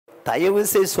தயவு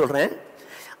செய்து சொல்றேன்,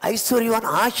 ஐஸ்வர்யவான்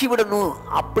ஆகிவிடணும்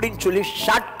அப்படின்னு சொல்லி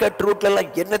ஷார்ட்கட் ரூட்ல எல்லாம்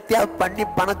என்னத்தையாவது பண்ணி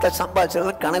பணத்தை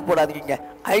சம்பாதிச்சதெல்லாம் கணக்கு போடாதீங்க.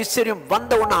 ஐஸ்வர்யம்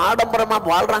வந்த உடனே ஆடம்பரமா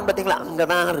வாழ்றாங்க பார்த்தீங்களா,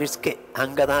 அங்கதான் ரிஸ்க்.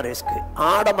 அங்கதான் ரிஸ்க்.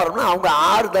 ஆடம்பரம்னா அவங்க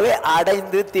ஆறுதலை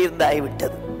அடைந்து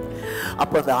தீர்ந்தாகிவிட்டது.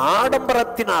 அப்ப அந்த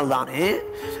ஆடம்பரத்தினால் தானே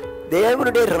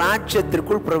தேவனுடைய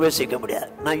ராஜ்யத்திற்குள் பிரவேசிக்க முடியாது.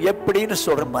 நான் எப்படின்னு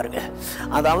சொல்றேன் பாருங்க.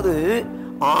 அதாவது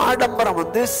ஆடம்பரம்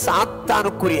வந்து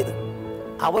சாத்தானுக்குரியது,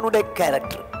 அவனுடைய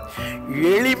கேரக்டர்.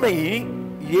 எளிமை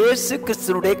இயேசு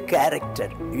கிறிஸ்துனுடைய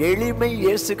கேரக்டர். எளிமை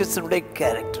இயேசு கிறிஸ்துனுடைய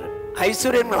கேரக்டர்.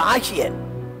 ஐஸ்வர்யங்கள் ஆகிய,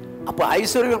 அப்ப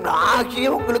ஐஸ்வர்யங்கள்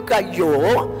ஆகிய உங்களுக்கு ஐயோ,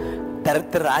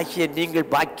 தரித்திர ஆகிய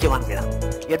நீங்கள் பாக்கியவான்கள்.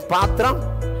 என் பாத்திரம்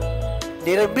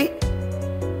நிரம்பி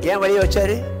ஏன் வழிய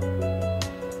வச்சாரு?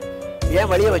 ஏன்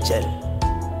வழிய வச்சாரு?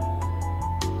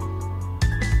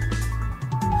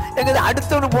 எங்க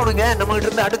அடுத்தவனு போகணுங்க, நம்மகிட்ட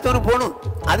இருந்து அடுத்தவனு போகணும்,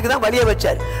 அதுக்குதான் வழிய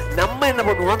வச்சாரு. நம்ம என்ன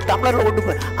பண்ணுவோம், டம்ளர்ல கொண்டு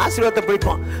போய் ஆசீர்வாதத்தை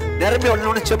பிடிப்போம், நிரம்பி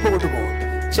வழிஞ்சோடனே செம்பு கொண்டு போவோம்,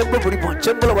 செம்பு பிடிப்போம்,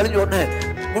 செம்புல வழிஞ்ச உடனே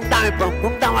குண்டா வைப்போம்,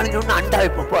 குண்டா வழிஞ்ச உடனே அண்டா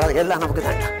வைப்போம். எல்லாம் நமக்கு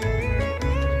தாண்டா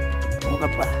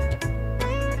உங்கப்பா.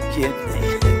 என்ன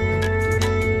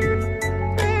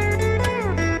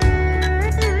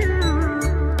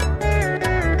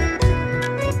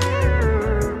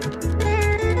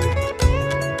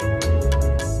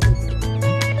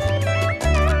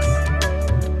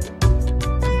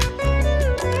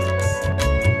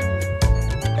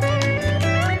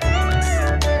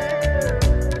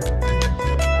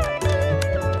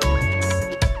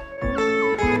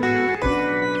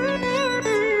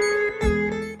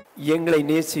எங்களை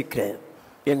நேசிக்கிற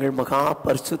எங்கள் மகா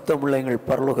பரிசுத்தமுள்ள எங்கள்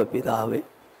பரலோக பிதாவே,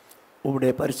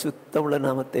 உம்முடைய பரிசுத்தமுள்ள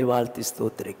நாமத்தை வாழ்த்தி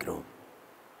ஸ்தோத்திரிக்கிறோம்.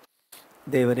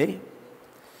 தேவனே,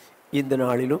 இந்த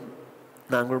நாளிலும்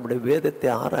நாங்கள் உம்முடைய வேதத்தை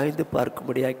ஆராய்ந்து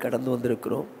பார்க்கும்படியாய் கடந்து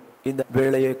வந்திருக்கிறோம். இந்த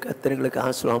வேளையை கர்த்தர்களுக்கு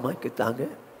ஆசீர்வாதமாக்கி தாங்க.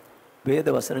 வேத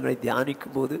வசனங்களை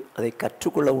தியானிக்கும் போது அதை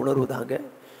கற்றுக்கொள்ள உணர்வுதாங்க,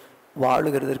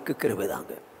 வாழுகிறதற்கு கிருபை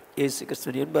தாங்க. இயேசு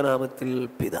கிறிஸ்துவின் இன்ப நாமத்தில்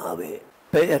பிதாவே.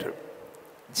 பெயர்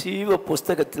ஜீவ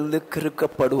புஸ்தகத்திலிருந்து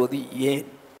கிறுக்கப்படுவது ஏன்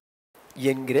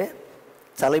என்கிற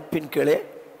தலைப்பின் கீழே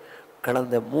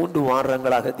கடந்த 3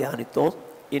 வாரங்களாக தியானித்தோம்.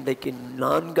 இன்றைக்கு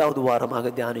 4வது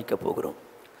வாரமாக தியானிக்க போகிறோம்.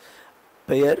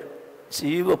 பெயர்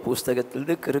ஜீவ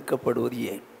புஸ்தகத்திலிருந்து கிறுக்கப்படுவது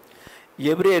ஏன்.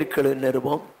 எபிரேயர்களின்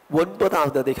நிருபம்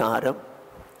 9வது அதிகாரம்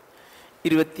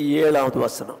 27வது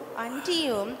வசனம்.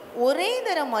 அன்றியும் ஒரே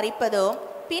தரம் மரிப்பதோ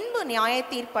பின்பு நியாய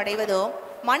தீர்ப்படைவதோ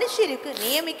மனுஷருக்கு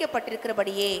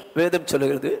நியமிக்கப்பட்டிருக்கிறபடியே. வேதம்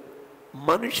சொல்லுகிறது,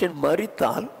 மனுஷன்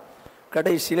மரித்தால்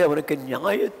கடைசியில் அவனுக்கு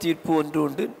நியாய தீர்ப்பு ஒன்று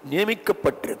உண்டு,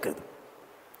 நியமிக்கப்பட்டிருக்கிறது.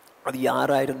 அது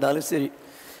யாராயிருந்தாலும் சரி,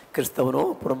 கிறிஸ்தவனோ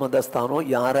புறமதஸ்தானோ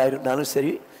யாராயிருந்தாலும்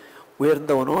சரி,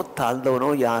 உயர்ந்தவனோ தாழ்ந்தவனோ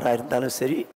யாராயிருந்தாலும்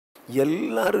சரி,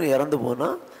 எல்லாரும் இறந்து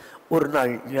போனால் ஒரு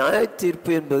நாள் நியாய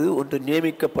தீர்ப்பு என்பது ஒன்று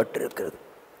நியமிக்கப்பட்டிருக்கிறது.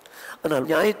 ஆனால்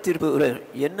நியாய தீர்ப்பு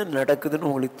என்ன நடக்குதுன்னு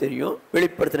உங்களுக்கு தெரியும்.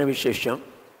 வெளிப்படுத்தின விசேஷம்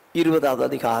 20வது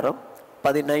அதிகாரம்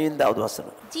 15வது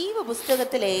வசனம். ஜீவ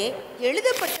புஸ்தகத்திலே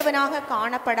எழுதப்பட்டவனாக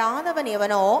காணப்படாதவன்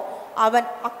எவனோ அவன்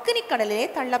அக்கினி கடலிலே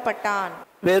தள்ளப்பட்டான்.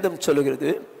 வேதம்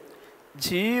சொல்லுகிறது,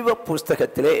 ஜீவ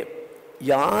புஸ்தகத்திலே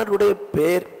யாருடைய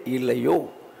பெயர் இல்லையோ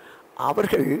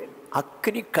அவர்கள்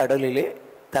அக்கினி கடலிலே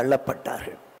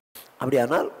தள்ளப்பட்டார்கள்.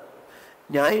 அப்படியானால்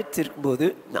நியாயத்திற்கும் போது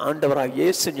ஆண்டவராக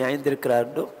இயேசு நியாயந்திருக்கிறார்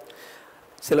என்றும்,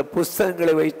 சில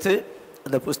புஸ்தகங்களை வைத்து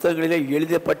அந்த புஸ்தகங்களிலே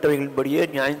எழுதப்பட்டவைகளின்படியே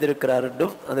நியாயந்திருக்கிறார்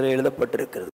என்றும் அதில்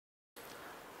எழுதப்பட்டிருக்கிறது.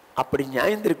 அப்படி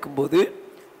நியாயந்திருக்கும் போது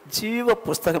ஜீவ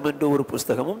புஸ்தகம் என்று ஒரு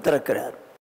புஸ்தகமும் திறக்கிறார்.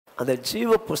 அந்த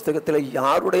ஜீவ புஸ்தகத்தில்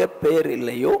யாருடைய பெயர்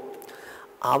இல்லையோ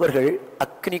அவர்கள்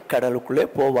அக்னி கடலுக்குள்ளே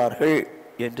போவார்கள்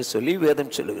என்று சொல்லி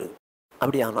வேதம் சொல்லுகிறது.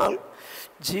 அப்படியானால்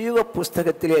ஜீவ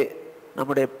புஸ்தகத்திலே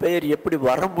நம்முடைய பெயர் எப்படி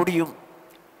வர முடியும்?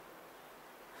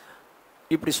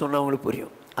 இப்படி சொன்னவங்களுக்கு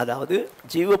புரியும். அதாவது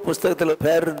ஜீவ புஸ்தகத்தில்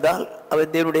பெயர் இருந்தால்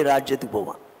அவன் தேவனுடைய ராஜ்யத்துக்கு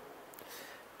போவான்.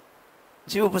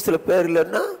 ஜீவ புஸ்தகத்தில் பெயர்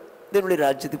இல்லைன்னா தேவனுடைய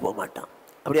ராஜ்யத்துக்கு போக மாட்டான்.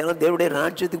 அப்படியானால் தேவனுடைய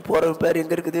ராஜ்யத்துக்கு போகிற பேர்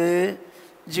எங்கே இருக்குது?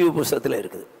 ஜீவ புஸ்தகத்தில்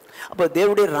இருக்குது. அப்போ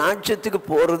தேவனுடைய ராஜ்யத்துக்கு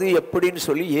போகிறது எப்படின்னு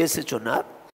சொல்லி இயேசு சொன்னார்.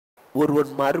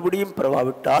 ஒருவன் மறுபடியும்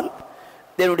பிறவாவிட்டால்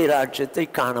தேவனுடைய ராஜ்யத்தை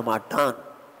காண மாட்டான்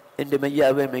என்று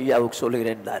மெய்யாவே மெய்யாவுக்கு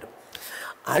சொல்லுகிறேன்.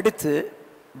 அடுத்து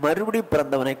மறுபடியும்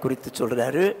பிறந்தவனை குறித்து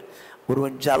சொல்கிறாரு.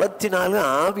 ஒருவன் ஜலத்தினாலும்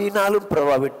ஆவியினாலும்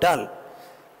பிறவாவிட்டால்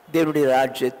தேவனுடைய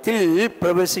ராஜ்யத்தில்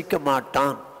பிரவேசிக்க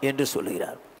மாட்டான் என்று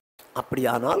சொல்லுகிறார்.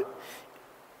 அப்படியானால்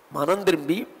மனம்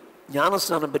திரும்பி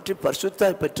ஞானஸ்நானம் பெற்று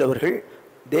பரிசுத்தாய் பெற்றவர்கள்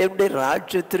தேவனுடைய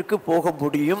ராஜ்யத்திற்கு போக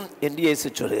முடியும் என்று இயேசு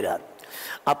சொல்கிறார்.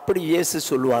 அப்படி இயேசு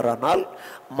சொல்வாரானால்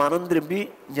மனம் திரும்பி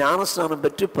ஞானஸ்நானம்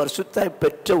பெற்று பரிசுத்தாய்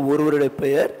பெற்ற ஒருவருடைய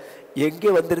பெயர்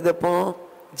எங்கே வந்திருந்தப்போ?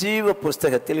 ஜீவ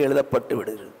புஸ்தகத்தில் எழுதப்பட்டு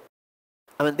விடுகிறது.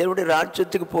 அவன் தேவனுடைய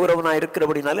ராஜ்யத்துக்கு போகிறவனாக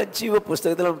இருக்கிறபடினால ஜீவ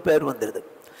புஸ்தகத்தில் அவன் பேர் வந்துடுது.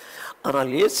 ஆனால்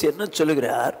இயேசு என்ன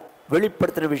சொல்லுகிறார்?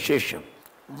 வெளிப்படுத்தின விசேஷம்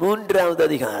 3வது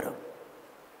அதிகாரம்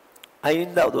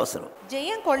 5வது வசனம்.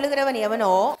 ஜெயம் கொள்ளுகிறவன்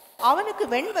எவனோ அவனுக்கு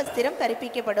வெண் வஸ்திரம்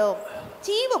தரிப்பிக்கப்படும்.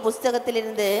 ஜீவ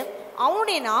புஸ்தகத்திலிருந்து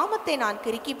அவனுடைய நாமத்தை நான்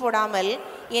கிறுக்கி போடாமல்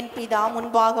என் பிதா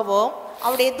முன்பாகவோ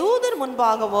அவருடைய தூதர்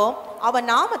முன்பாகவோ அவன்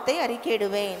நாமத்தை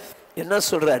அறிக்கையிடுவேன். என்ன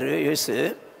சொல்றாரு இயேசு?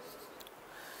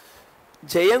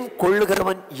 ஜெயம்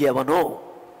கொள்ளுகிறவன் எவனோ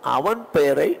அவன்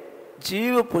பெயரை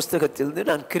ஜீவ புஸ்தகத்திலிருந்து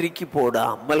நான் கிறுக்கி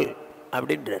போடாமல்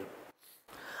அப்படின்றார்.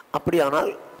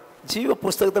 அப்படியானால் ஜீவ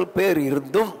புஸ்தகத்தில் பேர்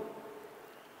இருந்தும்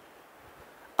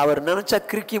அவர் நினைச்சா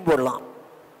கிறுக்கி போடலாம்.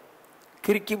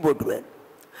 கிறுக்கி போட்டுருவார்.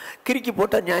 கிறுக்கி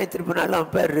போட்டால் நியாயத்திற்கு நாள்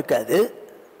அவன் பேர் இருக்காது.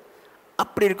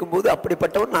 அப்படி இருக்கும்போது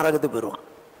அப்படிப்பட்டவன் நரகத்துக்கு போயிடுவான்.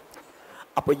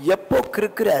 அப்போ எப்போ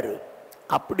கிறுக்கிறாரு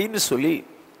அப்படின்னு சொல்லி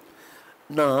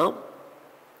நாம்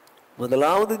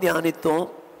முதலாவது தியானித்தோம்.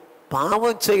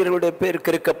 பாவம் செய்கிறவருடைய பேர்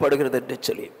கிறுக்கப்படுகிறது என்று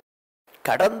சொல்லி.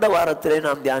 கடந்த வாரத்திலே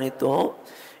நாம் தியானித்தோம்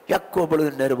யாக்கோபு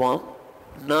நிருபம்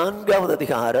 4வது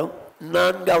அதிகாரம்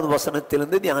 4வது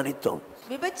வசனத்திலிருந்து தியானித்தோம்.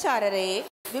 விபச்சாரரே,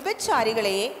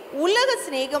 விபச்சாரிகளே, உலக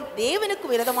சிநேகம் தேவனுக்கு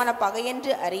விரோதமான பகை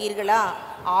என்று அறியீர்களா?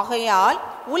 ஆகையால்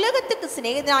உலகத்துக்கு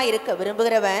சிநேகிதனாயிருக்க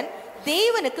விரும்புகிறவன்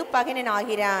தேவனுக்கு பகைஞன்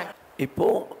ஆகிறான். இப்போ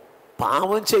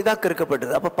பாவம் செய்தா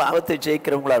கிறுக்கப்பட்டது. அப்ப பாவத்தை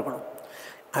ஜெயிக்கிறவங்களா இருக்கணும்.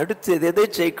 அடுத்து எதை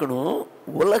ஜெயிக்கணும்?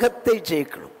 உலகத்தை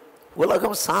ஜெயிக்கணும்.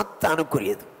 உலகம்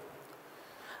சாத்தானுக்குரியது.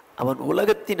 அவன்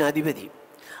உலகத்தின் அதிபதி.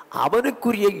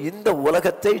 அவனுக்குரிய இந்த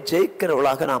உலகத்தை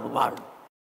ஜெயிக்கிறவளாக நாம் வாழணும்.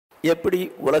 எப்படி?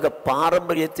 உலக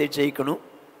பாரம்பரியத்தை ஜெயிக்கணும்.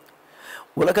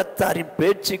 உலகத்தாரின்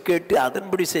பேச்சு கேட்டு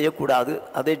அதன்படி செய்யக்கூடாது,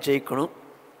 அதை ஜெயிக்கணும்.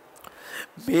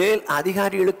 மேல்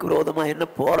அதிகாரிகளுக்கு விரோதமாக என்ன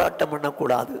போராட்டம்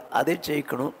பண்ணக்கூடாது, அதை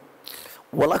ஜெயிக்கணும்.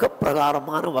 உலக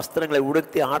பிரகாரமான வஸ்திரங்களை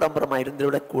உடுத்தி ஆடம்பரமாக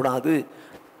இருந்துவிடக்கூடாது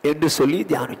என்று சொல்லி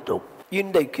தியானித்தோம்.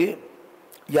 இன்றைக்கு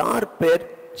யார் பேர்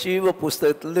ஜீவ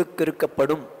புஸ்தகத்தில்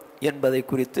கிறுக்கப்படும் என்பதை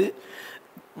குறித்து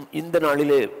இந்த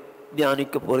நாளிலே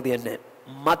தியானிக்க போகிறது என்ன?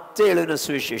 மத்தேயு எழுதின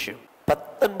சுவிசேஷம்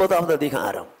 19வது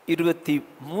அதிகாரம்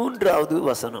 23வது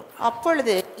வசனம்.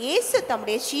 அப்பொழுது இயேசு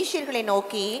தம்முடைய சீஷர்களை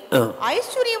நோக்கி,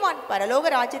 ஐஸ்வர்யவான் பரலோக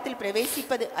ராஜ்யத்தில்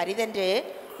பிரவேசிப்பது அரிதென்று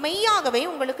மெய்யாகவே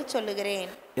உங்களுக்கு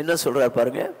சொல்லுகிறேன். என்ன சொல்றார்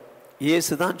பாருங்க.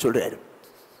 இயேசு தான் சொல்றாரு,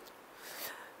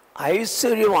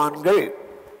 ஐஸ்வர்யவான்கள்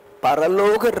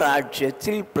பரலோக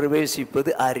ராஜ்யத்தில்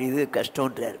பிரவேசிப்பது அரிது,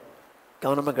 கஷ்டம்ன்றார்.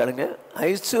 கவனமா கேளுங்க.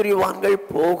 ஐஸ்வர்யவான்கள்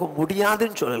போக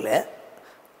முடியாதுன்னு சொல்லல,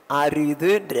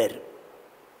 அரிதுன்றார்.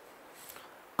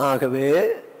 ஆகவே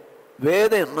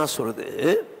வேதம் என்ன சொல்றது?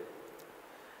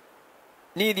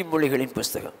 நீதிமொழிகளின்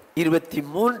புஸ்தகம்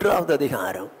 23வது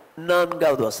அதிகாரம்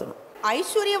 4வது வசனம்.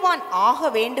 ஐஸ்வர்யவான் ஆக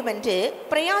வேண்டும் என்று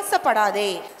பிரயாசப்படாதே,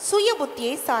 சுய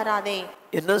புத்தியை சாராதே.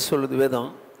 என்ன சொல்லுது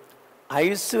வேதம்?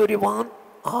 ஐஸ்வர்யவான்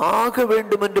ஆக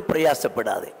வேண்டும் என்று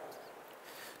பிரயாசப்படாதே,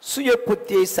 சுய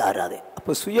புத்தியை சாராதே.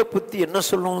 அப்போ சுய புத்தி என்ன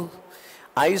சொல்லும்?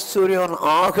 ஐஸ்வர்யவான்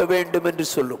ஆக வேண்டும் என்று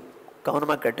சொல்லும்.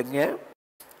 கவனமா கேட்டுங்க.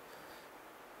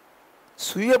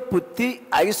 சுய புத்தி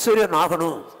ஐஸ்வர்யன்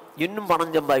ஆகணும், இன்னும்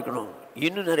பணம் சம்பாதிக்கணும்,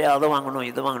 இன்னும் நிறைய அதை வாங்கணும்,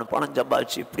 இதை வாங்கணும், பணம்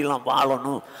சம்பாதிச்சு இப்படிலாம்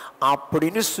வாழணும்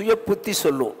அப்படின்னு சுய புத்தி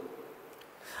சொல்லும்.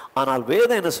 ஆனால்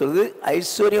வேதம் என்ன சொல்லுது?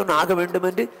 ஐஸ்வர்யன் ஆக வேண்டும்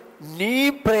என்று நீ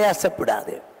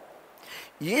பிரயாசப்படாது.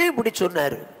 ஏன் இப்படி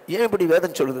சொன்னாரு? ஏன் இப்படி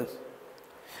வேதம் சொல்லுது?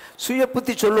 சுய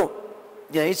புத்தி சொல்லும்,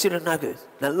 நீ ஐஸ்வர்யனாகு,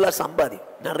 நல்லா சம்பாதி,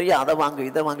 நிறைய அதை வாங்க,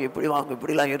 இதை வாங்க, இப்படி வாங்க,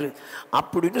 இப்படிலாம் இரு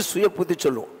அப்படின்னு சுய புத்தி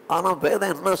சொல்லும். ஆனால்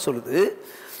வேதம் என்ன சொல்லுது?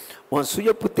 உன் சுய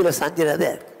புத்தியில் சாஞ்சிடாத,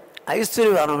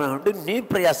 ஐஸ்வர்யவானவன் நீ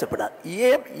பிரயாசப்படாது.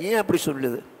 ஏன் ஏன் அப்படி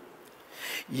சொல்லுது?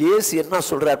 இயேசு என்ன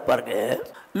சொல்றார் பாருங்க.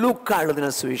 லூக்கா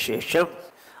எழுதின சுவிசேஷம்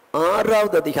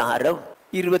 6வது அதிகாரம்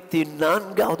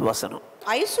 24வது வசனம்.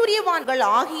 ஐஸ்வர்யவான்கள்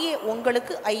ஆகிய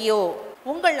உங்களுக்கு ஐயோ,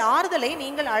 உங்கள் ஆறுதலை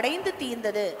நீங்கள் அடைந்து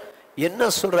தீர்ந்தது. என்ன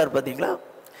சொல்றார் பாத்தீங்களா?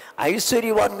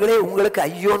 ஐஸ்வர்யவான்களே உங்களுக்கு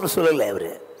ஐயோன்னு சொல்லல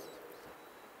அவரு.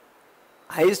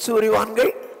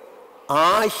 ஐஸ்வர்யவான்கள்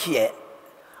ஆகிய,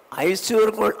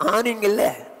 ஐஸ்வர்யங்கள் ஆனீங்கல்ல,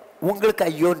 உங்களுக்கு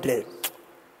ஐயோன்று.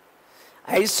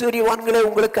 ஐஸ்வர்யவான்களே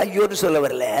உங்களுக்கு ஐயோன்னு சொல்ல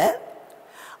வரல,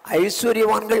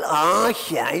 ஐஸ்வர்யவான்கள்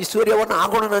ஆகிய, ஐஸ்வர்யவான்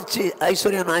ஆகணும்னு நினச்சி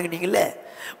ஐஸ்வர்யவான் ஆகினீங்கல்ல,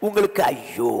 உங்களுக்கு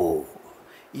ஐயோ.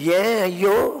 ஏன்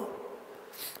ஐயோ?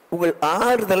 உங்கள்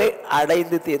ஆறுதலை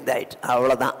அடைந்து தீர்ந்தாயிற்று.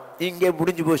 அவ்வளோதான், இங்கே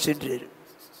முடிஞ்சு போச்சுன்றாரு.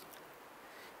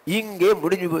 இங்கே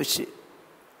முடிஞ்சு போச்சு.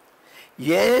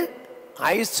 ஏன்?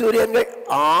 ஐஸ்வர்யங்கள்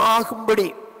ஆகும்படி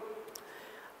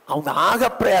அவங்க ஆக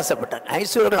பிரயாசப்பட்டாங்க.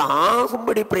 ஐஸ்வர்யங்கள்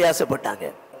ஆகும்படி பிரயாசப்பட்டாங்க.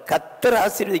 கர்த்தர்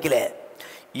ஆசீர்வதிக்கல,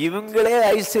 இவங்களே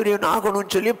ஐஸ்வர்யம்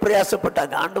ஆகணும்னு சொல்லி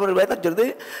பிரயாசப்பட்டாங்க. ஆண்டவர் வேதம் சொல்லுது,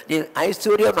 நீ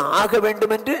ஐஸ்வர்யம் ஆக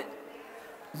வேண்டும் என்று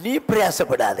நீ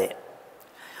பிரயாசப்படாதே.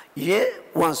 ஏன்?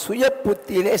 உன் சுய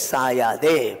புத்தியிலே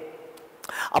சாயாதே.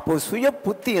 அப்போ சுய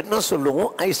புத்தி என்ன சொல்லும்?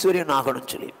 ஐஸ்வர்யம்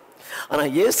ஆகணும்னு சொல்லி. ஆனா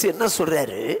இயேசு என்ன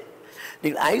சொல்றாரு?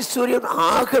 நீங்கள் ஐஸ்வர்யம்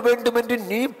ஆக வேண்டும் என்று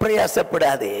நீ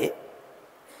பிரயாசப்படாதே.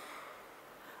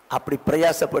 அப்படி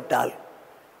பிரயாசப்பட்டால்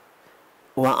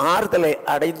உன் ஆறுதலை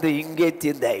அடைந்து இங்கே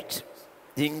தீர்ந்தாயிடுச்சு.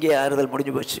 இங்கே ஆறுதல்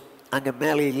முடிஞ்சு போச்சு, அங்க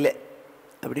மேலே இல்லை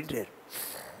அப்படின்றாரு.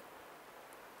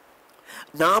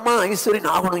 நாம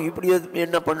ஐஸ்வர்யம் ஆகணும், இப்படி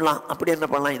என்ன பண்ணலாம், அப்படி என்ன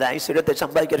பண்ணலாம், இதை ஐஸ்வர்யத்தை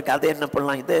சம்பாதிக்கிறதுக்கு அதை என்ன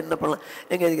பண்ணலாம், இதை என்ன பண்ணலாம்,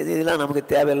 எங்க இதெல்லாம் நமக்கு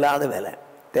தேவையில்லாத வேலை,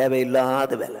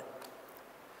 தேவையில்லாத வேலை.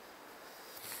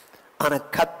 ஆனா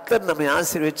கர்த்தர் நம்மை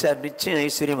ஆசீர்வதிச்சார், நிச்சயம்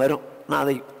ஐஸ்வர்யம் வரும். நான்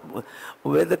அதை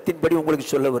வேதத்தின்படி உங்களுக்கு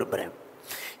சொல்ல விரும்புகிறேன்.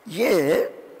 ஏன்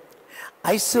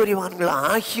ஐஸ்வர்யவான்கள்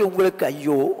ஆகிய உங்களுக்கு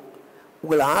ஐயோ,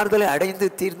 உங்கள் ஆறுதலை அடைந்து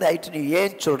தீர்ந்தாயிற்று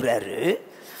ஏன் சொல்றாரு?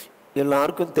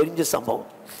 எல்லாருக்கும் தெரிஞ்ச சம்பவம்.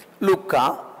 லூக்கா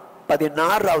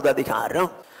 16வது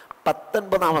அதிகாரம்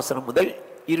 19ஆம் வசனம் முதல்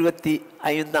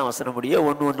 25ஆம் வசனம் முடிய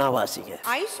ஒண்ணா வாசிங்க.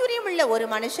 ஐஸ்வர்யம் உள்ள ஒரு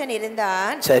மனுஷன்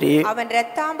இருந்தான். சரி. அவன்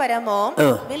இரத்தாம்பரமும்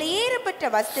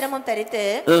விலையேறப்பட்ட வஸ்திரமும் தரித்து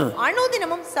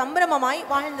அனுதினமும் சம்பிரமமாய்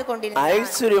வாழ்ந்து கொண்டிருந்தான்.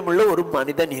 ஐஸ்வர்யம் உள்ள ஒரு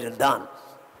மனிதன் இருந்தான்.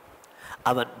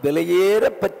 அவன்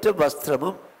விலையேறப்பட்ட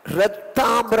வஸ்திரமும்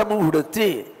இரத்தாம்பரமும்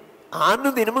உடுத்தி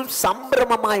அனுதினமும்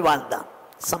சம்பிரமமாய் வாழ்ந்தான்.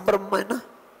 சம்பிரமமா என்ன?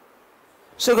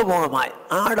 சுகபோகமாய்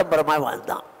ஆடம்பரமாய்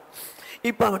வாழ்ந்தான்.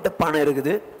 இப்ப அவன்கிட்ட பணம்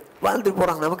இருக்குது, வாழ்ந்து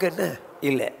போறாங்க, நமக்கு என்ன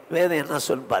இல்லை. வேதம் என்ன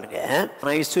சொல்லு பாருங்க.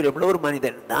 ஐஸ்வர்யமுள்ள ஒரு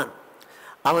மனிதன் தான்.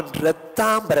 அவன்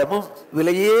இரத்தாம்பரமும்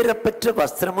விலையேறப்பெற்ற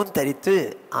வஸ்திரமும் தரித்து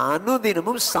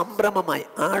அனுதினமும் சம்பிரமமாய்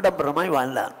ஆடம்பரமாய்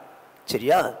வாழ்ந்தான்.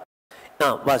 சரியா?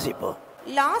 வாசிப்போம்.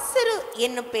 லாசரு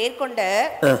என்னும் பெயர் கொண்ட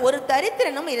ஒரு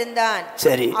தரித்திரனும் இருந்தான்.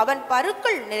 சரி. அவன்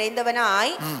பருக்கள்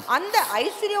நிறைந்தவனாய் அந்த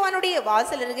ஐஸ்வர்யவானுடைய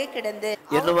வாசல் அருகே கிடந்து.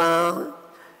 என்னவா?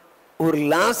 ஒரு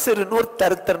லாசருன்னு ஒரு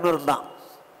தரித்திரன் இருந்தான்.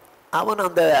 அவன்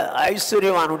அந்த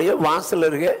ஐஸ்வர்யவானுடைய வாசல்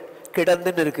அருகே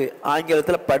கிடந்துன்னு இருக்கு.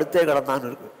 ஆங்கிலத்துல படுத்தே கிடந்தான்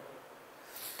இருக்கு.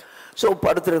 சோ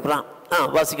படுத்திருக்கிறான்.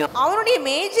 வாசிக்க. அவனுடைய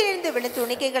மேஜிலிருந்து விழுந்த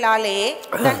துணிக்கைகளாலே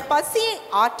தன் பசியை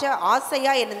ஆற்ற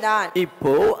ஆசையா இருந்தான்.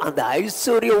 இப்போ அந்த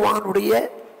ஐஸ்வர்யவானுடைய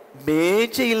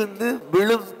மேஜையிலிருந்து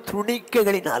விழும்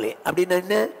துணிக்கைகளினாலே, அப்படின்னா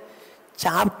என்ன?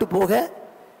 சாப்பிட்டு போக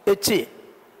வச்சு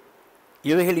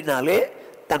இவைகளினாலே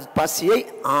தன் பசியை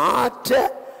ஆற்ற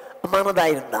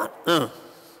மனதாயிருந்தான்.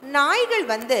 நாய்கள்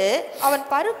வந்து அவன்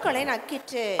பருக்களை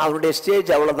நக்கிற்று. அவனுடைய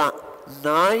ஸ்டேஜ் அவ்வளவுதான்.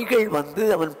 நாய்கள் வந்து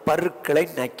அவன் பருக்களை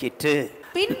நக்கிற்று.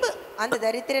 பின்பு அந்த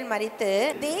தரித்திரன் மரித்து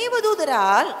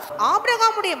தேவதூதரால்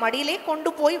ஆபிரகாமுடைய மடியிலே கொண்டு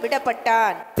போய்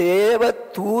விடப்பட்டான்.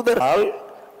 தேவதூதரால்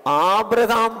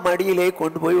ஆபிரகாம் மடியிலே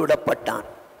கொண்டு போய் விடப்பட்டான்.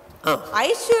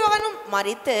 ஐஸ்வர்யவானும்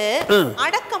மரித்து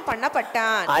அடக்கம்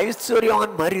பண்ணப்பட்டான்.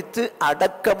 ஐஸ்வர்யவான் மரித்து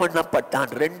அடக்கம் பண்ணப்பட்டான்.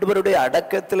 ரெண்டு பேருடைய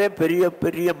அடக்கத்திலே பெரிய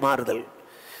பெரிய மாறுதல்.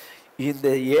 இந்த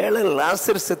ஏழை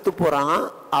லாசர் செத்து போறான்.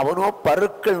 அவனோ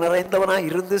பருக்கள் நிறைந்தவனா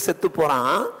இருந்து செத்து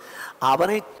போறான்.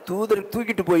 அவனை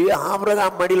தூக்கிட்டு போய்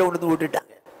ஆபிரகாம் மடியில கொண்டு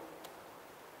விட்டுட்டாங்க.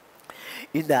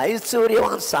 இந்த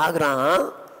ஐஸ்வர்யவான் சாகுறான்.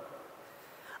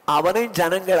 அவனை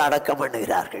ஜனங்கள் அடக்கம்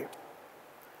பண்ணுகிறார்கள்,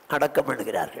 அடக்கம்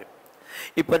பண்ணுகிறார்கள்.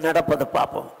 இப்ப நடப்பதை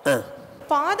பார்ப்போம்.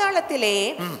 பாதாளத்திலே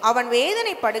அவன்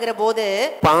வேதனைப்படுகிற போது,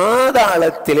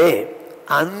 பாதாளத்திலே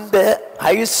அந்த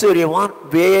ஐஸ்வர்யவான்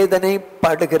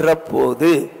வேதனைப்படுகிற போது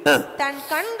தன்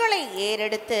கண்களை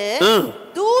ஏறெடுத்து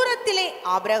தூரத்திலே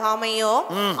ஆபிரகாமையும்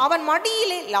அவன்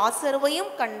மடியிலே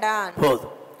லாசருவையும் கண்டான்.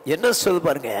 போதும். என்ன சொல்லு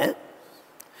பாருங்க.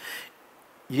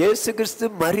 இயேசு கிறிஸ்து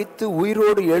மரித்து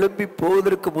உயிரோடு எழும்பி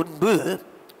போவதற்கு முன்பு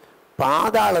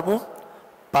பாதாளமும்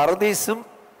பரதீசும்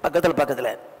பக்கத்துல பக்கத்துல.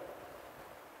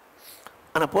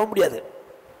 ஆனா போக முடியாது,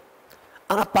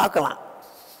 ஆனா பார்க்கலாம்.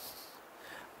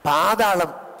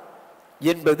 பாதாளம்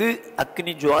என்பது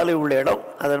அக்னி ஜுவாலை உள்ள இடம்.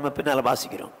 அதை நம்ம பின்னால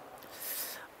வாசிக்கிறோம்.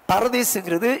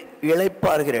 பரதீசுங்கிறது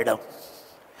இளைப்பாறுகிற இடம்.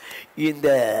 இந்த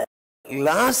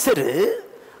லாசரு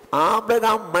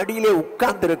ஆபிரகாம் மடியிலே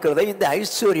உட்கார்ந்து இருக்கிறதை இந்த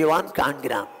ஐஸ்வர்யவான்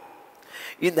காண்கிறான்.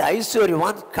 இந்த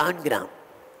ஐஸ்வர்யவான் காண்கிறான்.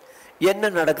 என்ன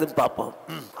நடக்குதுன்னு பார்ப்போம்.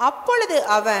 அப்பொழுது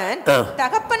அவன்,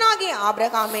 தகப்பனாகிய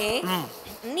ஆபிரகாமே,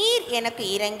 நீர் எனக்கு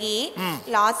இறங்கி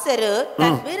லாசரு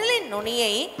தன் விரலின்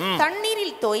நுனியை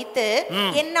தண்ணீரில் தோய்த்து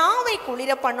என் நாவை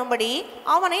குளிர பண்ணும்படி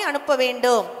அவனை அனுப்ப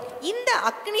வேண்டும். இந்த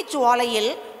அக்னி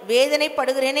ஜுவாலையில்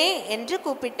வேதனைப்படுகிறேனே என்று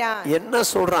கூப்பிட்டான். என்ன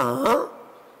சொல்றான்?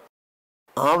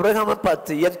 ஆபிரகாமை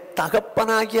பார்த்து, என்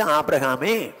தகப்பனாகிய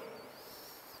ஆபிரகாமே,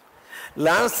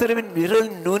 லாசருவின்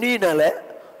விரல் நுனியினால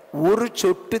ஒரு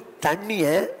சொட்டு தண்ணிய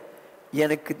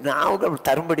எனக்கு நான்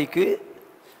தரும்படிக்கு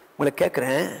உங்களை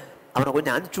கேட்கிறேன். அவனை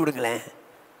கொஞ்சம் அனுப்பிச்சு விடுங்களேன்.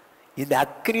 இந்த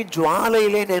அக்னி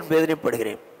ஜுவாலையிலே நான்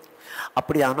வேதனைப்படுகிறேன்.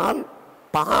 அப்படியானால்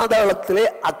பாதாளத்திலே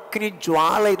அக்னி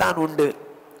ஜுவாலை தான் உண்டு.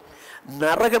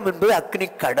 நரகம் என்பது அக்னி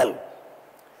கடல்.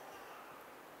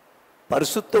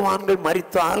 பரிசுத்தவான்கள்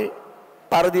மரித்தால்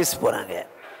பரதீஸ் போகிறாங்க.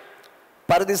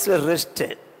 பரதீஸில் ரெஸ்ட்டு.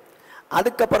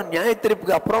 அதுக்கப்புறம்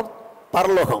நியாயத்தீர்ப்புக்கு அப்புறம்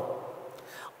பரலோகம்.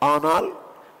 ஆனால்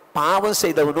பாவம்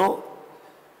செய்தவனோ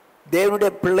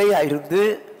தேவனுடைய பிள்ளையாக இருந்து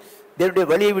தேவனுடைய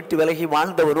வழியை விட்டு விலகி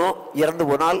வாழ்ந்தவனோ இறந்து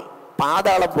போனால்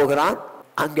பாதாளம் போகிறான்.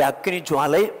 அங்கே அக்கினி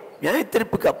ஜுவாலை.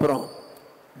 நியாயத்தீர்ப்புக்கு அப்புறம்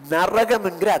நரகம்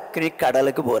என்கிற அக்கினி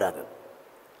கடலுக்கு போகிறாங்க.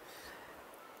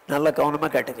 நல்ல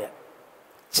கவனமாக கேட்டுங்க.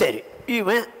 சரி,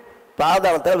 இவன்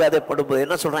பாதாளத்தில் வேதனைப்படும் போது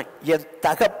என்ன சொல்றான்? என்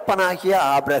தகப்பனாகிய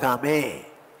ஆபிரகாமே,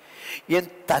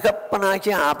 என்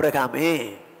தகப்பனாகிய ஆபிரகாமே,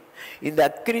 இந்த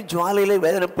அக்கினி ஜுவாலையில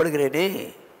வேதனைப்படுகிறேனே,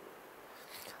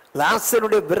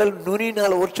 லாசருடைய விரல்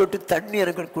நுனினால் ஒரு சொட்டு தண்ணி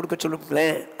எனக்கு கொடுக்க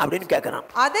சொல்லுங்களேன் அப்படின்னு கேட்கிறான்.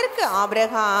 அதற்கு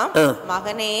ஆபிரகாம்,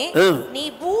 மகனே, நீ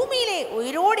பூமியிலே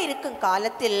உயிரோடு இருக்கும்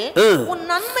காலத்தில் உன்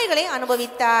நன்மைகளை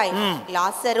அனுபவித்தாய்,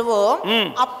 லாசருவோ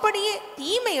அப்படியே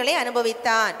தீமைகளை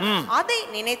அனுபவித்தான். அதை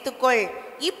நினைத்துக்கொள்.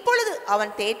 இப்பொழுது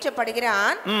அவன்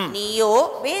தேற்றப்படுகிறான், நீயோ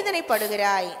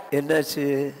வேதனைப்படுகிறாய். என்னாச்சு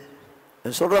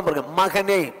சொல்றான் பாருங்க.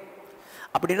 மகனே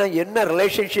அப்படின்னா என்ன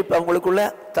ரிலேஷன்ஷிப் அவங்களுக்குள்ள?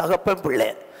 தகப்பன்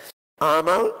பிள்ளை.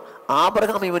 ஆனால்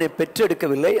ஆபிரகாம் இவனை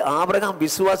பெற்றெடுக்கவில்லை. ஆபிரகாம்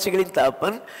விசுவாசிகளின்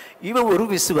தகப்பன். இவன் ஒரு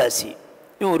விசுவாசி.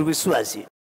 இவன் ஒரு விசுவாசி.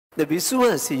 இந்த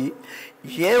விசுவாசி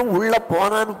ஏன் உள்ள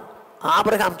போனான்னு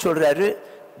ஆபிரகாம் சொல்றாரு,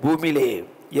 பூமியிலே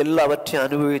எல்லாவற்றையும்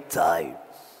அனுபவித்தாய்,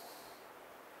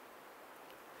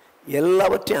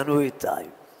 எல்லாவற்றையும் அனுபவித்தாய்.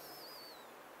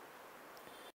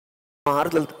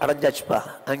 ஆறுதல் அடைஞ்சாச்சுப்பா,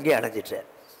 அங்கே அடைஞ்சிட்ட.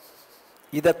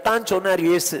 இதைத்தான் சொன்னார்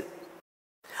இயேசு.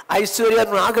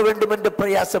 ஐஸ்வர்யம் ஆக வேண்டும் என்று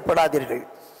பிரயாசப்படாதீர்கள்,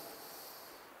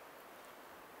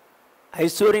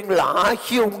 ஐஸ்வர்யங்கள்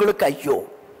ஆகிய உங்களுக்கு ஐயோ.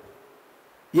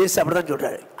 இயேசு அப்படிதான்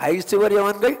சொல்றாரு.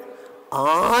 ஐஸ்வர்யவான்கள்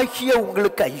ஆகிய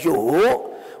உங்களுக்கு ஐயோ,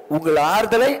 உங்கள்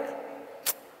ஆறுதலை.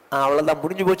 அவ்வளவுதான்,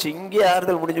 முடிஞ்சு போச்சு. இங்கே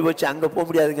ஆறுதல் முடிஞ்சு போச்சு, அங்க போக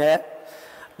முடியாதுங்க.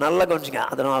 நல்லா கவனிச்சுங்க.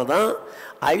 அதனால்தான்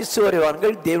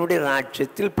ஐஸ்வர்யவான்கள் தேவனுடைய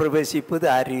ராஜ்யத்தில் பிரவேசிப்பது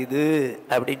அரிது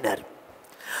அப்படின்னாரு.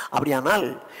 அப்படியானால்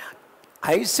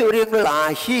ஐஸ்வர்யங்கள்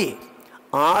ஆகி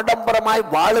ஆடம்பரமாய்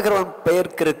வாழுகிறவன்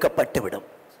பெயர் கிறுக்கப்பட்டுவிடும்.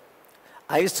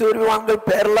 ஐஸ்வர்யவான்கள்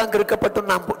பெயரெல்லாம் கிறுக்கப்பட்டு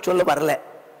நான் சொல்ல வரல,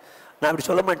 நான் அப்படி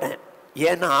சொல்ல மாட்டேன்.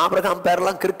 ஏன்னா ஆபிரகாம்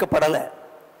பேரெல்லாம் கிறுக்கப்படலை,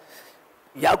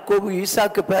 யாக்கோபு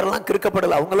ஈசாக்கு பேரெல்லாம்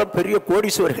கிறுக்கப்படலை. அவங்களாம் பெரிய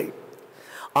கோடீஸ்வரர்கள்,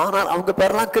 ஆனால் அவங்க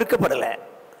பேரெல்லாம் கிறுக்கப்படலை.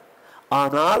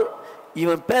 ஆனால்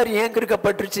இவன் பேர் ஏன்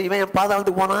கிறுக்கப்பட்டுருச்சு? இவன் என்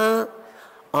பாதாளத்துக்கு போனா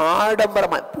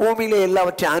ஆடம்பரமாய் பூமியிலே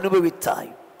எல்லாவற்றையும்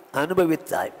அனுபவித்தாய்,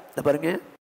 அனுபவித்தாய். பாருங்க,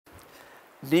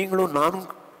 நீங்களும் நானும்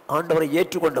ஆண்டவரை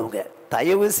ஏற்றுக்கொண்டவங்க.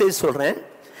 தயவு செய்து சொல்றேன்,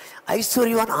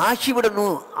 ஐஸ்வர்யவான்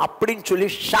ஆகிவிடணும் அப்படின்னு சொல்லி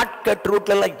ஷார்ட்கட்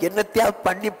ரூட்ல எல்லாம் என்னத்தையாவது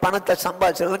பண்ணி பணத்தை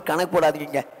சம்பாதிச்சதெல்லாம் கணக்கு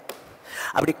போடாதீங்க.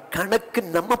 அப்படி கணக்கு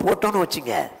நம்ம போட்டோன்னு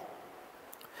வச்சுங்க,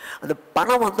 அந்த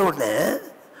பணம் வந்த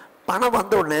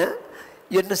உடனே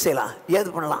என்ன செய்யலாம், ஏது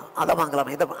பண்ணலாம், அதை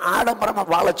வாங்கலாம், இதை ஆடம்பரமா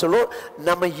வாழ சொல்லும்.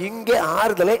 நம்ம இங்கே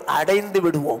ஆறுதலை அடைந்து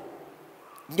விடுவோம்.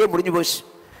 இங்கே முடிஞ்சு போச்சு,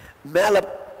 மேல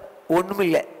ஒண்ணுமே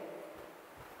இல்லை,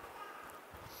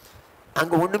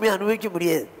 அங்க ஒண்ணுமே அனுபவிக்க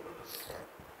முடியாது.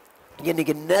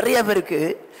 இன்னைக்கு நிறைய பேருக்கு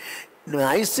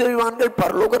ஐஸ்வர்யவான்கள்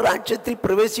பரலோக ராஜ்யத்தில்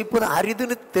பிரவேசிப்பது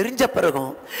அரிதுன்னு தெரிஞ்ச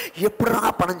பிறகும் எப்படா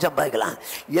பணம் சம்பாதிக்கலாம்,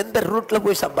 எந்த ரூட்ல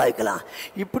போய் சம்பாதிக்கலாம்,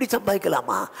 இப்படி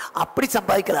சம்பாதிக்கலாமா, அப்படி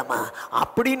சம்பாதிக்கலாமா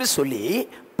அப்படின்னு சொல்லி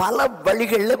பல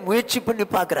வழிகளில் முயற்சி பண்ணி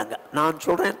பார்க்குறாங்க. நான்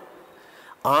சொல்றேன்,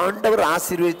 ஆண்டவர்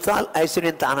ஆசீர்வதித்தால்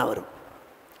ஐஸ்வர்யம் தானா வரும்.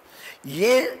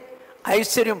 ஏன்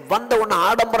ஐஸ்வர்யம் வந்த உடனே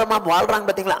ஆடம்பரமா வாழ்றாங்க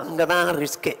பார்த்தீங்களா? அங்கதான்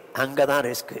ரிஸ்க்கு, அங்கதான்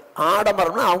ரிஸ்க்கு.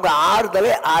 ஆடம்பரம்னா அவங்க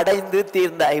ஆறுதலை அடைந்து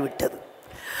தீர்ந்தாய்விட்டது.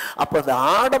 அப்போ அந்த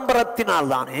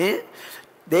ஆடம்பரத்தினால் தானே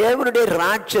தேவனுடைய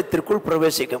ராஜ்யத்திற்குள்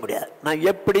பிரவேசிக்க முடியாது. நான்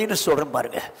எப்படின்னு சொல்றேன்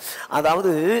பாருங்க.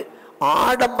 அதாவது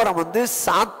ஆடம்பரம் வந்து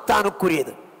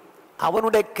சாத்தானுக்குரியது,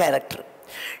 அவனுடைய கேரக்டர்.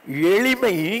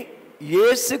 எளிமை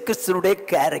இயேசு கிறிஸ்துனுடைய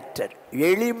கேரக்டர்,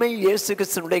 எளிமை இயேசு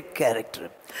கிறிஸ்துனுடைய கேரக்டர்.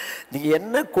 நீங்க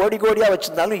என்ன கோடி கோடியா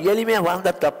வச்சிருந்தாலும் எளிமையா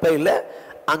வாழ்ந்த தப்பே இல்லை,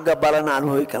 அங்க பலனை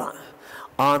அனுபவிக்கலாம்.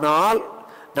 ஆனால்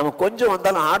நம்ம கொஞ்சம்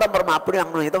வந்தாலும் ஆடம்பரமா அப்படி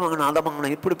வாங்கணும், இதை வாங்கணும், அதை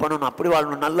வாங்கணும், இப்படி பண்ணணும், அப்படி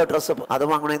வாழணும், நல்ல ட்ரெஸ் அதை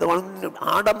வாங்கணும், இதை வாங்கணும்,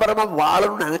 ஆடம்பரமா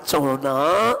வாழணும்னு நினைச்சோம்னா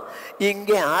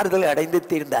இங்கே ஆறுதலை அடைந்து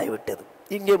தீர்ந்தாய்விட்டது,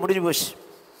 இங்கே முடிஞ்சு போச்சு.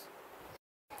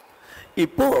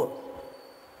 இப்போ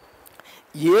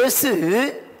இயேசு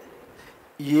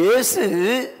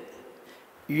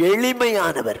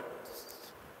எளிமையானவர்,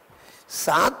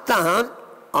 சாத்தான்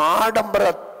ஆடம்பர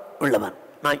உள்ளவன்.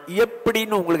 நான்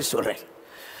எப்படின்னு உங்களுக்கு சொல்றேன்.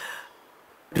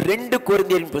 2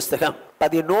 கொரிந்தியரின் புஸ்தகம்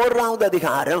 11வது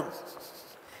அதிகாரம்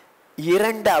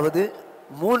 2வது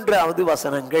 3வது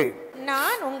வசனங்கள்.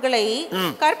 நான் உங்களை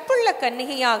கற்புள்ள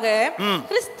கன்னிகையாக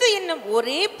கிறிஸ்து என்னும்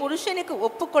ஒரே புருஷனுக்கு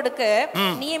ஒப்பு கொடுக்க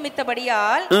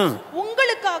நியமித்தபடியால்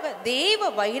உங்களுக்காக தேவ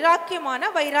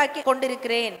வைராக்கியமான வைராக்கியம்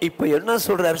கொண்டிருக்கிறேன். இப்ப என்ன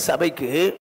சொல்றாரு சபைக்கு?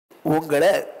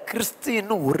 உங்களை கிறிஸ்து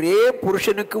என்னும் ஒரே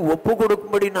புருஷனுக்கு ஒப்பு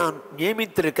கொடுக்கும்படி நான்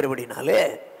நியமித்திருக்கிறபடினாலே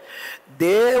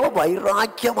தேவ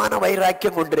வைராக்கியமான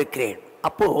வைராக்கியம் கொண்டிருக்கிறேன்.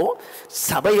 அப்போ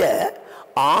சபைய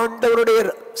ஆண்டவருடைய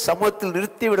சமூகத்தில்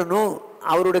நிறுத்தி விடணும்,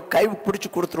 அவருடைய கை பிடிச்சு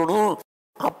கொடுத்துடணும்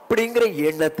அப்படிங்கிற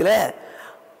எண்ணத்துல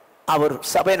அவர்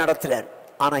சபை நடத்துறார்.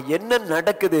 ஆனா என்ன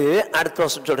நடக்குது? அடுத்த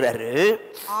வருஷம் சொல்றாரு,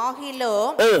 ஆகிலோ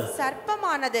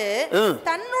சர்ப்பமானது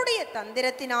தன்னுடைய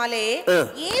தந்திரத்தினாலே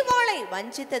ஏவாளை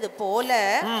வஞ்சித்தது போல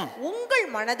உங்கள்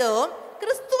மனதோ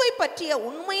கிறிஸ்துவை பற்றிய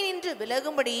உண்மை நின்று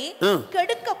விலகும்படி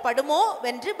கெடுக்கப்படுமோ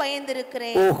என்று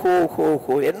பயந்திருக்கிறேன்.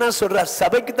 ஓஹோ, என்ன சொல்றார்?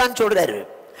 சபைக்கு தான் சொல்றாரு,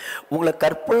 உங்களை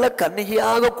கற்புள்ள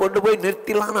கன்னிகையாக கொண்டு போய்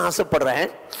நிறுத்தலான்னு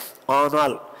ஆசைப்படுறேன்.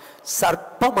 ஆனால்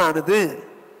சர்ப்பமானது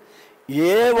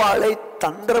ஏவாளை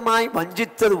தந்திரமாய்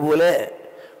வஞ்சித்தது போல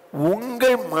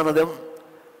உங்கள் மனதும்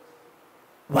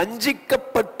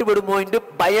வஞ்சிக்கப்பட்டு விடுமோ என்று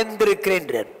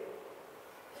பயந்திருக்கிறேன்.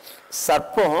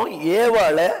 சர்ப்பம்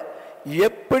ஏவாளை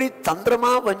எப்படி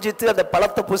தந்திரமா வஞ்சித்து அந்த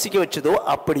பழத்தை புசிக்க வச்சதோ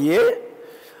அப்படியே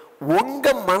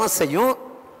உங்க மனசையும்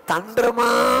தந்திரமா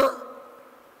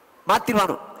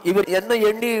மாத்திடுவானோ. இவர் என்ன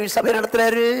எண்ணி சபை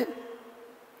நடத்துறாரு?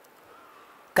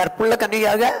 கற்புள்ள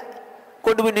கன்னிகையாக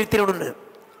கொண்டு போய் நிறுத்திடணும்னு.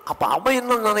 அப்ப அவன்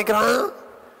என்ன நினைக்கிறான்?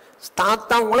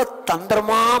 தான் உங்களை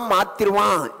தந்திரமா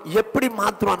மாத்திருவான். எப்படி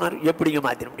மாத்துவான்? எப்படிங்க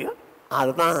மாத்திர முடியும்?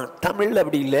 அதுதான் தமிழ்ல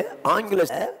அப்படி இல்லை, ஆங்கில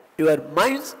your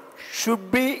minds should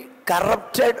be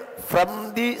corrupted from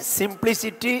the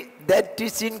simplicity that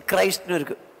is in Christ னு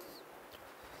இருக்கு.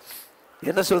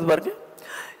 என்ன சொல்லுது பாருங்க,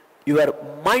 your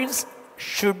minds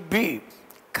should be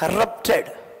corrupted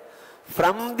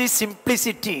from the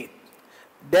simplicity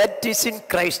that is in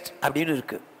Christ அப்படின்னு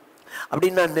இருக்கு.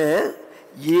 அப்படின்னா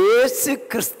இயேசு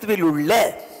கிறிஸ்துவில் உள்ள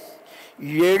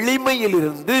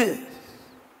எளிமையிலிருந்து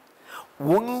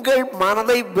உங்கள்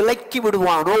மனதை விலக்கி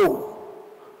விடுவானோ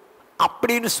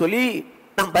அப்படின்னு சொல்லி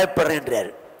நான்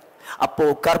பயப்படுறேன்றாரு. அப்போ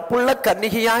கற்புள்ள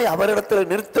கன்னிகையாய் அவரிடத்துல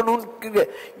நிறுத்தணும்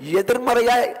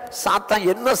எதிர்மறையாய் சாத்தான்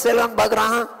என்ன செய்யலான்னு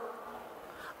பாக்குறான்?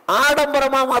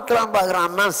 ஆடம்பரமா மாத்தலாம்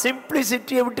பாக்குறான். நான்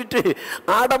சிம்பிளிசிட்டியை விட்டுட்டு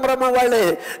ஆடம்பரமா வாழு,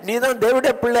 நீ தான்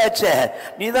தேவடைய பிள்ளையாச்ச,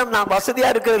 நீ தான் நான் வசதியா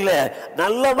இருக்கிறதில்ல,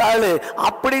 நல்ல வாழு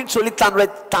அப்படின்னு சொல்லி தன்னுடைய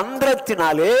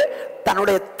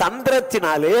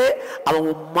தந்திரத்தினாலே அவன்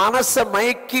மனசை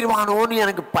மயக்கிடுவானோன்னு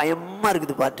எனக்கு பயமா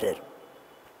இருக்குது பாட்டுறாரு.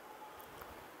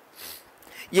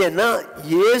 ஏன்னா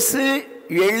இயேசு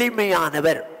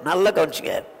எளிமையானவர். நல்ல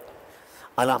கவனிச்சுங்க,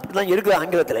 அதெல்லாம் அப்படிதான் இருக்குது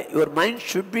ஆங்கிலத்தில். Your mind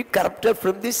should be corrupted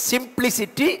from the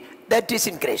simplicity that is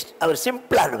in Christ. Our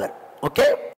சிம்பிளானவர். Okay.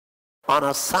 ஆனா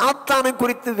சாத்தானை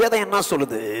குறித்து வேதம் என்ன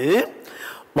சொல்லுது?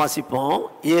 வாசிப்போம்.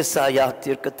 ஏசாயா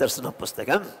தீர்க்க தரிசன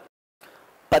புஸ்தகம்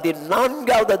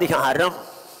 14வது அதிகாரம்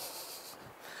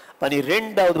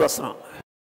 12வது வசனம்.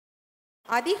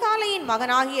 அதிகாலையின்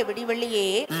மகனாகிய விடிவெள்ளியே,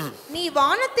 நீ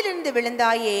வானத்திலிருந்து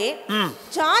விழுந்தாயே,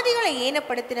 ஜாதிகளை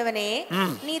ஏனப்படுத்தினவனே,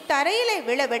 நீ தரையிலே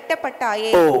விழ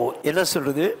வெட்டப்பட்டாயே. ஓ, என்ன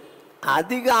சொல்றது?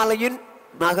 அதிகாலையின்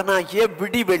மகனாகிய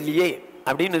விடிவெள்ளியே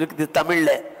அப்படின்னு இருக்குது தமிழ்ல.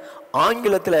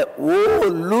 ஆங்கிலத்துல ஓ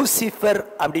லூசிஃபர்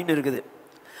அப்படின்னு இருக்குது.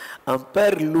 அவன்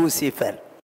பேர் லூசிஃபர்.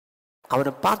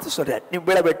 அவனை பார்த்து சொல்ற, நீ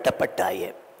விழ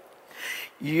வெட்டப்பட்டாயே.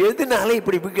 எதுனால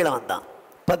இப்படி கீழே வந்தான்?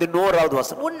 11வது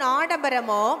வசனம். உன்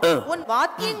ஆடம்பரமோ உன்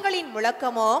வாத்தியங்களின்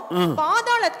முழக்கமோ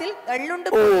பாதாளத்தில் தள்ளுண்டு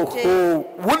போயிற்று.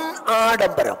 உன்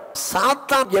ஆடம்பரம்.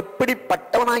 சாத்தான்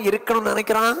எப்படிப்பட்டவனா இருக்கணும்னு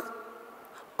நினைக்கிறான்?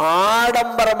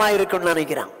 ஆடம்பரமா இருக்கணும்னு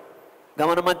நினைக்கிறான்.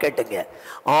 கவனமா கேட்டுங்க,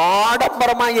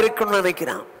 ஆடம்பரமா இருக்கணும்னு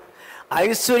நினைக்கிறான்.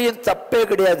 ஐஸ்வர்யம் தப்பே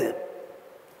கிடையாது.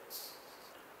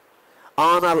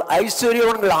 ஆனால்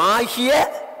ஐஸ்வர்யவன்கள் ஆகிய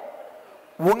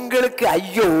உங்களுக்கு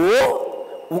ஐயோ,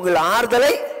 உங்கள்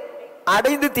ஆறுதலை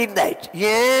அடைந்து தீர்ந்தாயிற்று.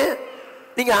 ஏன்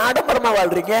நீங்க ஆடம்பரமா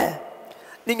வாழ்றீங்க?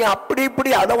 நீங்க அப்படி இப்படி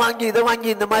அதை வாங்கி இதை வாங்கி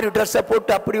இந்த மாதிரி ட்ரெஸ்ஸை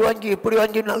போட்டு அப்படி வாங்கி இப்படி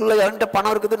வாங்கி நல்ல என்கிட்ட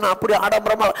பணம் இருக்குதுன்னு அப்படி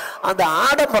ஆடம்பரமா, அந்த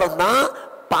ஆடம்பரம் தான்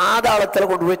பாதாளத்துல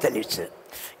கொண்டு போய் தள்ளிடுச்சு.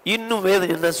 இன்னும்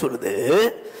வேதம் என்ன சொல்லுது?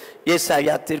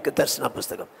 ஏசாயா தீர்க்க தரிசன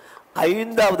புஸ்தகம்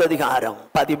 5வது அதிகாரம்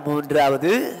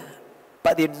 13வது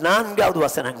 14வது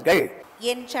வசனங்கள்.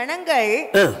 என் ஜனங்கள்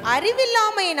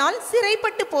அறிவில்லாமையினால்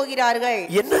சிறைப்பட்டு போகிறார்கள்.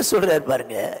 என்ன சொல்றாரு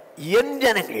பாருங்க, என்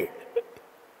ஜனங்கள்,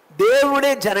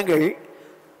 தேவனுடைய ஜனங்கள்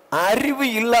அறிவு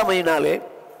இல்லாமையினாலே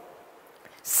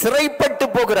சிறைப்பட்டு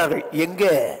போகிறார்கள். எங்க?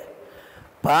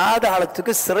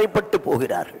 பாதாளத்துக்கு சிறைப்பட்டு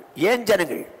போகிறார்கள். ஏன்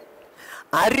ஜனங்கள்?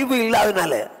 அறிவு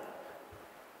இல்லாதனால,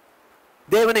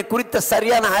 தேவனை குறித்த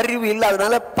சரியான அறிவு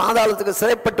இல்லாதனால பாதாளத்துக்கு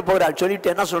சிறைப்பட்டு போகிறார்.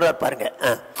 சொல்லிட்டு என்ன சொல்றார் பாருங்க,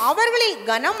 அவர்களில்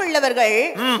கனம் உள்ளவர்கள்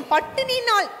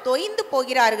பட்டினியினால் தொய்ந்து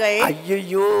போகிறார்கள்.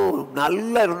 ஐயோ,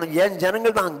 நல்ல ஏன்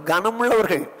ஜனங்கள் தான்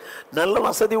கனமுள்ளவர்கள், நல்ல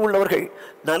வசதி உள்ளவர்கள்,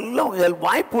 நல்ல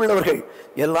வாய்ப்பு உள்ளவர்கள்,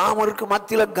 எல்லாருக்கு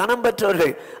மத்தியில கனம்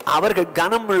பெற்றவர்கள். அவர்கள்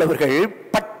கனம் உள்ளவர்கள்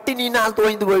பட்டினினால்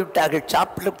தோய்ந்து போய்விட்டார்கள்.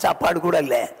 சாப்பாடு கூட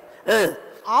இல்ல.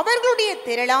 அவர்களுடைய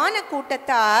திரளான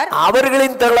கூட்டத்தார்,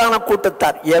 அவர்களின் திரளான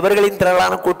கூட்டத்தார். எவர்களின்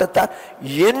திரளான கூட்டத்தார்?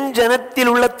 என் ஜனத்தில்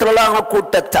உள்ள திரளான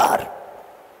கூட்டத்தார்.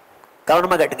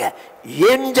 கவனமா கேட்டுங்க.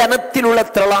 என் ஜனத்தில் உள்ள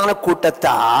திரளான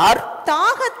கூட்டத்தார்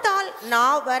தாகத்தால்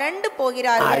நான் வறண்டு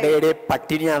போகிறார்கள். அடேடே,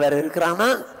 பட்டினியா வேற இருக்கிறானா?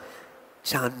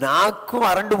 நாக்கும்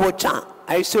வறண்டு போச்சான்.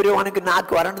 ஐஸ்வர்யவானுக்கு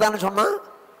நாக்கு வறண்டுதான்னு சொன்னான்.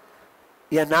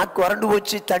 என் நாக்கு வறண்டு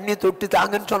போச்சு, தண்ணி தொட்டு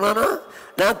தாங்கன்னு சொன்னானா?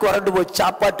 நாக்கு வறண்டு போச்சு.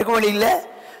 சாப்பாட்டுக்கும் வழி இல்லை,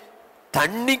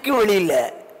 தண்ணிக்கும் வழி இல்லை.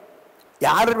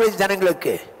 யாருடைய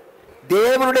ஜனங்களுக்கு?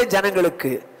 தேவனுடைய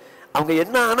ஜனங்களுக்கு. அவங்க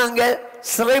என்ன ஆனாங்க?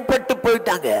 சிறைப்பட்டு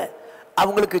போயிட்டாங்க.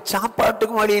 அவங்களுக்கு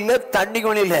சாப்பாட்டுக்கும் வழி இல்லை,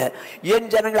 தண்ணிக்கும் வழி இல்லை.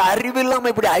 என் ஜனங்கள் அறிவில்லாம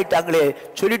இப்படி ஆயிட்டாங்களே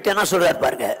சொல்லிட்டு என்ன சொல்றாரு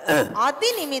பாருங்க.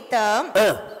 அதி நிமித்தம்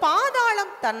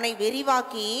பாதாளம் தன்னை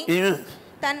விரிவாக்கி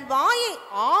தன் வாயை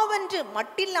ஆவென்று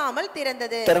மட்டில்லாமல்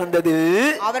திறந்தது.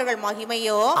 அவர்கள்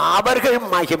மகிமையும்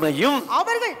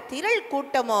அவர்கள் திரள்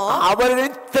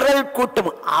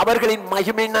கூட்டமும் அவர்களின்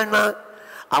மகிமை என்னன்னா,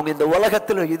 அவங்க இந்த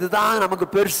உலகத்துல இதுதான் நமக்கு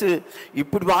பெருசு,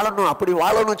 இப்படி வாழணும் அப்படி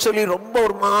வாழணும் சொல்லி ரொம்ப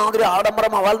ஒரு மாதிரி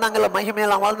ஆடம்பரமா வாழ்ந்தாங்கல்ல,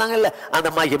 மகிமையெல்லாம் வாழ்ந்தாங்கல்ல,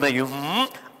 அந்த மகிமையும்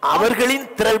அவர்களின்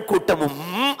திரள் கூட்டமும்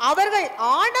அவர்களின்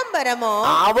ஆடம்பரமும்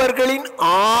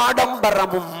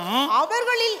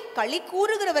அவர்களில் களி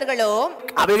கூறுகிறவர்களும்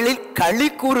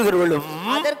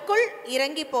அதற்குள்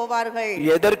இறங்கி போவார்கள்.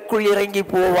 எதற்குள் இறங்கி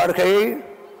போவார்கள்?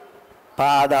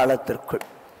 பாதாளத்திற்குள்.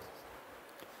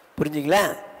 புரிஞ்சுங்களா?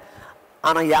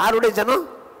 ஆனா யாருடைய ஜனம்?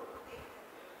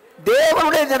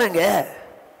 தேவனுடைய ஜனங்க.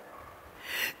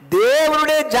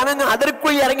 தேவனுடைய ஜனங்க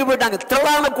அதற்குள் இறங்கி போயிட்டாங்க.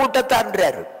 திரளான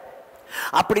கூட்டத்தார்.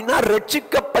 அப்படின்னா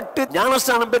ரட்சிக்கப்பட்டு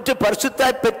ஞானஸ்நானம் பெற்று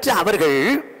பரிசுத்தாய் பெற்ற அவர்கள்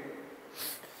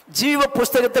ஜீவ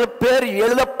புஸ்தகத்தில் பேர்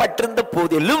எழுதப்பட்டிருந்த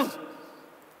போதிலும்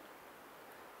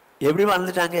எப்படி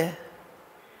வாழ்ந்துட்டாங்க?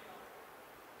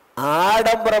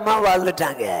 ஆடம்பரமா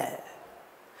வாழ்ந்துட்டாங்க.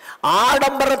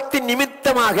 ஆடம்பரத்தின்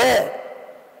நிமித்தமாக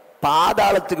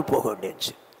பாதாளத்துக்கு போக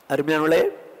வேண்டியது. அருமையானவர்களே,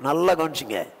 நல்லா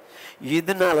கவனிச்சுங்க.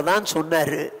 இதனாலதான்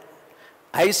சொன்னாரு,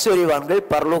 ஐஸ்வர்யவான்கள்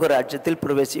பரலோக ராஜ்யத்தில்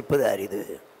பிரவேசிப்பது அரிது.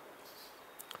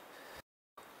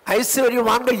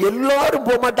 ஐஸ்வர்யவான்கள் எல்லாரும்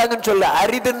போக மாட்டாங்கன்னு சொல்ல,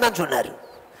 அரிதுன்னு தான் சொன்னாரு.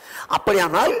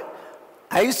 அப்படியானால்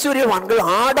ஐஸ்வர்யவான்கள்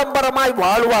ஆடம்பரமாய்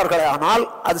வாழ்வார்கள். ஆனால்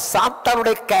அது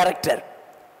சாத்தானுடைய கேரக்டர்.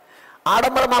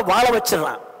 ஆடம்பரமா வாழ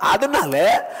வச்சிடலாம். அதனால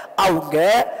அவங்க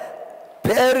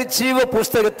பேரு ஜீவ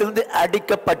புஸ்தகத்திலிருந்து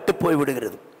அடிக்கப்பட்டு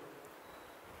போய்விடுகிறது.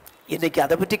 இன்னைக்கு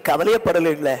அதை பற்றி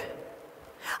கவலையப்படலை.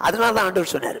 அதனால தான்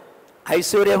ஆண்டவர் சொன்னார்,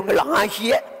 ஐஸ்வர்யவான்கள்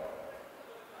ஆகிய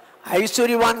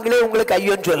ஐஸ்வர்யவான்களே உங்களுக்கு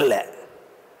ஐயோன்னு சொல்லல,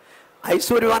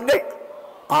 ஐஸ்வர்யவான்கள்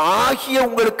ஆகிய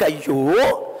உங்களுக்கு ஐயோ,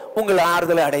 உங்கள்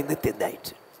ஆறுதலை அடைந்து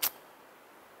திந்தாயிற்று.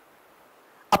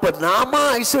 அப்ப நாம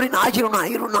ஐஸ்வர்யன்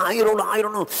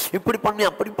ஆயிரணும், இப்படி பண்ணி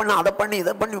அப்படி பண்ண, அதை பண்ணி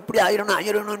இதை பண்ணி, இப்படி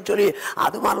ஆயிரணும்னு சொல்லி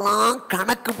அது மாதிரிலாம்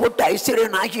கணக்கு போட்டு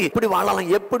ஐஸ்வர்யன் ஆகி இப்படி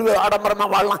வாழலாம், எப்படி ஆடம்பரமா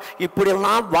வாழலாம், இப்படி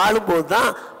எல்லாம் வாழும்போது தான்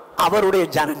அவருடைய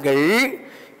ஜனங்கள்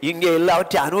இங்க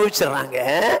எல்லாவற்றையும் அனுபவிச்சிடறாங்க.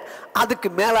 அதுக்கு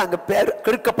மேல அங்க பேர்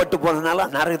கிறுக்கப்பட்டு போனதுனால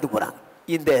நரகத்துக்கு போறாங்க.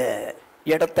 இந்த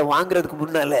இடத்தை வாங்குறதுக்கு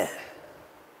முன்னால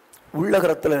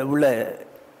உள்ளகரத்துல உள்ள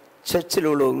சர்ச்சில்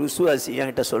உள்ள ஒரு விசுவாசி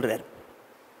என்கிட்ட சொல்றாரு,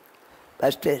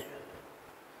 பாஸ்டர்,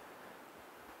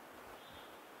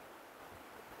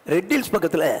 ரெட் ஹில்ஸ்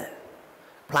பக்கத்தில்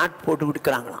பிளாட் போட்டு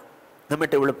விட்டுக்கிறாங்களாம்.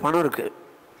 நம்மகிட்ட இவ்வளோ பணம் இருக்கு,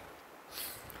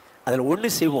 அதில்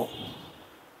ஒன்று செய்வோம்,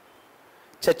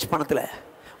 சர்ச் பணத்தில்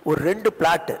ஒரு 2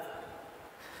 பிளாட்டு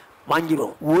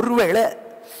வாங்கிடுவோம். ஒருவேளை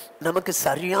நமக்கு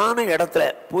சரியான இடத்துல,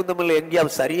 பூந்தமல்லி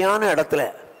எங்கேயாவது சரியான இடத்துல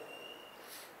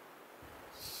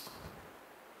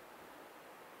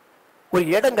ஒரு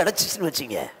இடம் கிடைச்சிச்சுன்னு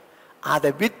வச்சுங்க, அதை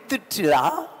வித்துட்டா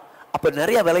அப்ப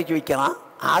நிறைய விலைக்கு விற்கலாம்,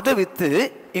 அதை வித்து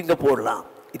இங்க போடலாம்.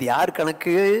 இது யார்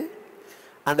கணக்கு?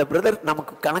 அந்த பிரதர்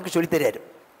நமக்கு கணக்கு சொல்லி தெரியாது.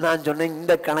 நான் சொன்னேன்,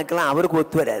 இந்த கணக்கெல்லாம் அவருக்கு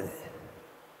ஒத்து வராது,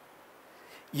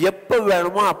 எப்ப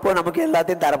வேணுமோ அப்போ நமக்கு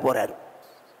எல்லாத்தையும் தர போறாரு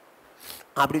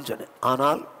அப்படின்னு சொன்னேன்.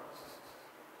 ஆனால்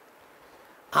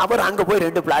அவர் அங்க போய்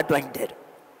 2 பிளாட் வாங்கிட்டாரு.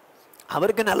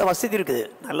 அவருக்கு நல்ல வசதி இருக்குது,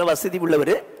 நல்ல வசதி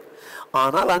உள்ளவர்.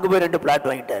 ஆனால் அங்க போய் 2 பிளாட்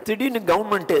வாங்கிட்டார். திடீர்னு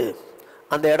கவர்மெண்ட்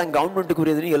அந்த இடம்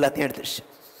கவர்மெண்ட்டுக்குரியதுன்னு எல்லாத்தையும் எடுத்துருச்சு.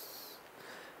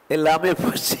 எல்லாமே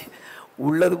போச்சு,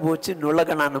 உள்ளது போச்சு,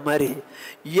 நுள்ளக்கண்ணான மாதிரி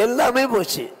எல்லாமே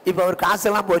போச்சு. இப்ப அவர்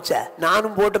காசெல்லாம் போச்ச.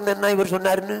 நானும் போட்டிருந்தேன்னா இவர்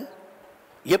சொன்னாருன்னு,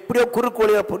 எப்படியோ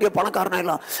குறுக்கோழியோ பெரிய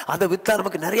பணக்காரனாயிடலாம், அதை வித்தா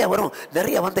நமக்கு நிறைய வரும்,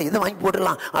 நிறைய வந்த இதை வாங்கி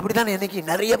போட்டுடலாம், அப்படிதான் இன்னைக்கு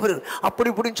நிறைய பேர் அப்படி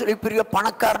இப்படின்னு சொல்லி பெரிய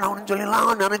பணக்காரன் ஆகணும்னு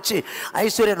சொல்லலாம் நினைச்சு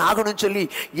ஐஸ்வர்யன் ஆகணும்னு சொல்லி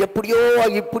எப்படியோ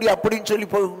இப்படி அப்படின்னு சொல்லி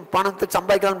பணத்தை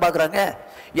சம்பாதிக்கலாம்னு பாக்குறாங்க.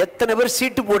 எத்தனை பேர்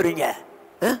சீட்டு போடுறீங்க?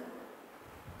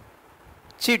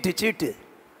 சீட்டு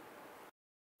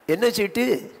என்ன சீட்டு?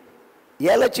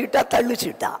 ஏல சீட்டா, தள்ளு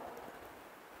சீட்டா?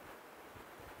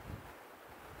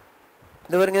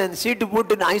 இந்த பாருங்க, சீட்டு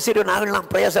போட்டு ஐஸ்வர்யம் நாகலாம்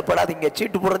பிரயாசப்படாதீங்க.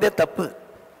 சீட்டு போடுறதே தப்பு.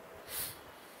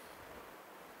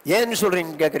 ஏன்னு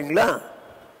சொல்றீங்க கேட்குறீங்களா?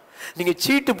 நீங்க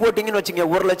சீட்டு போட்டீங்கன்னு வச்சுங்க,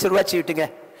 1 லட்சம் ரூபாய் சீட்டுங்க,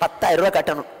 10,000 ரூபாய்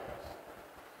கட்டணும்.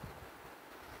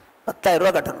 10,000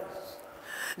 ரூபாய் கட்டணும்.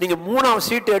 நீங்க 3ஆவது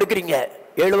சீட்டு எடுக்கிறீங்க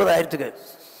 70,000க்கு.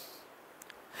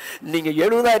 நீங்க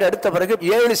 70,000 எடுத்த பிறகு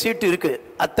 7 சீட்டு இருக்கு,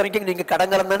 அத்தனைக்கும் நீங்க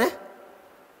கடங்காரம் தானே.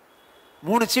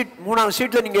 3ஆவது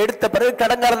சீட்ல நீங்க எடுத்த பிறகு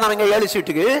கடங்காரம் தானங்க 7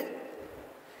 சீட்டுக்கு.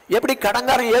 எப்படி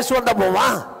கடங்காரம் இயேசு வந்தா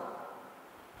போவான்?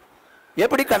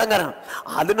 எப்படி கடங்காரம்?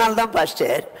 அதனால்தான்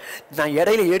பாஸ்டர் நான்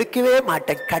இடையில எடுக்கவே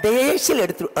மாட்டேன், கடைசியில்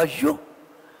எடுத்து. ஐயோ,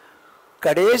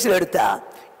 கடைசியில் எடுத்தா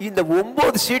இந்த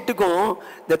 9 சீட்டுக்கும்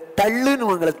இந்த தள்ளுன்னு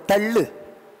உங்களை தள்ளு,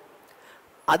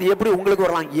 அது எப்படி உங்களுக்கு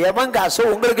வரலாம்? எவன் காசோ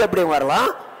உங்களுக்கு எப்படி வரலாம்?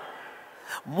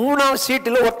 3ஆவது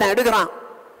சீட்டில் ஒருத்தன் எடுக்கிறான்,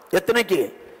 எத்தனைக்கு?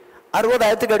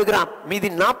 60,000க்கு எடுக்கிறான். மீதி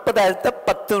 40,000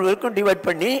 10 பேருக்கும் டிவைட்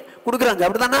பண்ணி கொடுக்குறாங்க,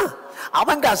 அப்படிதானா?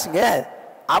 அவன் காசுங்க,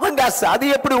 அவன் காசு. அது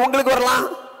எப்படி உங்களுக்கு வரலாம்?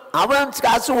 அவன்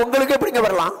காசு உங்களுக்கு எப்படிங்க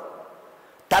வரலாம்?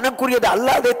 தனக்குரியது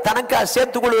அல்லாத தனக்கா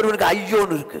சேர்த்துக் கொள்வதற்கு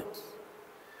ஐயோன்னு இருக்கு.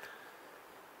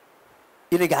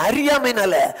 இன்னைக்கு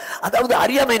அறியாமைனால, அதாவது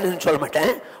அறியாமைன்னு சொல்ல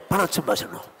மாட்டேன், பணம்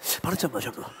சம்பாதிக்கணும், பணம்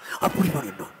சம்பாதிக்கணும், அப்படி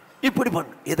பண்ணணும், இப்படி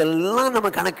பண்ணணும், இதெல்லாம்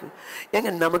நம்ம கணக்கு.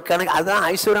 ஏங்க நமக்கு கணக்கு. அதுதான்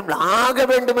ஐஸ்வர்யம் ஆக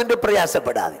வேண்டும் என்று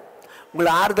பிரயாசப்படாது,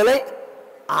 உங்களை ஆறுதலை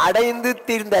அடைந்து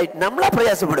தீர்ந்தாயிட்டு. நம்மளா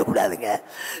பிரயாசப்படக்கூடாதுங்க.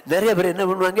 நிறைய பேர் என்ன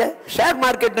பண்ணுவாங்க, ஷேர்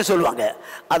மார்க்கெட்னு சொல்லுவாங்க,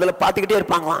 அதில் பார்த்துக்கிட்டே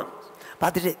இருப்பாங்களாம்.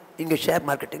 பார்த்துட்டு இங்கே ஷேர்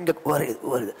மார்க்கெட் இங்கே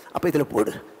வருது, அப்போ இதில்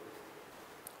போடு,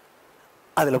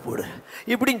 அதில் போடு,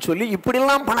 இப்படின்னு சொல்லி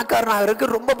இப்படிலாம் பணக்காரனாக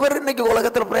இருக்கு ரொம்ப பேர் இன்னைக்கு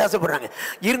உலகத்தில் பிரயாசப்படுறாங்க.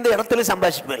 இருந்த இடத்துல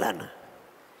சம்பாதிச்சு போயிடலான்னு.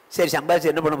 சரி,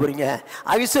 சம்பாதிச்சு என்ன பண்ண போறீங்க?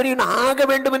 ஐஸ்வர்யம் ஆக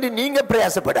வேண்டும் என்று நீங்க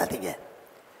பிரயாசப்படாதீங்க.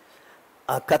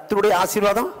 கர்த்தருடைய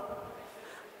ஆசீர்வாதம்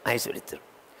ஐஸ்வர்யத்தில்.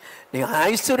 நீங்க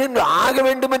ஐஸ்வர்யம் ஆக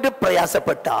வேண்டும் என்று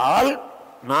பிரயாசப்பட்டால்,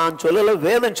 நான் சொல்லல,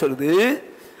 வேதம் சொல்லுது,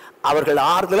 அவர்கள்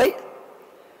ஆறுதலை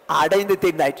அடைந்து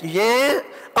தீர்ந்தாயிற்று. ஏன்?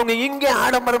 அவங்க இங்கே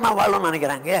ஆடம்பரமா வாழணும்னு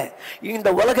நினைக்கிறாங்க. இந்த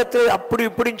உலகத்தில் அப்படி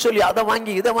இப்படின்னு சொல்லி அதை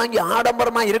வாங்கி இதை வாங்கி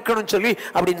ஆடம்பரமா இருக்கணும்னு சொல்லி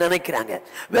அப்படி நினைக்கிறாங்க.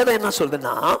 வேதம் என்ன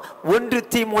சொல்லுதுன்னா, 1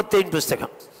 தீமோத்தேயின்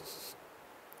புஸ்தகம்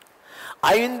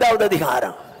 5வது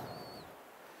அதிகாரம்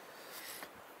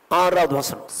 6வது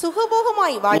வசனம்.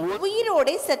 சுகபோகமாய்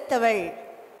உயிரோடே செத்தவள்.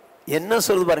 என்ன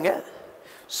சொல்லுது பாருங்க,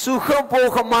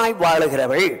 சுகபோகமாய்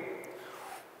வாழுகிறவள்,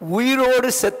 உயிரோடு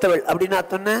செத்தவள். அப்படின்னா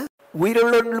சொன்ன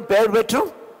உயிருள்ள பெயர் பெற்றும்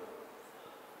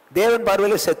தேவன்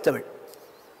பார்வையில் செத்தவள்,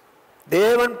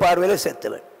 தேவன் பார்வையில்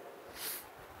செத்தவள்.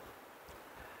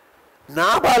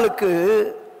 நாபாலுக்கு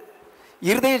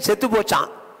இருதயம் செத்து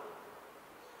போச்சான்,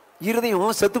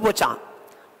 இருதயம் செத்து போச்சான்.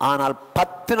 ஆனால்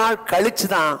 10 நாள் கழிச்சு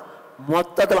தான்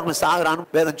மொத்தத்தில் அவன்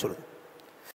சாகுறான்னு வேதம் சொல்லுது.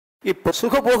 இப்போ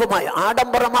சுகபோகமாய்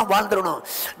ஆடம்பரமா வாழ்ந்துடணும்.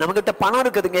 நம்ம கிட்ட பணம்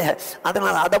இருக்குதுங்க,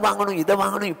 அதனால அதை வாங்கணும், இதை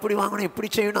வாங்கணும், இப்படி வாங்கணும், இப்படி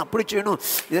செய்யணும், அப்படி செய்யணும்,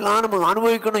 இதெல்லாம் நம்ம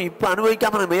அனுபவிக்கணும், இப்போ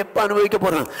அனுபவிக்காம நம்ம எப்போ அனுபவிக்க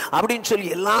போறோம் அப்படின்னு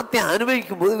சொல்லி எல்லாத்தையும்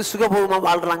அனுபவிக்கும் போது சுகபோகமா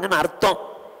வாழ்றாங்கன்னு அர்த்தம்.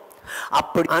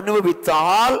 அப்படி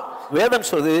அனுபவித்தால் வேதம்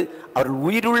சொல்லுது, அவர்கள்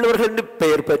உயிருள்ளவர்கள் என்று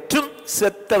பெயர் பெற்றும்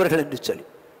செத்தவர்கள் என்று சொல்லி.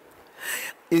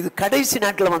 இது கடைசி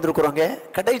நாட்கள் வந்திருக்கிறோங்க.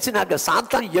 கடைசி நாட்கள்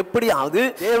சாத்தான் எப்படியாவது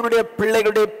தேவனுடைய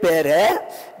பிள்ளைகளுடைய பேரை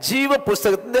ஜீவ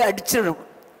புஸ்தகத்துல அடிச்சிடணும்.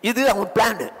 இது அவன்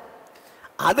பிளான்.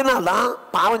 அதனால்தான்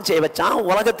பாவம் செய்ய வச்சான்,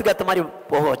 உலகத்துக்கு ஏற்ற மாதிரி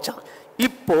போக வச்சான்.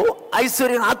 இப்போ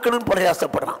ஐஸ்வர்யம் ஆக்கணும்னு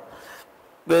பிரயாசப்படுறான்.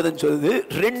 வேதம் சொல்லுது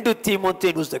 2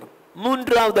 தீமோத்தேயின் புஸ்தகம்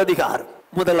 3வது அதிகாரம்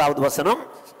 1வது வசனம்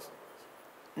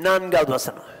 4வது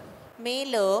வசனம்.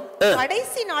 மேலும்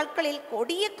கடைசி நாட்களில்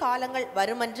கொடிய காலங்கள்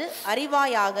வருமென்று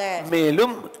அறிவாயாக.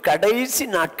 மேலும் கடைசி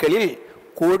நாட்களில்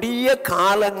கொடிய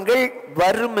காலங்கள்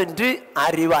வரும் என்று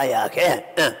அறிவாயாக.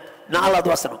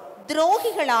 4வது வசனம்.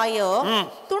 துரோகிகளாயோ,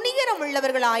 துணிகரம்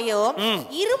உள்ளவர்களாயோ,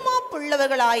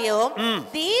 இருமாப்புள்ளவர்களாயோ,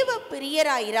 தேவ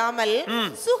பிரியராயிராமல்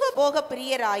சுகபோக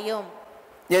பிரியராயும்.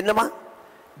 என்னமா?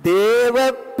 தேவ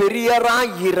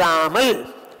பிரியராயிராமல்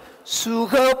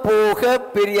சுகபோக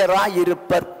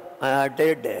பிரியராயிருப்பர்.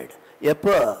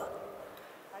 எப்போ?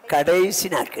 கடைசி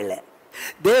நாட்கள்ல.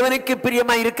 தேவனுக்கு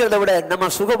பிரியமா இருக்கிறத விட நம்ம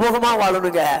சுகபோகமா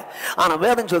வாழணுங்க. ஆனா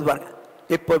வேதம் சொல்லி பாருங்க,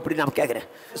 இப்போ இப்படி நான் கேட்கிறேன்,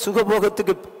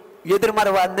 சுகபோகத்துக்கு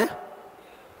எதிர்மறைவான்னு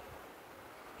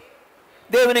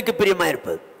தேவனுக்கு பிரியமா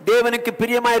இருப்பது. தேவனுக்கு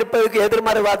பிரியமா இருப்பதுக்கு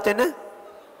எதிர்மறை வார்த்தைன்னு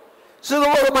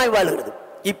சுகபோகமாய் வாழுகிறது.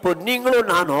 இப்போ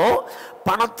நீங்களும் நானும்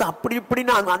பணத்தை அப்படி இப்படி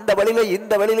நான் அந்த வழியில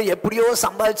இந்த வழியில எப்படியோ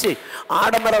சம்பாதிச்சு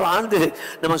ஆடம்பரம் வாழ்ந்து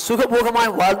நம்ம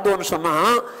சுகபோகமாய் வாழ்ந்தோம்னு சொன்னா,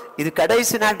 இது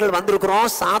கடைசி நாட்கள் வந்திருக்கிறோம்.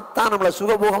 சாத்தான் நம்மளை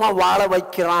சுகபோகமா வாழ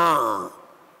வைக்கிறான்,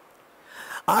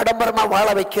 ஆடம்பரமா வாழ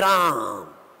வைக்கிறான்.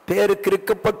 பேருக்கு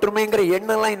இருக்கப்பட்டுமைங்கிற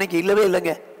எண்ணெல்லாம் இன்னைக்கு இல்லவே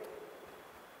இல்லைங்க.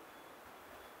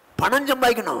 பணம்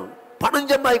சம்பாதிக்கணும், பணம்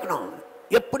சம்பாதிக்கணும்.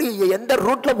 எப்படி எந்த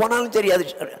ரூட்ல போனாலும் சரி, அது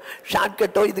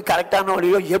ஷார்ட்கட்டோ இது கரெக்டான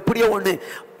வழியோ எப்படியோ ஒன்று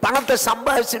பணத்தை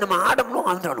சம்பாதிச்சு நம்ம ஆடம்பரம்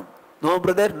வாழ்ந்துடணும். No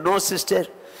brother, no sister.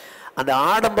 அந்த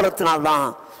ஆடம்பரத்தினால்தான்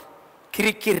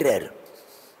கிரிக்கிறார்.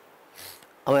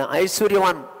 அவன்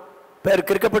ஐஸ்வர்யவான் பேர்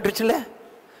கிறுக்கப்பட்டுருச்சுல்ல,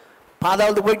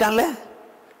 பாதாவது போயிட்டான்ல.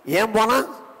 ஏன் போனான்?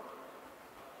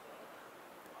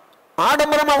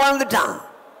 ஆடம்பரமா வாழ்ந்துட்டான்.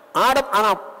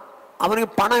 ஆனா அவனுக்கு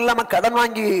பணம் இல்லாம கடன்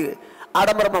வாங்கி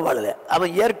ஆடம்பரமா வாழல.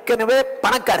 அவன் ஏற்கனவே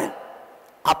பணக்காரன்.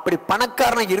 அப்படி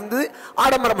பணக்காரன் இருந்து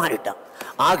ஆடம்பரம் ஆகிட்டான்.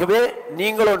 ஆகவே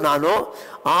நீங்களும் நானும்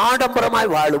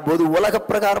ஆடம்பரமாய் வாழும்போது, உலக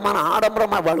பிரகாரமான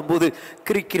ஆடம்பரமாய் வாழும்போது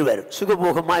கிரிக்கிறவர்,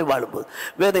 சுகபோகமாய் வாழும்போது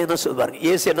வேதம் என்ன சொல்வாங்க?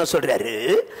 இயேசு என்ன சொல்றாரு?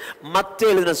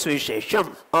 மத்தேயு எழுதின சுவிசேஷம்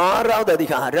 6வது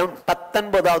அதிகாரம்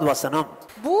 19வது வசனம்.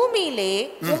 பூமியிலே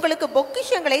உங்களுக்கு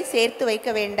பொக்கிஷங்களை சேர்த்து வைக்க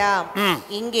வேண்டாம்,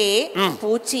 இங்கே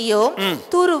பூச்சியும்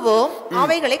துருவும்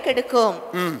அவைகளை கெடுக்கும்,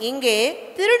 இங்கே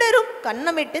திருடரும்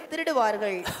கன்னமிட்டு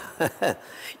திருடுவார்கள்.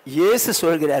 இயேசு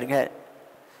சொல்கிறாருங்க,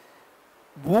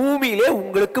 பூமியிலே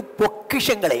உங்களுக்கு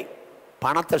பொக்கிஷங்களை,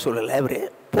 பணத்தை சொல்லல அவரு,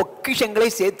 பொக்கிஷங்களை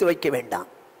சேர்த்து வைக்க வேண்டாம்.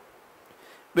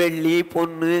 வெள்ளி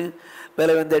பொண்ணு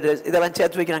விலை வந்த இதெல்லாம்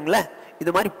சேர்த்து வைக்கிறாங்களே,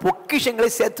 இது மாதிரி பொக்கிஷங்களை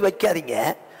சேர்த்து வைக்காதீங்க.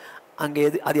 அங்க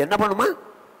எது அது என்ன பண்ணுமா?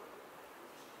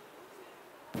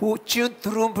 பூச்சியும்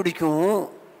துருவும் பிடிக்கும்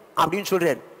அப்படின்னு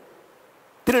சொல்றாரு.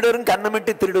 திருடரும்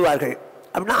கன்னமிட்டு திருடுவார்கள்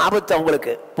அப்படின்னா ஆபத்து.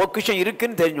 அவங்களுக்கு பொக்கிஷம்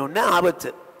இருக்குன்னு தெரிஞ்ச உடனே ஆபத்து.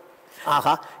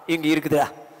 ஆஹா, இங்க இருக்குதா,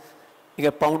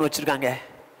 இங்க பவுன் வச்சிருக்காங்க,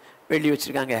 வெள்ளி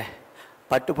வச்சிருக்காங்க,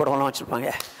 பட்டு புடவெல்லாம் வச்சிருப்பாங்க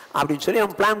அப்படின்னு சொல்லி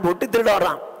அவன் பிளான் போட்டு திருட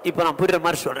வர்றான். இப்ப நான் புரியுற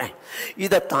மாதிரி சொல்றேன்.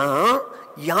 இதத்தான்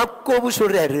யாக்கோபு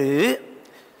சொல்றாரு.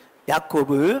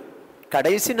 யாக்கோபு,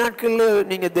 கடைசி நாட்கள்ல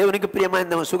நீங்க தேவனுக்கு பிரியமா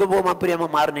இந்த சுகபோகமா பிரியமா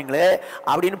மாறினீங்களே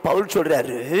அப்படின்னு பவுல்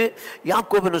சொல்றாரு.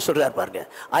 யாக்கோபு என்ன சொல்றாரு பாருங்க,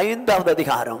 5வது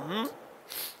அதிகாரம்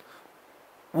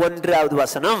 1வது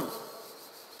வசனம்.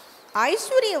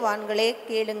 ஐஸ்வர்யவான்களே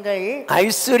கேளுங்கள்,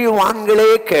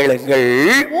 ஐஸ்வர்யவான்களே கேளுங்கள்,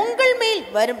 உங்கள் மேல்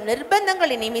வரும்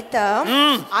நிர்பந்தங்களின் நிமித்தம்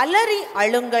அலறி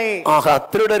அழுங்கள். ஆகா,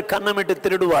 திருடர் கன்னமிட்டு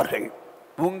திருடுவார்கள்.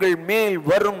 உங்கள் மேல்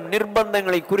வரும்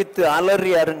நிர்பந்தங்களை குறித்து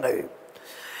அலறி அருங்கள்.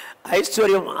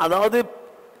 ஐஸ்வர்யம் அதாவது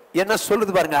என்ன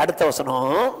சொல்லுது பாருங்க, அடுத்த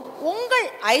வசனம். உங்கள்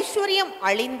ஐஸ்வர்யம்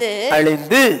அழிந்து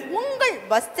அழிந்து உங்கள்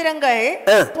வஸ்திரங்கள்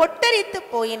பொட்டரித்து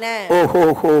போயின.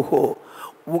 ஓஹோ,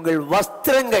 உங்கள்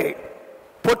வஸ்திரங்கள்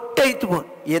பொட்டரித்து போ.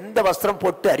 எந்த வஸ்திரம்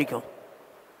பொட்டு அரிக்கும்?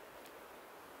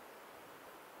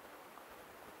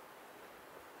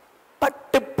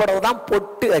 பட்டுப்படவை தான்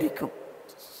பொட்டு அரிக்கும்.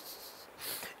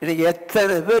 இன்னைக்கு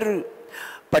எத்தனை பேர்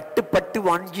பட்டு பட்டு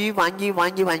வாங்கி வாங்கி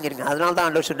வாங்கி வாங்கிருங்க. அதனால தான்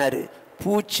ஆண்டவர் சொன்னாரு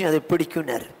பூச்சி அதை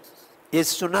பிடிக்கும்னாரு.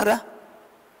 ஏசு சொன்னாரா?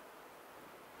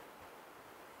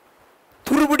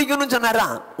 துரு பிடிக்கணும்னு சொன்னாரா?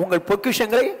 உங்கள்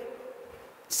பொக்கிஷங்களை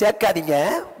சேர்க்காதீங்க,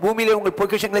 பூமியில உங்கள்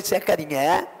பொக்கிஷங்களை சேர்க்காதீங்க.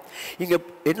 இங்க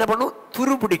என்ன பண்ணும்?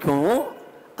 துரு பிடிக்கும்.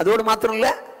 அதோடு மாத்திரம் இல்ல,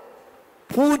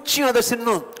 பூச்சியும் அதை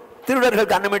சின்னும்.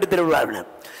 திருடர்கள் கன்னமிட்டு திருடுவார்கள்.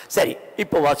 சரி,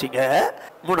 இப்போ வாசிங்க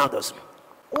 3வது வசனம்.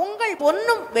 உங்கள்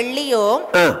பொன்னும் வெள்ளியும்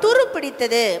துரு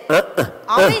பிடித்தது,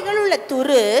 அவைகளுள்ள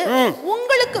துரு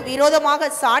உங்களுக்கு விரோதமாக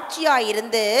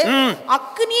சாட்சியாயிருந்து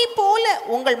அக்னியை போல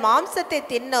உங்கள் மாம்சத்தை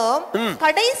தின்னும்.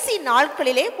 கடைசி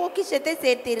நாட்களிலே பொக்கிஷத்தை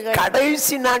சேர்த்தீர்கள்.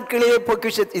 கடைசி நாட்களிலே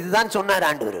பொக்கிஷத்தை, இதுதான் சொன்னார்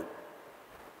ஆண்டவர்.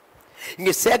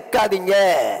 இங்க சேர்க்காதீங்க,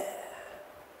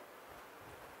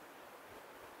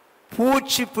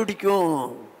 பூச்சி பிடிக்கும்,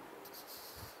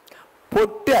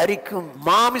 பொட்டு அரிக்கும்,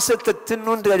 மாமிசத்தை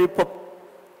தின்னு அரிப்போம்.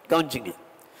 கவனிச்சுங்க.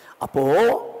 அப்போ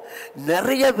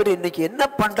நிறைய பேர் இன்னைக்கு என்ன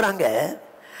பண்றாங்க,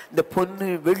 இந்த பொண்ணு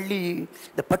வெள்ளி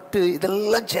இந்த பட்டு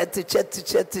இதெல்லாம் சேர்த்து சேர்த்து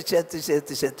சேர்த்து சேர்த்து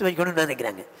சேர்த்து சேர்த்து வைக்கணும்னு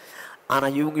நினைக்கிறாங்க. ஆனா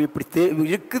இவங்க இப்படி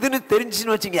இருக்குதுன்னு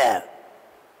தெரிஞ்சுன்னு வச்சுங்க,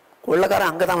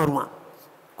 கொள்ளைக்காரன் அங்கதான் வருவான்.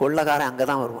 கொள்ளைக்காரன்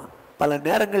அங்கதான் வருவான். பல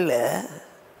நேரங்கள்ல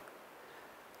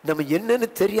நம்ம என்னன்னு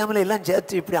தெரியாமல எல்லாம்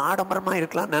சேர்த்து இப்படி ஆடம்பரமா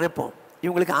இருக்கலாம்னு நினைப்போம்.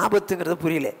 இவங்களுக்கு ஆபத்துங்கிறது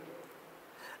புரியல.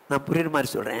 நான் புரியுற மாதிரி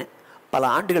சொல்றேன். பல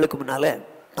ஆண்டுகளுக்கு முன்னால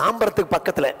தாம்பரத்துக்கு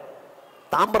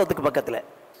பக்கத்துல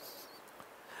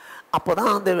அப்போதான்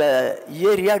அந்த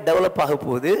ஏரியா டெவலப் ஆக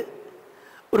போகுது.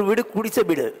 ஒரு வீடு, குடிச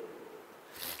வீடு,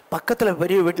 பக்கத்தில்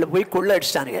பெரிய வீட்டில் போய் கொள்ளை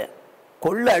அடிச்சிட்டானுங்க.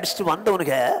 கொள்ளை அடிச்சுட்டு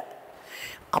வந்தவனுங்க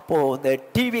அப்போ இந்த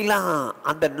டிவிலாம்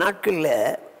அந்த நாட்களில்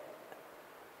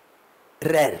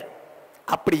ரேர்.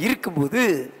 அப்படி இருக்கும்போது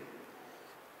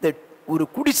இந்த ஒரு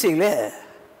குடிசையில்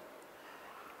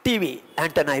டிவி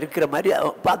ஆண்டனா இருக்கிற மாதிரி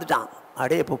பார்த்துட்டான்.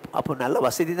 அடே அப்போ நல்ல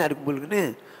வசதி தான் இருக்கும் போலுக்குன்னு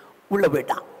உள்ளே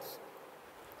போயிட்டான்.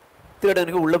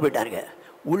 திருடனுக்கு உள்ளே போயிட்டானுங்க.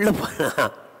 உள்ளே போனா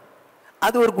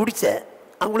அது ஒரு குடிசை.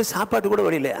 அவங்களுக்கு சாப்பாட்டு கூட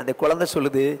வழி இல்லை. அந்த குழந்தை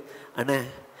சொல்லுது, அண்ணே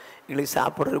எங்களுக்கு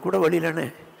சாப்பிட்றது கூட வழி இல்லைண்ணே,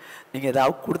 நீங்கள்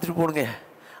ஏதாவது கொடுத்துட்டு போனுங்க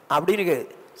அப்படின்னு.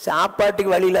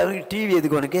 சாப்பாட்டுக்கு வழி இல்லாத டிவி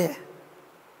எதுக்கு உனக்கு?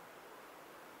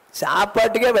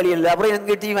 சாப்பாட்டுக்கே வழி இல்லை, அப்புறம்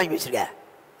எங்க டீ வாங்கி வச்சிருக்க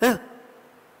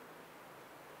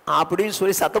அப்படின்னு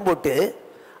சொல்லி சத்தம் போட்டு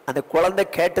அந்த குழந்தை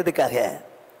கேட்டதுக்காக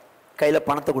கையில்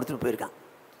பணத்தை கொடுத்துட்டு போயிருக்கான்.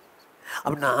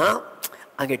 அப்படின்னா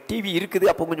அங்கே டிவி இருக்குது,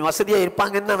 அப்போ கொஞ்சம் வசதியாக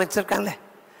இருப்பாங்கன்னு நான் நினச்சிருக்கான்ல.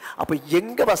 அப்போ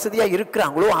எங்கே வசதியாக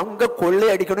இருக்கிறாங்களோ அங்கே கொள்ளை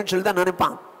அடிக்கணும்னு சொல்லி தான்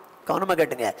நினைப்பான். கவனமாக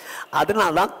கேட்டுங்க.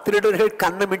 அதனால தான் திருடர்கள்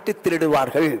கண்ணமிட்டு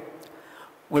திருடுவார்கள்.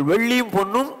 உங்கள் வெள்ளியும்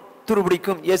பொண்ணும்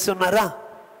துருபிடிக்கும். இயேசு சொன்னாரா?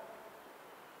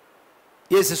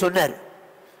 இயேசு சொன்னார்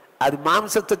அது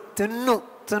மாம்சத்தை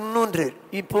தின்னுன்று.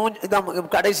 இப்போ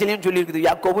கடைசியிலையும் சொல்லியிருக்குது,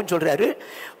 யாக்கோபும் சொல்றாரு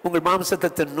உங்கள் மாம்சத்தை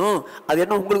தின்னும். அது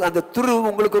என்ன உங்களுக்கு அந்த துரு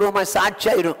உங்களுக்கு ரொம்ப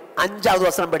சாட்சியாயிரும். 5வது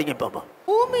வசனம் படிங்க பாப்போம்.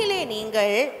 பூமியிலே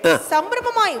நீங்கள்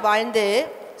சம்பிரமமாய் வாழ்ந்து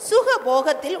சுக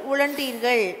போகத்தில்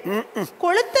உழண்டீர்கள்.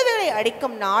 கொளுத்தவரை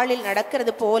அடிக்கும் நாளில்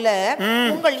நடக்கிறது போல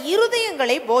உங்கள்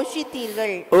இருதயங்களை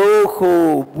போஷித்தீர்கள். ஓஹோ,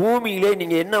 பூமியிலே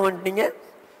நீங்க என்ன பண்ணிட்டீங்க?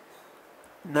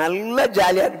 நல்லா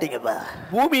ஜாலியா இருந்தீங்கப்பா.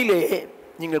 பூமியிலே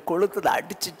நீங்க கொளுத்ததை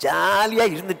அடிச்சு ஜாலியா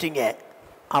இருந்துட்டீங்க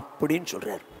அப்படின்னு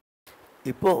சொல்றாரு.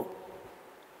 இப்போ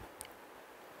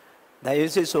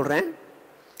தயவுசெய்து சொல்றேன்,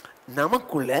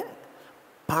 நமக்குள்ள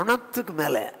பணத்துக்கு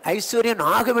மேல ஐஸ்வர்யம்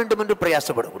ஆக வேண்டும் என்று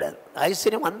பிரயாசப்படக்கூடாது.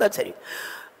 ஐஸ்வர்யம் வந்தா சரி,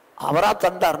 அவரா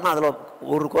தந்தாருன்னா அதுல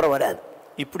ஒரு குறை வராது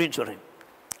இப்படின்னு சொல்றேன்.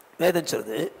 வேதம்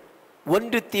சொல்றது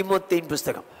 1 தீமோத்தேயின்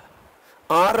புஸ்தகம்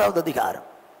 6வது அதிகாரம்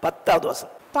 10வது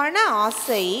வசனம். பண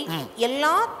ஆசை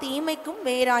எல்லா தீமைக்கும்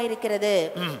வேறாயிருக்கிறது.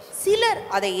 சிலர்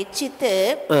அதை இச்சித்து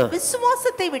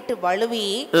விசுவாசத்தை விட்டு வழுவி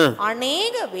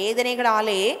அநேக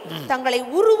வேதனைகளாலே தங்களை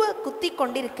உருவ குத்தி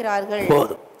கொண்டிருக்கிறார்கள்.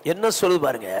 போதும். என்ன சொல்லுது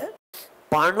பாருங்க,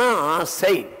 பண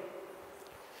ஆசை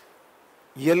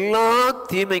எல்லா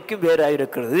தீமைக்கும்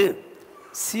வேறாயிருக்கிறது.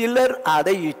 சிலர்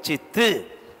அதை இச்சித்து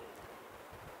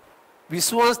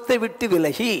விசுவாசத்தை விட்டு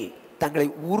விலகி தங்களை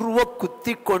உருவ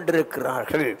குத்தி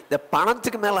கொண்டிருக்கிறார்கள். இந்த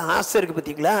பணத்துக்கு மேல ஆசை இருக்கு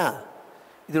பார்த்தீங்களா,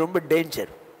 இது ரொம்ப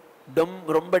டேஞ்சர்,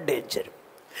 ரொம்ப டேஞ்சர்.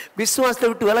 விசுவாசத்தை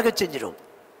விட்டு விலக செஞ்சிடும்.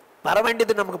 வர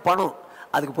வேண்டியது நமக்கு பணம்,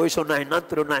 அதுக்கு போய் சொன்னா என்ன,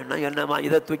 திருநா என்ன, என்னமா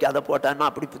இதை தூக்கி அதை போட்டா என்ன,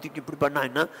 அப்படி தூக்கி இப்படி பண்ணா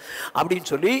என்ன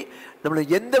அப்படின்னு சொல்லி நம்மளை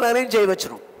எந்த வேலையும் செய்ய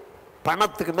வச்சிடும்.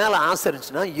 பணத்துக்கு மேல ஆசை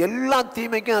இருந்துச்சுன்னா எல்லா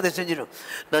தீமைக்கும் அதை செஞ்சிடும்.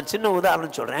 நான் சின்ன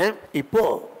உதாரணம் சொல்றேன். இப்போ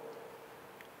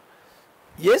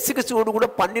இயேசு கிறிஸ்துவோடு கூட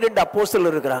 12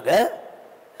 அப்போஸ்தலர் இருக்கிறாங்க.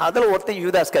 அதில் ஒருத்தன்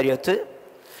யூதாஸ் காரியோத்து.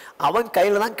 அவன்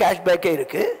கையில தான் கேஷ்பேக்கே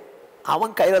இருக்கு,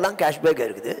 அவன் கையில தான் கேஷ்பேக்கே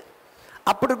இருக்குது.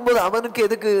 அப்படி இருக்கும்போது அவனுக்கு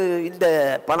எதுக்கு இந்த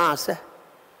பண ஆசை?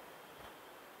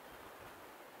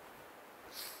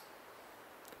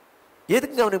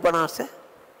 எதுக்கு அவனுக்கு பண ஆசை?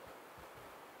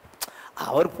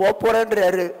 அவர்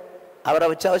போறாரு, அவரை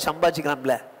வச்சு அவர்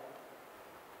சம்பாதிக்கலாம்ல.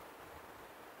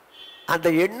 அந்த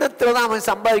எண்ணத்துல தான் அவன்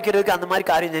சம்பாதிக்கிறதுக்கு அந்த மாதிரி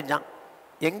காரியம் செஞ்சான்.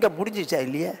 எங்க முடிஞ்சிச்சா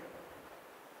இல்லையே?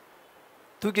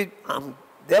 தூக்கி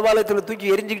தேவாலயத்தில்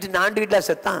தூக்கி எரிஞ்சுக்கிட்டு நாண்டுகிட்டா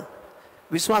செத்தான்.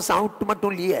 விசுவாசம் அவுட்டு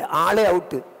மட்டும் இல்லையே, ஆளே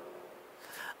அவுட்டு.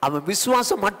 அவன்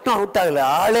விசுவாசம் மட்டும் அவுட் ஆகல,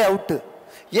 ஆளே அவுட்டு.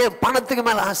 ஏன்? பணத்துக்கு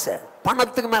மேல ஆசை,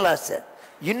 பணத்துக்கு மேல ஆசை.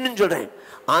 இன்னும் சொல்றேன்,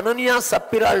 அனனியா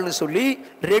சப்பிராள்னு சொல்லி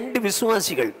 2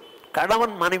 விசுவாசிகள்,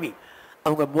 கணவன் மனைவி.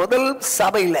 அவங்க முதல்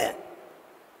சபையில,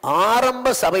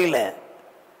 ஆரம்ப சபையில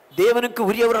தேவனுக்கு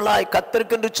உரியவர்களாய்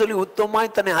கர்த்தருக்கென்று சொல்லி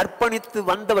உத்தமமாய் தன்னை அர்ப்பணித்து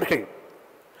வந்தவர்கள்.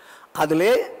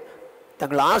 அதிலே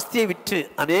தங்கள் ஆஸ்தியை விற்று,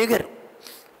 அநேகர்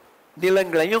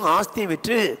நிலங்களையும் ஆஸ்தியும்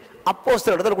விற்று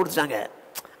அப்போஸ்தலர் இடத்துல கொடுத்துட்டாங்க.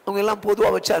 அவங்க எல்லாம்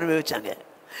பொதுவாக வச்சு அனுபவிச்சாங்க.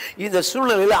 இந்த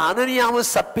சூழ்நிலையில்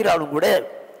அனனியாவும் சப்பிராலும் கூட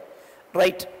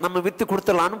ரைட் நம்ம வித்து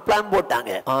கொடுத்துடலான்னு பிளான்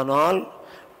போட்டாங்க. ஆனால்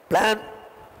பிளான்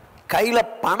கையில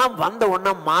பணம் வந்த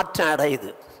உடனே மாற்றம்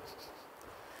அடையுது.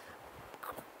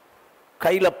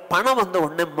 கையில பணம் வந்த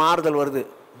உடனே மாறுதல் வருது.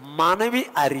 மனைவி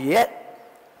அறிய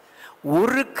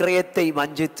ஒரு கிரயத்தை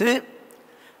வஞ்சித்து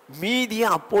மீதிய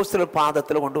அப்போஸ்தலர்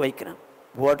பாதத்தில் கொண்டு வைக்கிறேன்.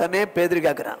 உடனே பேதுரு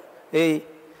கேட்கிறான், ஏய்,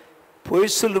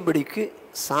 பொய் சொல்லும்படிக்கு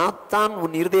சாத்தான்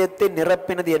உன் இருதயத்தை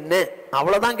நிரப்பினது என்ன?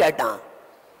 அவ்வளவுதான் கேட்டான்.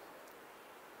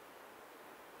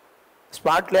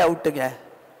 ஸ்பாட்ல அவுட்டுங்க.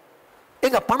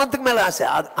 எங்க பணத்துக்கு மேல ஆசை.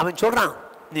 அவன் சொல்றான்,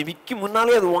 நீ விற்க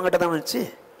முன்னாலே அது உங்ககிட்ட தான் வந்துச்சு,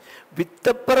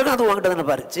 வித்த பிறகு அது உங்ககிட்ட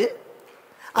தானே பாருச்சு,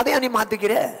 அதையா நீ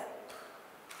மாத்திக்கிற?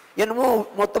 என்னமோ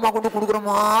மொத்தமா கொண்டு கொடுக்குற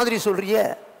மாதிரி சொல்றிய,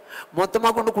 மொத்தமா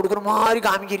கொண்டு கொடுக்குற மாதிரி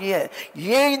காமிக்கிறிய.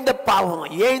 ஏன் இந்த பாவம்,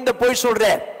 ஏன் இந்த பொய் சொல்ற?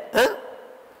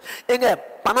 எங்க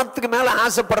பணத்துக்கு மேல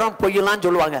ஆசைப்படுறான், பொய்யெல்லாம்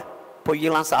சொல்லுவாங்க.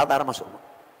 பொய்யெல்லாம் சாதாரணமா சொல்லுவோம்,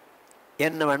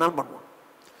 என்ன வேணாலும் பண்ணுவோம்.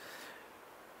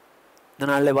 இந்த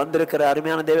நாளில் வந்திருக்கிற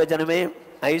அருமையான தேவ ஜனமே,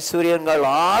 ஐஸ்வர்யங்கள்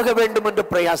ஆக வேண்டும் என்று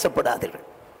பிரயாசப்படாதீர்கள்.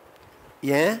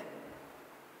 ஏன்?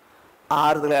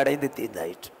 ஆறுதலை அடைந்து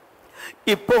தீர்ந்தாயிற்று.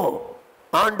 இப்போ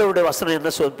ஆண்டவருடைய வசனம் என்ன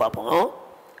சொல்லி பார்ப்போம்.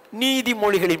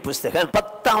 நீதிமொழிகளின் புஸ்தகம்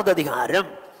 10வது அதிகாரம்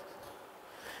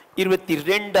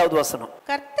 22வது வசனம்.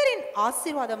 கர்த்தரின்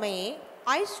ஆசீர்வாதமே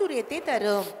ஐஸ்வர்யத்தை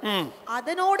தரும்.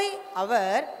 அதனோட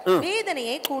அவர்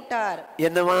வேதனையை கூட்டார்.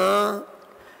 என்னவா?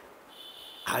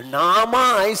 நாம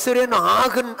ஐஸ்வர்யன்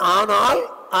ஆனால்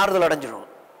ஆறுதல் அடைஞ்சிடும்.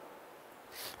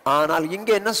 ஆனால் இங்க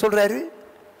என்ன சொல்றாரு?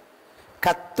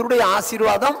 கர்த்தருடைய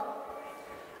ஆசீர்வாதம்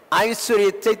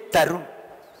ஐஸ்வர்யத்தை தரும்.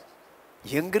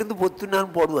 எங்கிருந்து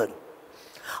பொத்துனாலும் போடுவார்.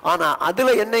 ஆனா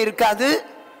அதுல என்ன இருக்காது?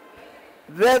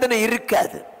 வேதனை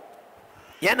இருக்காது.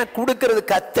 என கொடுக்கிறது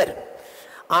கர்த்தர்.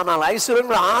 ஆனால்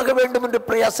ஐஸ்வர்யங்கள் ஆக வேண்டும் என்று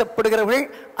பிரயாசப்படுகிறவர்கள்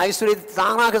ஐஸ்வர்யத்தை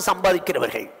தானாக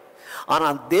சம்பாதிக்கிறவர்கள்.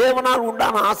 ஆனால் தேவனால்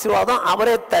உண்டான ஆசீர்வாதம்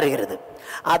அவரே தருகிறது.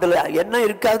 அதுல என்ன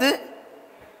இருக்காது?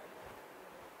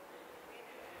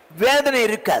 வேதனை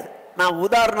இருக்காது. நான்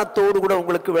உதாரணத்தோடு கூட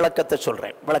உங்களுக்கு விளக்கத்தை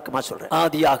சொல்றேன், விளக்கமா சொல்றேன்.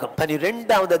 ஆதியாகமம்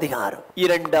 12வது அதிகாரம்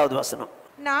 2வது வசனம்.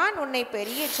 நான் உன்னை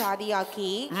பெரிய ஜாதியாக்கி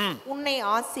உன்னை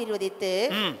ஆசீர்வதித்து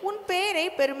உன் பேரை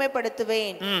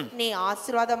பெருமைப்படுத்துவேன், நீ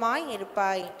ஆசீர்வாதமாய்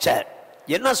இருப்பாய். சரி,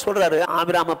 என்ன சொல்றாரு?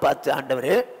 ஆபிரகாமை பார்த்து,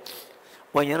 ஆண்டவரே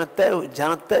உன்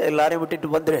ஜனத்தை எல்லாரையும்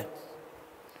விட்டுட்டு வந்துரு,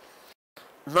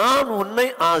 நான் உன்னை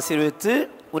ஆசீர்வதித்து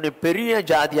உன்னை பெரிய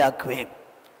ஜாதியாக்குவேன்.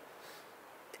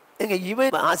 எங்க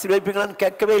இவன் ஆசீர்வதிப்பீங்களான்னு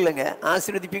கேட்கவே இல்லைங்க.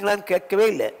 ஆசீர்வதிப்பீங்களான்னு கேட்கவே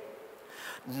இல்லை.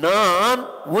 நான்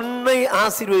உன்னை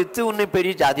ஆசீர்வதித்து உன்னை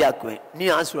பெரிய ஜாதியாக்குவேன், நீ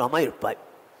ஆசீர்வாதமா இருப்பாய்.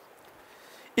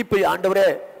 இப்ப ஆண்டவரே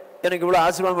எனக்கு இவ்வளவு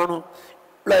ஆசீர்வாதம் வேணும்,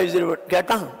 இவ்வளவு ஐஸ்வர்யம்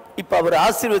கேட்டான். இப்ப அவர்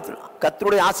ஆசீர்வதி,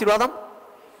 கர்த்தருடைய ஆசீர்வாதம்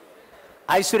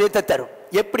ஐஸ்வர்யத்தை தரும்.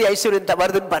 எப்படி ஐஸ்வர்யத்தை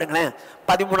வருதுன்னு பாருங்களேன்.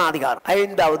 13வது அதிகாரம்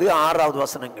 5வது 6வது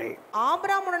வசனங்கள்.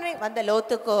 ஆபிரகாமுடனே வந்த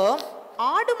லோத்துக்கோ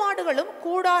ஆடு மாடுகளும்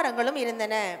கூடாரங்களும்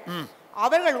இருந்தன.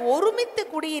 அவர்கள் ஒருமித்து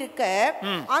குடியிருக்க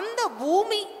அந்த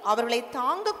பூமி அவர்களை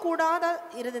தாங்க கூடாத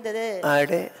இருந்தது.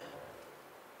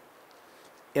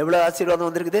 எவ்வளவு ஆசீர்வாதம்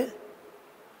வந்திருக்குது?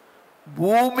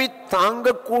 பூமி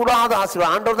தாங்க கூடாத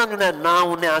ஆசீர்வாதம். ஆண்டவர் தான் சொன்னார்,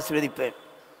 நான் உன்னை ஆசீர்வதிப்பேன்,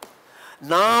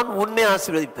 நான் உன்னை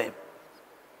ஆசீர்வதிப்பேன்.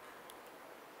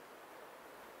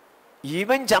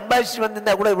 இவன் சம்பாதிச்சு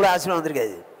வந்திருந்தா கூட இவ்வளவு ஆசீர்வாதம்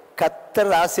வந்திருக்காது.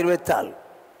 கர்த்தர் ஆசீர்வதித்தால்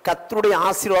கர்த்தருடைய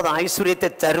ஆசீர்வாதம் ஐஸ்வர்யத்தை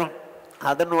தரும்,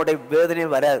 அதனோட வேதனை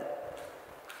வராது.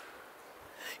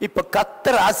 இப்ப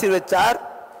கர்த்தர் ஆசீர்வதித்தார்.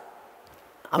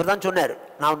 அவர் தான் சொன்னார்,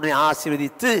 நான் உன்னை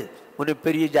ஆசீர்வதித்து உன்னை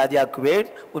பெரிய ஜாதியாக்குவேன்,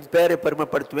 உன் பேரை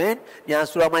பெருமைப்படுத்துவேன், நீ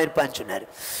ஆசீர்வாதமா இருப்பான்னு சொன்னார்.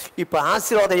 இப்ப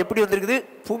ஆசீர்வாதம் எப்படி வந்திருக்குது?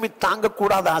 பூமி தாங்க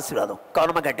கூடாத ஆசீர்வாதம்.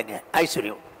 கவனமா கேட்டுங்க,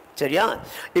 ஐஸ்வர்யம். சரியா?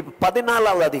 இப்ப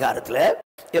 14வது அதிகாரத்துல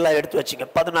எல்லாம் எடுத்து வச்சுங்க.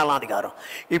 14ஆம் அதிகாரம்.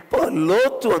 இப்போ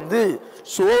லோத்து வந்து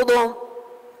சோதோம்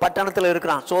பட்டணத்துல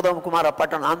இருக்கிறான். சோதோம் குமார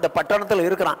பட்டணம், அந்த பட்டணத்துல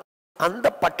இருக்கிறான். அந்த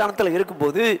பட்டணத்துல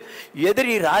இருக்கும்போது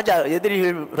எதிரி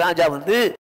ராஜா வந்து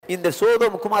இந்த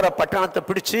சோதோம் குமார பட்டணத்தை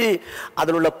பிடிச்சு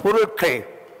அதில் உள்ள பொருட்கள்,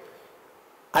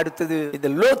 அடுத்தது இந்த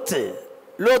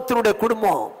லோத்தினுடைய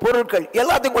குடும்பம், பொருட்கள்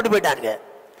எல்லாத்தையும் கொண்டு போயிட்டாங்க.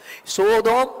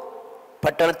 சோதோம்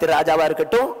பட்டணத்து ராஜாவா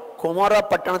இருக்கட்டும், குமார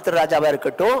பட்டணத்து ராஜாவா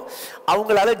இருக்கட்டும்,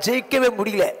 அவங்களால ஜெயிக்கவே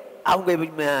முடியல. அவங்க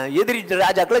எதிரி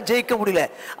ராஜாக்களை ஜெயிக்க முடியல.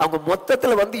 அவங்க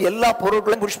மொத்தத்துல வந்து எல்லா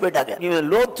பொருட்களையும் முடிச்சு போயிட்டாங்க.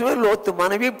 லோத்து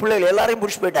மனைவி பிள்ளைகள் எல்லாரையும்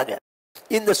முடிச்சு போயிட்டாங்க.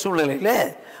 இந்த சூழ்நிலையில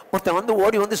ஒருத்தன் வந்து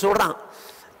ஓடி வந்து சொல்றான்,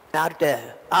 யார்கிட்ட?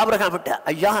 ஆபிரகாம்கிட்ட,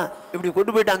 ஐயா இப்படி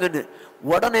கொண்டு போயிட்டாங்கன்னு.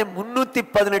 உடனே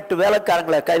 318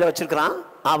 வேலைக்காரங்களை கையில வச்சிருக்கிறான்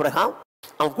ஆபிரகாம்.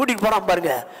 அவன் கூட்டிட்டு போறான்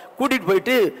பாருங்க. கூட்டிட்டு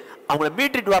போயிட்டு அவங்கள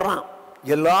மீட்டுட்டு வர்றான்,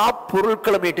 எல்லா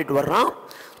பொருட்களை மீட்டுட்டு வர்றான்.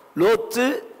 லோத்து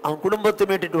அவன் குடும்பத்தை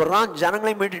மீட்டுட்டு வர்றான்,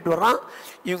 ஜனங்களையும் மீட்டுட்டு வர்றான்.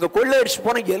 இவங்க கொள்ளையடிச்சு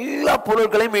போன எல்லா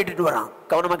பொருட்களையும் மீட்டுட்டு வர்றான்.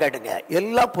 கவனமா கேட்டுங்க,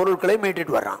 எல்லா பொருட்களையும்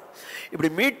மீட்டுட்டு வர்றான்.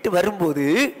 இப்படி மீட்டு வரும்போது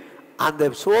அந்த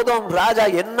சோதோம் ராஜா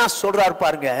என்ன சொல்றாரு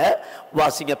பாருங்க,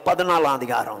 வாசிங்க. 14ஆம்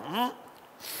அதிகாரம்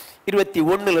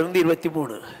 21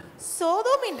 23.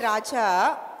 சோதோமின் ராஜா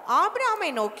ஆபிரகாமை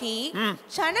நோக்கி,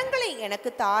 ஜனங்களை எனக்கு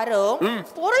தாரும்,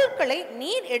 பொருட்களை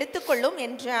நீர் எடுத்துக்கொள்ளும்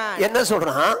என்றான். என்ன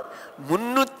சொல்றான்?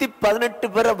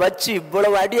 318 பேரை வச்சு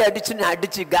இவ்வளவு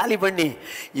அடிச்சு காலி பண்ணி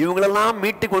இவங்களெல்லாம்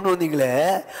மீட்டு கொண்டு வந்தீங்களே,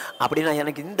 அப்படின்னா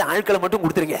எனக்கு இந்த ஆட்களை மட்டும்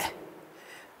கொடுத்துருங்க.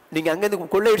 நீங்க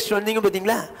அங்கிருந்து கொள்ளையடிச்சு வந்தீங்க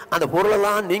பார்த்தீங்களா, அந்த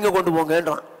பொருளெல்லாம் நீங்க கொண்டு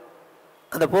போங்கன்றான்.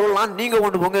 அந்த பொருளெல்லாம் நீங்க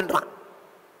கொண்டு போங்கன்றான்.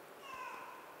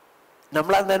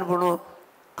 நம்மளா இருந்தா என்ன பண்ணுவோம்?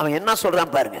 அவன் என்ன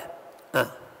சொல்றான் பாருங்க.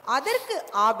 அதற்கு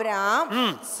ஆபிரகாம்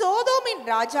சோதோமின்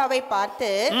ராஜாவை பார்த்து,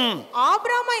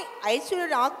 ஆபிரகாமை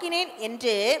ஐஸ்வர்யன் ஆக்கினேன்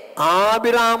என்று,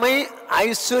 ஆபிரகாமை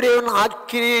ஐஸ்வர்யன்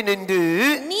ஆக்கினேன் என்று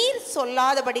நீர்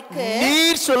சொல்லாதபடிக்கு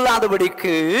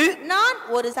நான்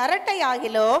ஒரு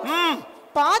சரட்டையாகிலும்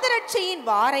பாதரட்சையின்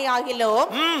வாரையாகிலும்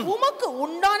உமக்கு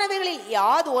உண்டானவைகளில்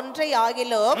யாது ஒன்றை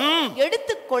ஆகிலும்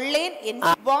எடுத்துக் கொள்ளேன்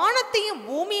என்று வானத்தையும்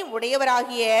பூமியும்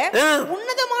உடையவராகிய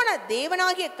உன்னதமான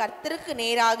தேவனாகிய கர்த்தருக்கு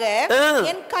நேராக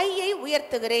என் கையை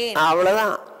உயர்த்துகிறேன்.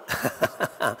 அவ்வளவுதான்.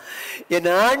 என்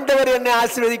ஆண்டவர் என்னை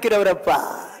ஆசீர்வதிக்கிறவர். அப்பா,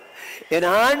 என்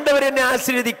ஆண்டவர் என்னை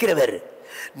ஆசீர்வதிக்கிறவர்.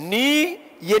 நீ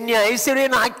என்னை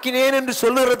ஐஸ்வர்யன் ஆக்கினேன் என்று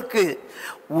சொல்லுறதுக்கு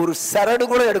ஒரு சரடு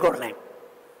கூட எடுக்கணும்.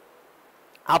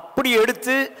 அப்படி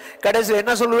எடுத்து கடைசியில்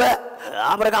என்ன சொல்லுவ?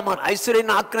 ஆபிரகாம்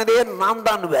ஐஸ்வர்யன் ஆக்கினதே நான்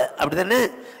தான் அப்படித்தானே.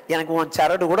 எனக்கு உன்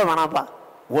சரடு கூட வேணாம்பா,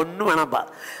 ஒன்றும் வேணாம்பா,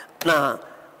 நான்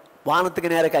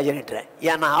வானத்துக்கு நேர கையை நிட்டுறேன்.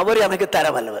 ஏன்னா அவர் எனக்கு தர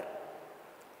வல்லவர்,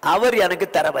 அவர் எனக்கு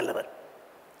தர வல்லவர்.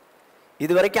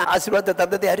 இதுவரைக்கும் ஆசீர்வாதத்தை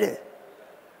தந்தது யாரு?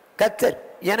 கர்த்தர்.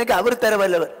 எனக்கு அவர் தர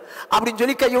வல்லவர் அப்படின்னு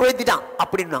சொல்லி கையை உயர்த்திட்டான்.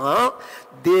 அப்படின்னா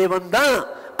தேவன் தான்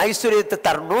ஐஸ்வர்யத்தை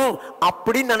தரணும்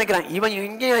அப்படின்னு நினைக்கிறான். இவன்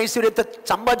எங்கேயும் ஐஸ்வர்யத்தை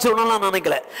சம்பாதிச்சவனெல்லாம்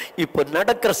நினைக்கல. இப்ப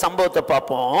நடக்கிற சம்பவத்தை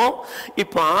பார்ப்போம்.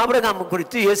 இப்ப ஆபிரகாம்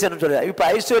குறித்து இயேசு என்ன சொல்றார்? இப்ப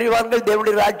ஐஸ்வர்யவான்கள்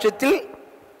தேவனுடைய ராஜ்யத்தில்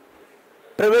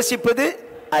பிரவேசிப்பது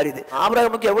அரிது.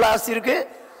 ஆபிரகாமுக்கு எவ்வளவு ஆசை இருக்கு?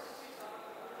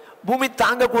 பூமி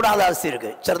தாங்க கூடாத ஆசை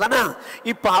இருக்கு, சரிதானா?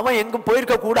 இப்ப அவன் எங்கும்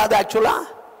போயிருக்க கூடாது. ஆக்சுவலா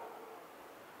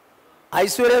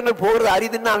ஐஸ்வர்யங்கள் போகிறது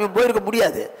அரிதுன்னு அவன் போயிருக்க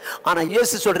முடியாது. ஆனா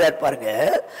இயேசு சொல்றாரு பாருங்க,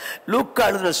 லூக்கா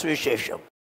எழுதின சுவிசேஷம்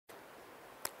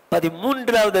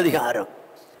 13வது அதிகாரம்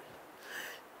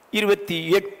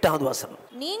 28வது வசனம்.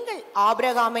 நீங்கள்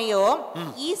ஆபிரகாமையோ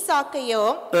ஈசாக்கையோ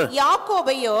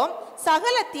யாக்கோபையோ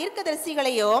சகல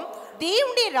தீர்க்கதரிசிகளையோ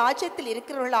தேவனுடைய ராஜ்யத்தில்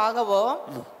இருக்கிறவர்களாகவோ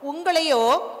உங்களையோ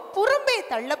புறம்பே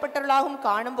தள்ளப்பட்டவர்களாகவும்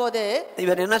காணும் போது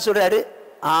இவர் என்ன சொல்றாரு?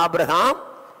 ஆபிரகாம்,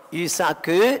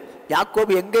 ஈசாக்கு,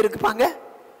 யாக்கோபு எங்க இருப்பாங்க?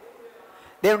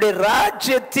 தேவனுடைய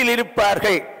ராஜ்யத்தில்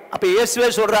இருப்பார்கள். அப்ப இயேசுவே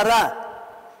சொல்றாரா?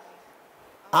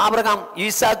 ஆபிரகாம்,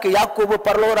 ஈசாக்கு, யாக்கோபு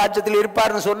பரலோக ராஜ்யத்தில்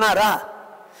இருப்பார்னு சொன்னாரா?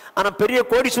 ஆனா பெரிய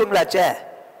கோடீஸ்வரங்களாச்சே,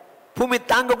 பூமி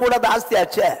தாங்க கூடாத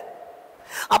ஆஸ்தியாச்சே.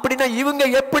 அப்படின்னா இவங்க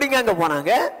எப்படிங்க அங்க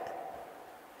போனாங்க?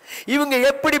 இவங்க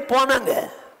எப்படி போனாங்க?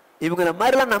 இவங்க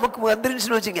மாதிரிலாம் நமக்கு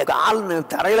வந்துருந்துச்சுன்னு வச்சுங்க, கால்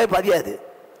தரையில பதியாது,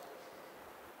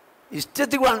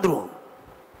 இஷ்டத்துக்கு வாழ்ந்துருவோம்.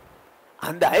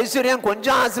 அந்த ஐஸ்வர்யம்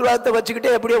கொஞ்சம் ஆசீர்வாதத்தை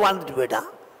வச்சுக்கிட்டே எப்படியோ வாழ்ந்துட்டு போயிட்டான்.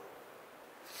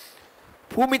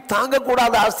 பூமி தாங்க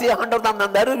கூடாத ஆசையை ஆண்டவர் தான்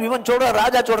தந்தாரு. இவன் சொல்ற,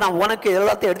 ராஜா சொல்றான், உனக்கு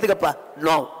எல்லாத்தையும் எடுத்துக்கப்பா.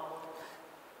 நோ,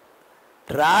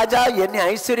 ராஜா என்னை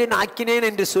ஐஸ்வர்யன் ஆக்கினேன்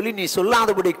என்று சொல்லி நீ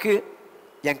சொல்லாதபடிக்கு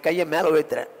என் கையை மேல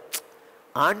உயர்த்துறேன்.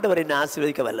 ஆண்டவர் என்னை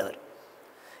ஆசீர்வதிக்க வல்லவர்,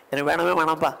 எனக்கு வேணவே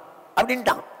வேணாம்பா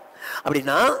அப்படின்ட்டான்.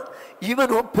 அப்படின்னா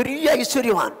இவனும் பெரிய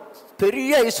ஐஸ்வர்யவான்,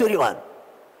 பெரிய ஐஸ்வர்யவான்,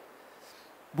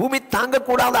 பூமி தாங்க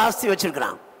கூடாத ஆஸ்தி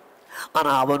வச்சிருக்கிறான்.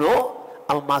 ஆனா அவனோ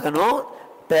அவன் மகனோ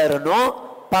பேரனோ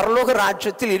பரலோக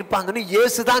ராஜ்யத்தில் இருப்பாங்கன்னு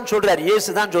இயேசுதான் சொல்றார்,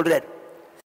 இயேசுதான் சொல்றார்.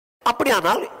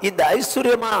 அப்படியானால் இந்த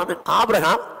ஐஸ்வர்யமான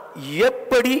ஆபிரகாம்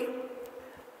எப்படி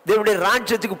தேவனுடைய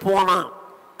ராஜ்யத்துக்கு போனான்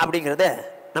அப்படிங்கிறத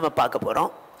நம்ம பார்க்க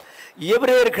போறோம்.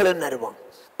 எபிரேயர்களின் நிருபம்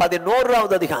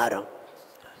 11வது அதிகாரம்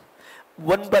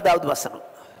 9வது வசனம்.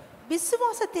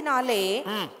 விசுவாசத்தினாலே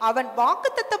அவன்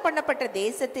வாக்குத்தத்தம் பண்ணப்பட்ட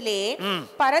தேசத்திலே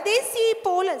பரதேசியை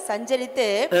போல சஞ்சரித்து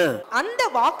அந்த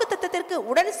வாக்குத்தத்தத்திற்கு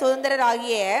உடன்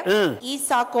சுதந்திரராகிய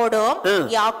ஈசாக்கோடும்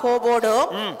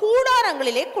யாக்கோபோடும்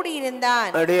கூடாரங்களிலே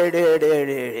குடியிருந்தான்.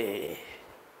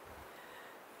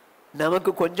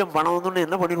 நமக்கு கொஞ்சம் பணம் வந்து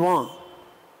என்ன பண்ணிடுவோம்?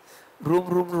 ரூம்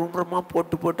ரூம் ரூம் ரூமா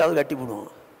போட்டு போட்டாவது கட்டி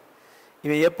போடுவோம்.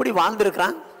 இவன் எப்படி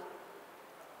வாழ்ந்திருக்கிறான்?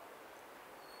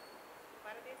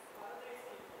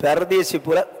 பரதேசி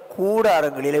போல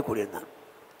கூடாரங்களிலே கூடியிருந்தான்.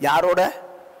 யாரோட?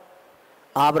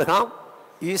 ஆபிரகாம்,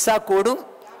 ஈசாக்கோடும்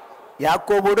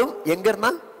யாக்கோபோடும். எங்க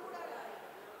இருந்தான்?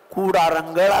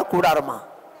 கூடாரங்களா? கூடாரமா?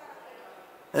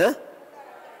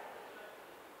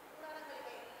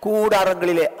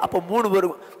 கூடாரங்களிலே. அப்ப 3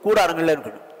 பேர் கூடாரங்கள்ல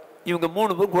இருக்கணும். இவங்க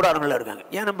 3 பேர் கூடாரங்கள்ல இருக்காங்க.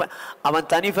 ஏன்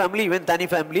அவன் தனி ஃபேமிலி, இவன் தனி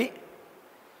ஃபேமிலி,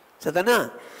 சரிதானா?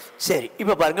 சரி,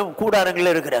 இப்ப பாருங்க,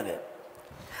 கூடாரங்கள்ல இருக்கிறாங்க.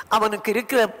 அவனுக்கு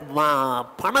இருக்கிற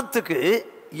பணத்துக்கு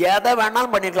எதை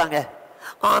வேணாலும் பண்ணிக்கலாங்க,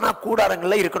 ஆனா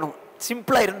கூடாரங்கள்ல இருக்கணும்,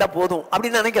 சிம்பிளா இருந்தா போதும்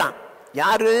அப்படின்னு நினைக்கிறான்.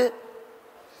 யாரு?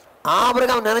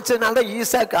 ஆபிரகாம் நினைச்சதுனால தான்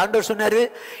ஈசாக்கு ஆண்டவர் சொன்னாரு,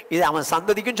 இது அவன்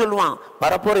சந்ததிக்கும் சொல்லுவான்,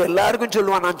 வரப்போற எல்லாருக்கும்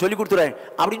சொல்லுவான், நான் சொல்லி கொடுத்துறேன்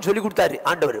அப்படின்னு சொல்லி கொடுத்தாரு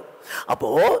ஆண்டவர். அப்போ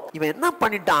இவன் என்ன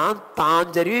பண்ணிட்டான்?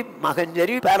 தான் சரி, மகன்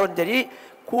சரி, பேரன் சரி,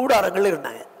 கூடாரங்கள்ல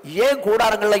இருந்தாங்க. ஏன்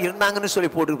கூடாரங்கள்ல இருந்தாங்கன்னு சொல்லி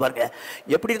போட்டு பாருங்க.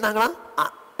 எப்படி இருந்தாங்களா?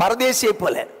 பரதேசியை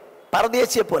போல,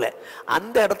 பரதேசியை போல.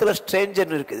 அந்த இடத்துல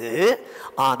ஸ்ட்ரேஞ்சர் இருக்குது.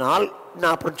 ஆனால்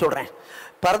நான் அப்புறம் சொல்றேன்,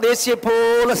 பரதேசியை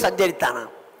போல சஞ்சரித்தானா.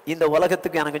 இந்த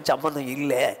உலகத்துக்கு எனக்கு சம்பந்தம்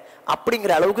இல்லை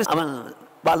அப்படிங்கிற அளவுக்கு அவன்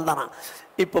வாழ்ந்தானா.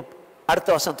 இப்ப அடுத்த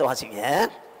வசனத்தை வாசிங்க.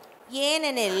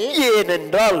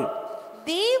 ஏனென்றால்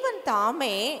தேவன்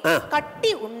தாமே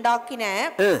கட்டி உண்டாக்கின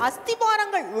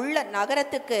அஸ்திபாரங்கள் உள்ள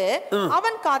நகரத்துக்கு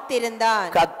அவன் காத்திருந்தான்.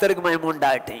 கர்த்தருக்கு மகிமை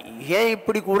உண்டாகட்டும். ஏன்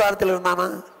இப்படி கூடாரத்தில் இருந்தானா?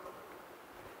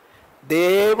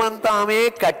 தேவன் தாமே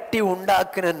கட்டி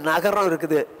உண்டாக்கின நகரம்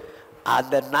இருக்குது,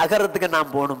 அந்த நகரத்துக்கு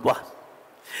நான் போகணும்பா.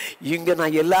 இங்க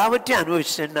நான் எல்லாவற்றையும்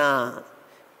அனுபவிச்சேன்னா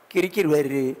கிரிக்கெட்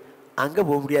வருது, அங்க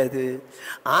போக முடியாது.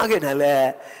 ஆகையினால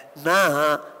நான்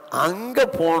அங்க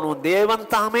போகணும், தேவன்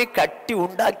தாமே கட்டி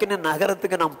உண்டாக்கின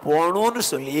நகரத்துக்கு நாம் போகணும்னு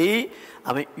சொல்லி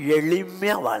அவன்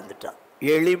எளிமையா வாழ்ந்துட்டான்,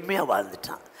 எளிமையா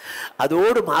வாழ்ந்துட்டான்.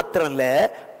 அதோடு மாத்திரம் இல்ல,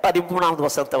 13வது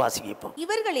வசனத்தை வாசிப்போம்.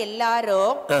 இவர்கள்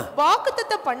எல்லாரும்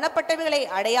வாக்குத்தத்தம் பண்ணப்பட்டவைகளை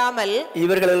அடையாமல்,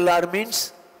 இவர்கள் எல்லாரும் மீன்ஸ்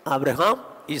ஆபிரகாம்,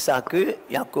 ஈசாக்கு,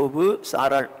 யாக்கோபு,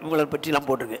 சாராள், இவங்களை பற்றி எல்லாம்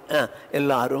போட்டிருக்கு.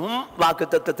 எல்லாரும்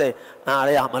வாக்குத்தத்தத்தை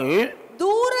அடையாமல்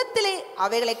தூரத்திலே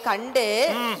அவைகளை கண்டு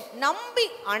நம்பி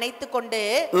அணைத்து கொண்டு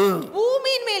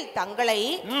பூமியின் மேல் தங்களை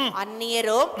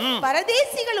அந்நியரும்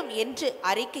பரதேசிகளும் என்று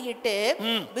அறிக்கையிட்டு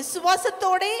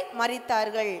விசுவாசத்தோட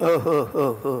மரித்தார்கள்.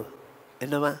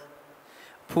 என்னவா?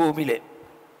 பூமியிலே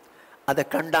அதை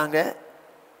கண்டாங்க,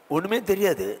 ஒண்ணுமே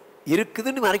தெரியாது,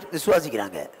 இருக்குதுன்னு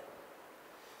விசுவாசிக்கிறாங்க.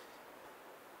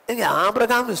 எங்க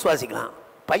ஆபிரகாம் விசுவாசிக்கலாம்,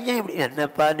 பையன் எப்படி?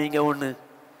 என்னப்பா நீங்க ஒண்ணு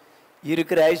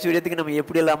இருக்கிற ஐஸ்வர்யத்துக்கு நம்ம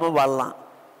எப்படி இல்லாம வாழலாம்,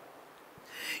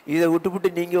 இதை விட்டு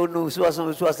நீங்க ஒண்ணு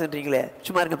விசுவாசம்ன்றீங்களே,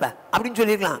 சும்மா இருங்கப்பா அப்படின்னு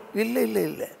சொல்லிருக்கலாம். இல்ல இல்ல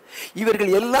இல்ல,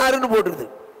 இவர்கள் எல்லாரும் போட்டுருது.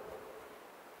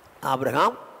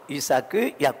 ஆபிரகாம், ஈசாக்கு,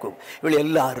 யாக்கோபு இவர்கள்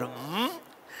எல்லாரும்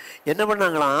என்ன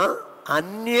பண்ணாங்களாம்?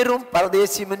 அந்நியரும்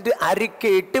பரதேசியும் என்று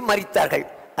அறிக்கையிட்டு மரித்தார்கள்.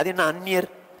 அது என்ன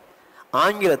அந்நியர்?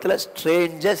 ஆங்கிலத்தில்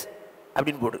ஸ்ட்ரேஞ்சர்ஸ்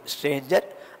அப்படின்னு போடு, ஸ்ட்ரேஞ்சர்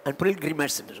அண்ட்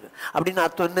பில்கிரிமேஜ் இருக்கு. அப்படின்னு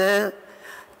அர்த்தம் என்ன?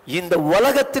 இந்த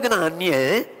உலகத்துக்கு நான்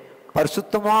அந்நியன்,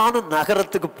 பரிசுத்தமான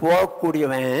நகரத்துக்கு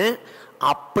போகக்கூடியவன்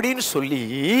அப்படின்னு சொல்லி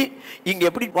இங்க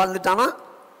எப்படி வாழ்ந்துட்டானா?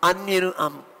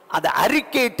 அந்நியரும். அதை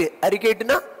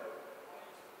அறிக்கைட்டுனா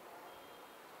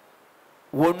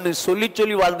ஒன்னு சொல்லி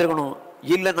சொல்லி வாழ்ந்துருக்கணும்,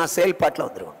 இல்ல நான் செயல்பாட்டில்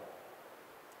வந்துருக்கணும்.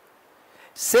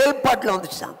 செயல்பாட்டில்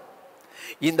வந்துச்சுதான்.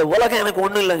 இந்த உலகம் எனக்கு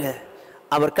ஒண்ணும் இல்லைங்க,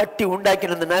 அவர் கட்டி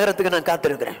உண்டாக்கின இந்த நகரத்துக்கு நான்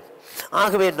காத்திருக்கிறேன்.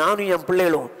 ஆகவே நானும் என்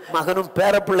பிள்ளைகளும், மகனும்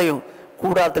பேர பிள்ளையும்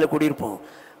கூடாரத்தில் குடியிருப்போம்.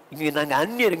 இங்க நாங்க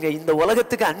அந்நியருங்க, இந்த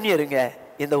உலகத்துக்கு அந்நியருங்க,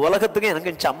 இந்த உலகத்துக்கு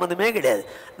எனக்கு சம்மந்தமே கிடையாது,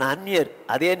 நான் அந்நியர்.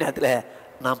 அதே நேரத்தில்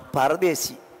நான்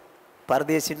பரதேசி.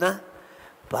 பரதேசின்னா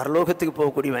பரலோகத்துக்கு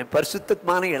போகக்கூடியவன்,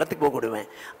 பரிசுத்தமான இடத்துக்கு போகக்கூடியவன்.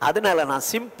 அதனால நான்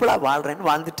சிம்பிளா வாழ்றேன்னு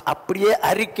வாழ்ந்துட்டு அப்படியே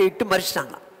அறிக்கையிட்டு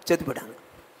மறிச்சிட்டாங்க, செத்து போயிட்டாங்க.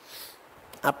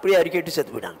 அப்படியே அறிக்கையிட்டு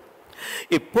செத்து போயிட்டாங்க.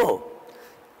 இப்போ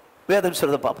வேதம்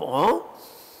சொல்றத பார்ப்போம்.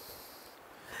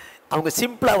 அவங்க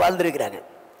சிம்பிளா வாழ்ந்திருக்கிறாங்க.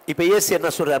 இப்ப இயேசு என்ன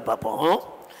சொல்றாரு பார்ப்போம்.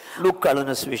 லூக்கா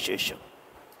எழுதின சுவிசேஷம்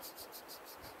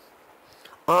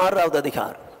 6வது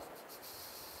அதிகாரம்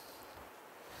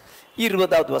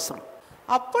 20வது வசனம்.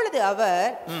 அப்பொழுது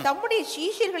அவர் தம்முடைய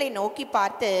சீஷர்களை நோக்கி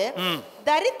பார்த்து,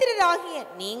 தரித்திரராகிய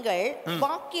நீங்கள்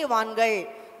பாக்கியவான்கள்,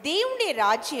 தேவனுடைய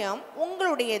ராஜ்யம்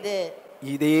உங்களுடையது.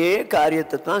 இதே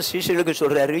காரியத்தை தான் சீஷர்களுக்கு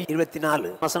சொல்றாரு. 24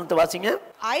 வசனத்தை வாசிங்க.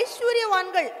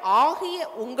 ஐஸ்வர்யவான்கள் ஆகிய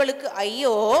உங்களுக்கு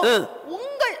ஐயோ,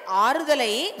 உங்கள்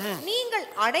ஆறுதலை நீங்கள்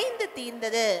அடைந்து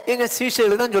தீர்ந்தது. எங்க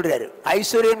சீஷர்களுக்கு தான் சொல்றாரு,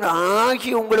 ஐஸ்வர்யம்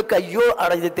ஆகிய உங்களுக்கு ஐயோ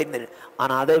அடைந்து தீர்ந்தது.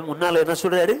 ஆனா அதை முன்னால என்ன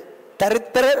சொல்றாரு?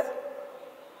 தரித்திரர்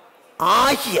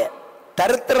ஆகிய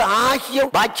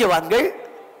பாக்கியவான்கள்,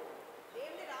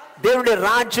 தேவனுடைய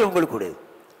ராஜ்யம் உங்களுக்கு கூடாது.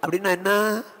 அப்படின்னா என்ன?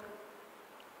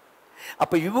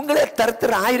 அப்ப இவங்களே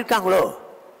தரித்திர ஆயிருக்காங்களோ?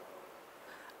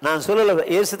 நான் சொல்லல,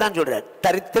 இயேசு தான் சொல்றார்,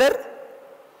 தரித்திரர்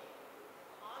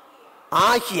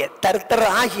ஆகிய,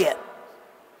 தரித்திரர் ஆகிய,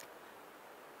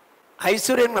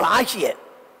 ஐஸ்வர்யங்கள் ஆகிய.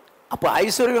 அப்ப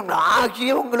ஐஸ்வர்யங்கள்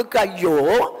ஆகிய உங்களுக்கு ஐயோ,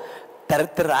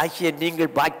 தரித்திரர் ஆகிய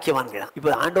நீங்கள் பாக்கியவான்களா.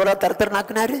 இப்ப ஆண்டவரா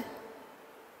தரித்திரனாக்குனாரு?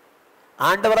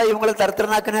 ஆண்டவரா இவங்களை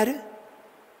தரித்திரனாக்குனாரு?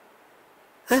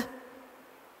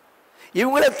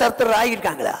 இவங்களே தரித்திரர்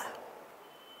ஆகியிருக்காங்களா?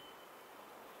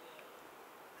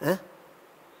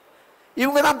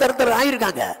 இவங்க தான் தரித்திரர்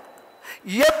ஆகியிருக்காங்க.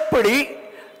 எப்படி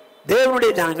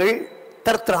தேவனுடைய ஜனங்கள்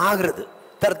தரித்திரம் ஆகிறது?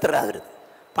 தரித்திரம் ஆகிறது.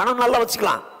 பணம் நல்லா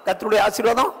வச்சுக்கலாம், கர்த்தருடைய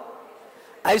ஆசீர்வாதம்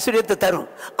ஐஸ்வர்யத்தை தரும்.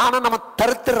 ஆனா நம்ம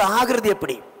தரித்திரம் ஆகிறது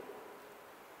எப்படி?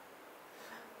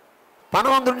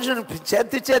 பணம் வந்து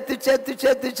சேர்த்து சேர்த்து சேர்த்து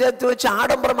சேர்த்து சேர்த்து வச்சு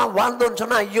ஆடம்பரமா வாழ்ந்தோன்னு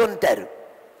சொன்னா ஐயோன்ட்டாரு.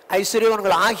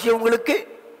 ஐஸ்வர்யவன்கள் ஆகிய உங்களுக்கு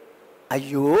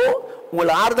ஐயோ,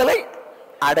 உங்கள் ஆறுதலை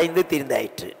அடைந்து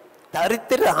தீர்ந்தாயிற்று.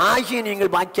 தரித்திர ஆகிய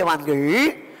நீங்கள் பாக்கியவான்கள்,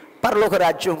 பரலோக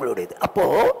ராஜ்யம் உங்களுடையது. அப்போ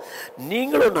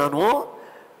நீங்களும் நானும்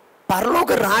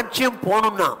பரலோக ராஜ்யம்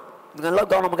போனோம்னா நல்லா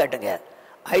கவனமா கேட்டுங்க.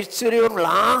 ஐஸ்வர்யவன்கள்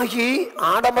ஆகி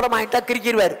ஆடம்பரம் ஆயிட்டா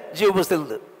கிரிக்கிடுவார்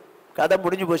ஜீவபுஸ்திலிருந்து, கதை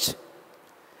முடிஞ்சு போச்சு.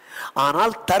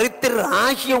 ஆனால் தரித்திர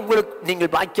ஆகிய உங்களுக்கு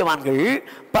நீங்கள் பாக்கியவான்கள்,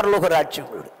 பரலோக ராஜ்யம்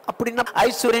உங்களுடைய. அப்படின்னா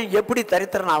ஐஸ்வர்யம் எப்படி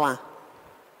தரித்திரன் ஆவான்?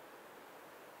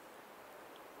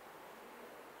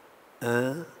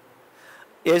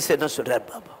 இயேசு என்ன சொல்றார்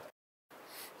பாபா?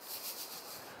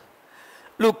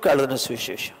 லூக்கா எழுதின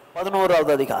சுவிசேஷம்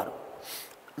 11வது அதிகாரம்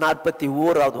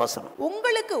 41வது வசனம்.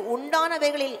 உங்களுக்கு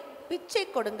உண்டானவைகளில் பிச்சை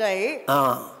கொடுங்கள்,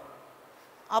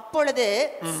 அப்பொழுது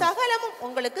சகலமும்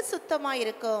உங்களுக்கு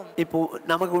சுத்தமாயிருக்கும். இப்போ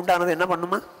நமக்கு உண்டானது என்ன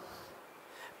பண்ணுமா?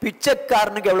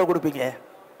 பிச்சைக்காரனுக்கு எவ்வளவு கொடுப்பீங்க?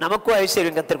 நமக்கும்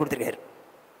ஐஸ்வர்யம் கர்த்தர் கொடுத்திருக்காரு.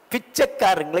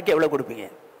 பிச்சைக்காரங்களுக்கு எவ்வளவு கொடுப்பீங்க?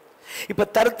 இப்ப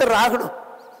தருத்தர் ஆகணும்,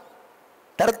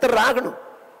 தருத்தர் ஆகணும்.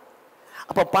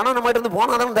 அப்ப பணம் நம்ம கிட்ட இருந்து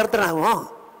போனாதான் தருத்தர் ஆகும்.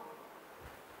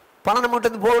 பணம் நம்ம கிட்ட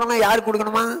இருந்து போகணும்னா யாருக்கு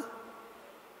கொடுக்கணுமா?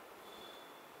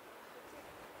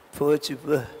 போச்சு.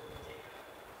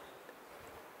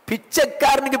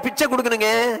 பிச்சைக்காரனுக்கு பிச்சை கொடுக்கணுங்க.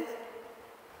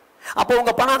 அப்ப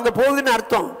உங்க பணம் அங்க போகுதுன்னு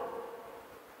அர்த்தம்.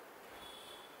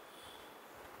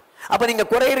 அப்ப நீங்க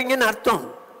குறையறீங்கன்னு அர்த்தம்.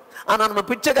 ஆனா நம்ம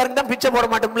பிச்சைக்காரங்க தான் பிச்சை போட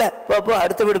மாட்டோம்ல. போ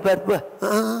அடுத்த வீடு பாரு.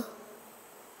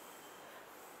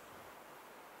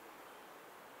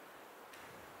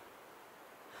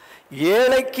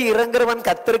 ஏழைக்கு இறங்குறவன்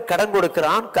கர்த்தருக்கு கடன்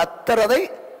கொடுக்கிறான், கர்த்தர் அதை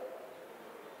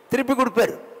திருப்பி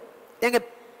கொடுப்பாரு. எங்க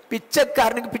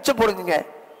பிச்சைக்காரனுக்கு பிச்சை போடுங்க.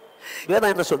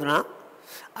 வேதம் என்ன சொல்றா?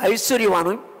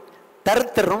 ஐஸ்வர்யவானும்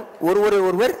தருத்தரும்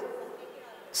ஒருவர்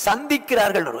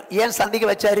சந்திக்கிறார்கள். ஏன் சந்திக்க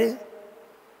வச்சாரு?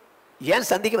 ஏன்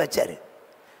சந்திக்க வச்சாரு?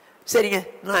 சரிங்க,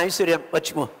 நான் ஐஸ்வர்யம்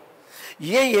வச்சுக்கோ.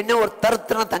 ஏன் என்ன ஒரு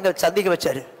தருத்தரனை தங்க சந்திக்க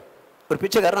வச்சாரு? ஒரு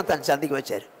பிச்சைக்காரனை தன் சந்திக்க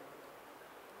வச்சாரு.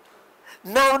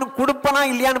 நான் அவனுக்கு கொடுப்பனா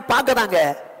இல்லையான்னு பார்க்கதாங்க.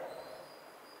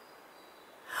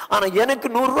 ஆனா எனக்கு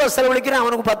 100 ரூபாய் செலவழிக்கிறேன்,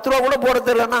 அவனுக்கு 10 ரூபா கூட போட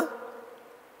தெரியலன்னா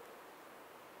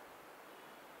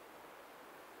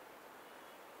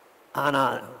ஆனா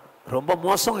ரொம்ப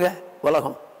மோசங்க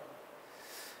உலகம்.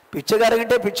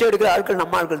 பிச்சைக்காரங்கிட்டே பிச்சை எடுக்கிற ஆட்கள்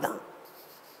நம்ம ஆட்கள் தான்.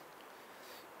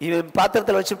 இவன்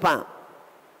பாத்திரத்தில் வச்சிருப்பான்,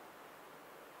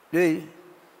 ஏய்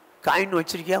காயின்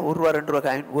வச்சிருக்கியா? 1 ரூபா 2 ரூபா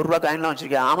காயின், 1 ரூபா காயின்லாம்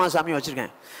வச்சிருக்கியா? ஆமா சாமி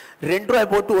வச்சிருக்கேன். 2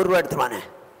 ரூபாய் போட்டு 1 ரூபா எடுத்துருவானே.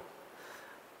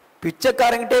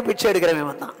 பிச்சைக்காரங்கிட்டே பிச்சை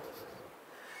எடுக்கிறவன் தான்.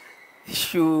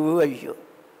 ஐயோ ஐயோ,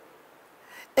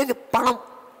 எங்க பணம்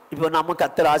இப்போ நம்ம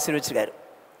கர்த்தர் ஆசீர்வதிச்சிருக்காரு.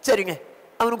 சரிங்க,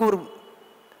 அவனுக்கு ஒரு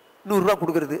 100 ரூபா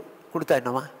கொடுக்கறது. கொடுத்தா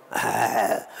என்னவா?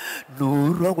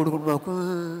 100 ரூபா கொடுக்கணுமாக்கும்.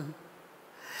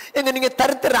 எங்க நீங்க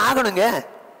தருத்தர் ஆகணுங்க.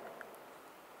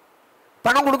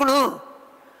 பணம் கொடுக்கணும்.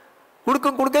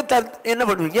 கொடுக்க என்ன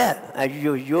பண்ணுவீங்க?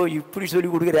 ஐயோ ஐயோ, இப்படி சொல்லி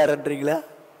கொடுக்குறாருன்றீங்களா?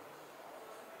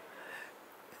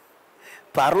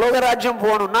 பரலோக ராஜ்யம்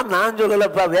போகணும்னா நான்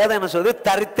சொல்லலப்பா, வேதம் என்ன சொல்றது?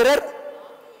 தரித்திரர்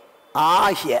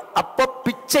ஆகிய. அப்ப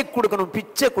பிச்சை கொடுக்கணும்,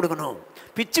 பிச்சை கொடுக்கணும்.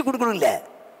 பிச்சை கொடுக்கணும் இல்ல,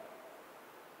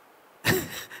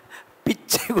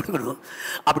 பிச்சை கொடுக்கணும்.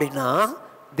 அப்படின்னா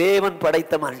தேவன்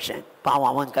படைத்த மனுஷன் பாவம்,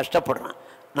 அவன் கஷ்டப்படுறான்,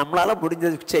 நம்மளால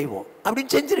முடிஞ்சதுக்கு செய்வோம்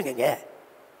அப்படின்னு செஞ்சிருங்க.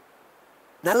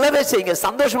 நல்லாவே செய்யுங்க,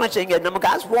 சந்தோஷமா செய்யுங்க. நம்ம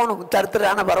காசு போகணும்,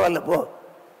 தருத்துறான பரவாயில்ல, போ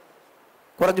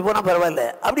குறைஞ்சு போனா பரவாயில்ல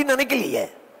அப்படின்னு நினைக்கலையே.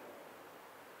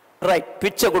 ரைட்,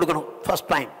 பிச்சை கொடுக்கணும். First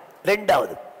point.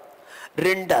 ரெண்டாவது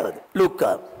லூக்கா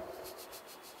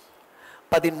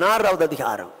 16வது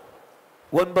அதிகாரம்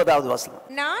 9வது வசனம்.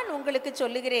 நான் உங்களுக்கு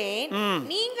சொல்லுகிறேன்,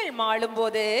 நீங்கள்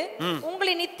மாளும்போது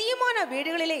உங்களை நித்தியமான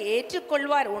வீடுகளிலே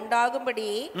ஏற்றுக்கொள்வார் உண்டாகும்படி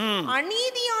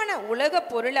அநீதியான உலக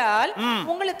பொருளால்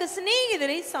உங்களுக்கு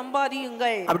சிநேகிதரை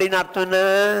சம்பாதியுங்கள். அப்படின்னு அர்த்தம் என்ன?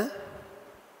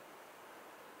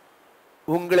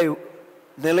 உங்களை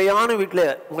நிலையான வீட்டில்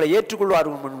உங்களை ஏற்றுக்கொள்வார்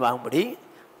முன்பாகும்படி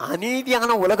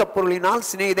அநீதியான உலக பொருளினால்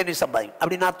சிநேகிதனை சம்பாதிக்கும்.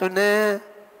 அப்படின்னு அர்த்தம் என்ன?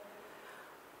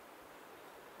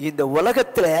 இந்த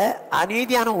உலகத்துல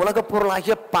அநீதியான உலக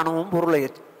பொருளாகிய பணமும் பொருளை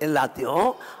எல்லாத்தையும்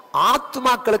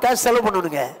ஆத்மாக்களுக்காக செலவு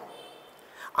பண்ணணுங்க.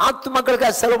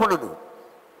 ஆத்மாக்களுக்காக செலவு பண்ணணும்.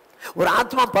 ஒரு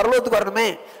ஆத்மா பரலோகத்துக்கு வரணுமே,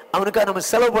 அவனுக்காக நம்ம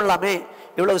செலவு பண்ணலாமே,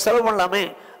 இவ்வளவு செலவு பண்ணலாமே,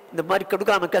 இந்த மாதிரி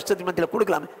கொடுக்கலாமே, கஷ்டத்தின் மத்தியில்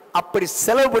கொடுக்கலாமே, அப்படி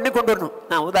செலவு பண்ணி கொண்டு வரணும்.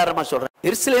 நான் உதாரணமா சொல்றேன்.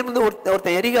 எருசலேம்ல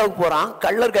ஒருத்தன் எரிகாவுக்கு போறான்,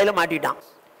 கள்ளர் கையில மாட்டிட்டான்.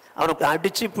 அவனுக்கு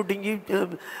அடிச்சு புடுங்கி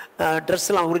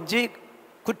ட்ரெஸ் எல்லாம் உறிஞ்சி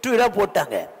குற்றுவிழா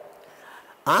போட்டாங்க.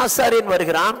 ஆசாரியன்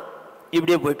வருகிறான்,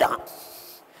 இப்படியே போயிட்டான்.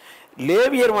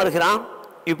 லேவியர் வருகிறான்,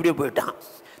 இப்படியே போயிட்டான்.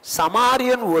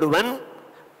 சமாரியன் ஒருவன்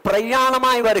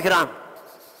பிரயாணமாய் வருகிறான்.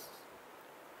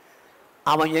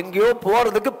 அவன் எங்கேயோ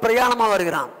போறதுக்கு பிரயாணமா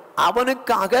வருகிறான்.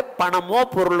 அவனுக்காக பணமோ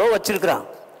பொருளோ வச்சிருக்கிறான்.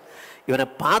 இவனை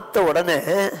பார்த்த உடனே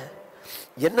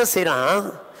என்ன செய்யறான்?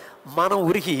 மனம்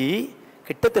உருகி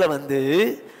கிட்டத்துல வந்து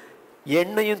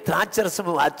எண்ணெயும்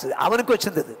திராட்சரசமும் வாச்சு அவனுக்கு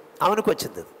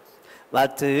வச்சிருந்தது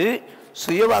வாத்து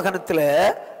சுயவாகனத்தில்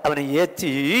அவனை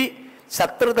ஏற்றி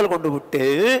சத்திரத்தில் கொண்டு விட்டு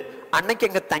அன்னைக்கு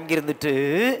எங்க தங்கி இருந்துட்டு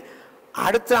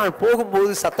அடுத்த நாள்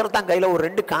போகும்போது சத்திரத்தான் கையில ஒரு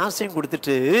 2 காசையும்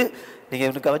கொடுத்துட்டு, நீங்க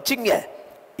இவனுக்கு வச்சுங்க,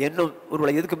 இன்னும்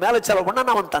ஒரு இதுக்கு மேல செலவு பண்ணா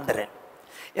நான் அவன் தந்துடுறேன்.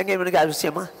 எங்க இவனுக்கு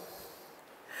அவசியமா?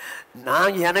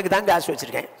 நான் எனக்கு தான் காசு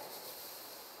வச்சிருக்கேன்,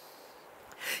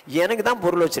 எனக்கு தான்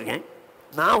பொருள் வச்சிருக்கேன்,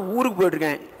 நான் ஊருக்கு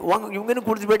போயிட்டுருக்கேன், இவங்கன்னு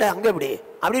கொடுத்து போயிட்டா அங்கே எப்படி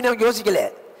அப்படின்னு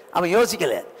அவன்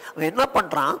யோசிக்கல. அவன் என்ன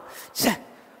பண்றான்?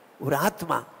 ஒரு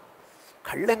ஆத்மா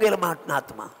கள்ளங்கையில மாட்டின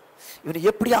ஆத்மா, இவனை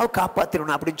எப்படியாவது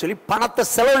காப்பாத்திரணும் அப்படின்னு சொல்லி பணத்தை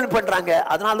செலவு பண்றாங்க.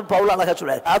 அதனால பவுல் அழகா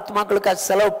சொல்றாரு, ஆத்மாக்களுக்கு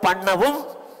செலவு பண்ணவும்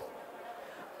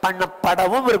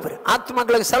பண்ணப்படவும் இருப்பாரு.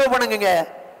 ஆத்மாக்களுக்கு செலவு பண்ணுங்க.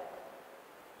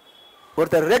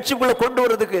 ஒருத்தர் ரட்சிப்புக்குள்ள கொண்டு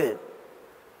வர்றதுக்கு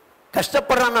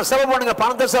கஷ்டப்படுறாங்க. செலவு பண்ணுங்க,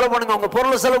 பணத்தை செலவு பண்ணுங்க, உங்க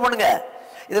பொருளை செலவு பண்ணுங்க.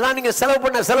 இதெல்லாம் நீங்க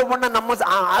செலவு பண்ண நம்ம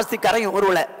ஆஸ்தி கரையும்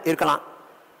ஒருவேளை இருக்கலாம்.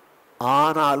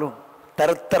 ஆனாலும்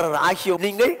தருத்தரர் ஆகிய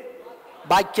நீங்கள்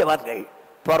பாக்கியவான்கள்,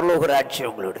 பரலோக ராஜ்யம்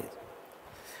உங்களுடைய.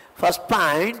 ஃபர்ஸ்ட்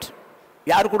பாயிண்ட்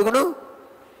யார் கொடுக்கணும்?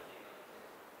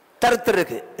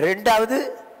 தருத்தருக்கு. ரெண்டாவது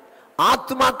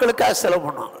ஆத்மாக்களுக்காக செலவு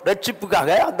பண்ணும், ரட்சிப்புக்காக,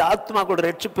 அந்த ஆத்மாக்களோட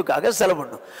ரட்சிப்புக்காக செலவு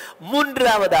பண்ணும்.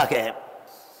 மூன்றாவதாக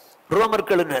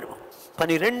ரோமர்கள்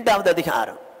 12வது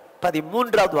அதிகாரம்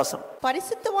 13வது வசனம்,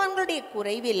 பரிசுத்தவான்களுடைய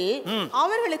குறைவில்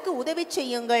அவர்களுக்கு உதவி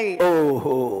செய்யுங்கள்.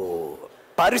 ஓஹோ,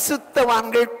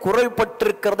 பரிசுத்தவான்கள்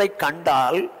குறைபட்டிருக்கிறதை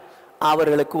கண்டால்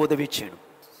அவர்களுக்கு உதவி செய்யணும்.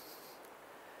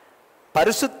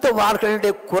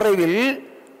 பரிசுத்தவான்களுடைய குறைவில்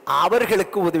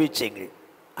அவர்களுக்கு உதவி செய்யுங்கள்.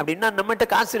 அப்படின்னா நம்மகிட்ட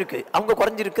காசு இருக்கு, அவங்க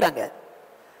குறைஞ்சிருக்கிறாங்க.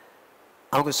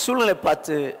 அவங்க சூழ்நிலை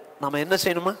பார்த்து நம்ம என்ன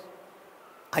செய்யணுமா?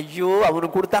 ஐயோ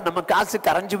அவனுக்கு கொடுத்தா நம்ம காசு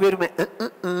கரைஞ்சு போயிருமே.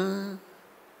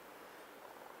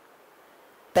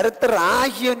 தருத்தர்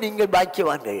ஆகிய நீங்கள்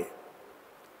பாக்கியவான்கள்.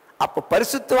 அப்ப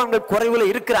பரிசுத்தவான்கள் குறைவுல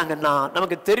இருக்கிறாங்கன்னா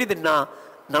நமக்கு தெரியுதுன்னா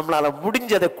நம்மளால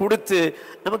முடிஞ்சதை கொடுத்து,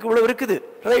 நமக்கு இவ்வளவு இருக்குது,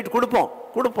 ரைட்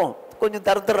கொடுப்போம், கொஞ்சம்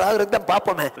தருத்தர் ஆகிறது தான்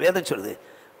பார்ப்போமே. வேதம் சொல்லுது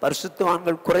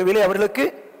பரிசுத்தவான்கள் குறைவிலே அவர்களுக்கு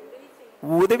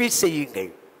உதவி செய்யுங்கள்.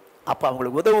 அப்ப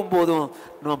அவங்களுக்கு உதவும் போதும்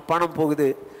நம்ம பணம் போகுது.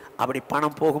 அப்படி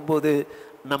பணம் போகும்போது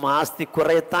நம்ம ஆஸ்தி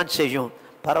குறையத்தான் செய்யும்.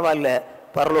 பரவாயில்ல,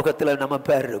 பரலோகத்தில் நம்ம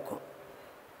பேர் இருக்கும்,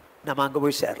 நம்ம அங்கே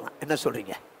போய் சேரலாம். என்ன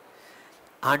சொல்றீங்க?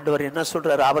 ஆண்டவர் என்ன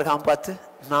சொல்றாரு ஆபிரகாம் பார்த்து?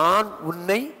 நான்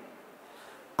உன்னை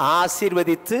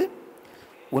ஆசீர்வதித்து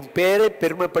உன் பேரை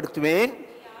பெருமைப்படுத்துவேன்,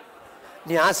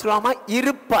 நீ ஆசீர்வாதமா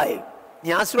இருப்பாய், நீ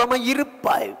ஆசீர்வாதமா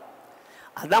இருப்பாய்.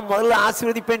 அதான் முதல்ல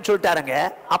ஆசீர்வதிப்பேன்னு சொல்லிட்டாருங்க.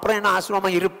 அப்புறம் என்ன?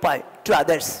 ஆசீர்வாதமா இருப்பாய் டு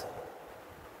அதர்ஸ்.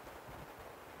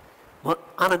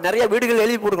 ஆனா நிறைய வீடுகள்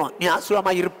எழுதி போடுவோம் நீ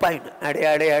ஆசீர்வாதமா இருப்பாய்ன்னு. அடே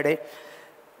அடே அடே,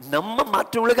 நம்ம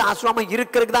மற்றவங்களுக்கு ஆசீர்வாதமா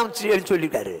இருக்கிறதுக்கு தான்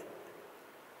சொல்லிட்டாரு.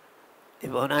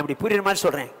 இப்போ நான் இப்படி புரியுற மாதிரி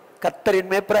சொல்றேன்.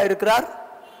 கர்த்தரின் மேய்ப்பரா இருக்கிறார்,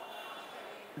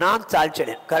 நான்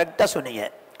தாழ்ச்சடையேன். கரெக்டா சொன்னீங்க.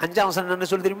 5ஆம் வசனம் என்ன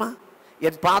சொல்லு தெரியுமா?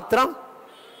 என் பாத்திரம்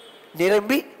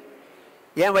நிரம்பி.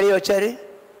 ஏன் வழிய வச்சாரு?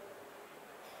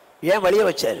 ஏன் வழிய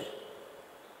வச்சாரு?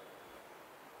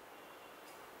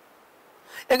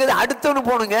 எங்க அடுத்தவனு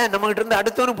போகணுங்க, நம்ம கிட்ட இருந்து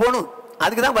அடுத்தவனு போகணும்,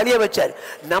 அதுக்குதான் வழிய வச்சாரு.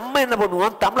 நம்ம என்ன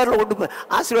பண்ணுவோம்? டம்ளர்ல கொண்டு போய்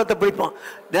ஆசீர்வாதத்தை பிடிப்போம்,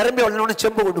 நிரம்பி வழிஞ்சோடனே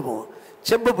செம்பு கொண்டு போவோம்,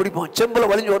 செம்பு பிடிப்போம், செம்புல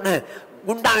வழிஞ்ச உடனே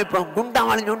குண்டா வைப்போம், குண்டா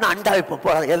வழிஞ்ச உடனே அண்டா வைப்போம்.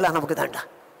 போற எல்லாம் நமக்கு தாண்டா.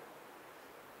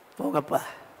 போங்கப்பா.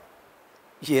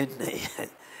 என்ன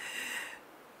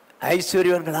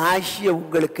ஐஸ்வர்யவன்கள் ஆகிய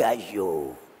உங்களுக்கு ஐயோ,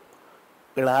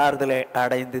 ஆறுதலை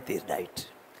அடைந்து தீர்ந்தாயிற்று.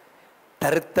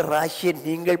 தருத்தராகிய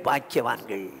நீங்கள்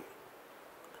பாக்கியவான்கள்,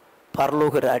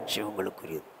 பரலோக ராஜ்யம்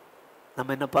உங்களுக்குரியது.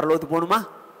 நம்ம என்ன பரலோகத்துக்கு போகணுமா?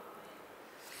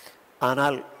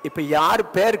 ஆனால் இப்ப யார்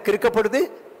பேர் கிறுக்கப்படுது?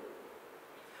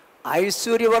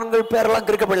 ஐஸ்வர்யவான்கள் பேரெல்லாம்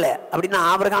கிறுக்கப்படல. அப்படின்னா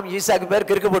ஆபிரகாம் ஈசாக்கு பேர்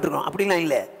கிறுக்கப்பட்டிருக்கோம் அப்படிலாம்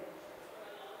இல்லை.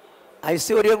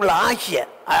 ஐஸ்வர்யங்கள்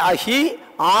ஆகி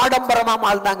ஆடம்பரமா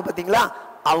வாழ்ந்தாங்க பார்த்தீங்களா,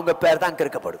 அவங்க பேர் தான்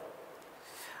கிறுக்கப்படுது.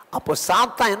 அப்போ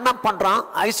சாத்தான் என்ன பண்றான்?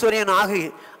 ஐஸ்வர்யன் ஆகி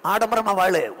ஆடம்பரமா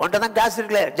வாழு, ஒன்றதான் காசு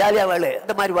இருக்குல்ல, ஜாலியா வாழு,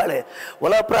 இந்த மாதிரி வாழு,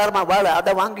 உலக பிரகாரமா வாழு,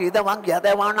 அதை வாங்கி இதை வாங்கி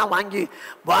அதை வாங்கி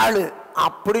வாழு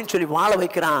அப்படின்னு சொல்லி வாழ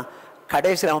வைக்கிறான்.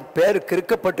 கடைசியில் அவன் பேர்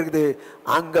கிறுக்கப்பட்டிருக்குது.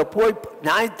 அங்க போய்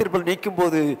நியாய தீர்ப்பில் நிற்கும்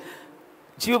போது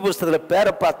ஜீவ புஸ்தகத்தில்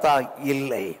பேரை பார்த்தா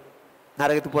இல்லை.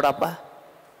 நரகத்துக்கு போடாப்பா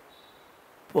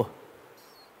போ.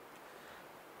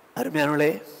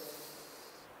 அருமையானவளே,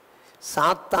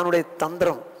 சாத்தானுடைய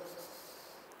தந்திரம்,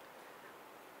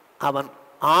 அவன்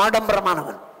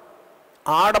ஆடம்பரமானவன்.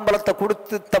 ஆடம்பரத்தை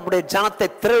கொடுத்து தம்முடைய ஜனத்தை,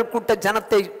 திரள் கூட்ட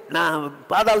ஜனத்தை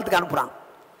பாதாளத்துக்கு அனுப்புறான்.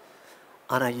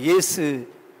 ஆனா இயேசு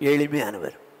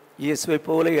எளிமையானவர். இயேசுவை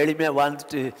போல எளிமையா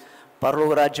வாழ்ந்துட்டு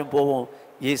பரலோக ராஜ்யம் போவோம்.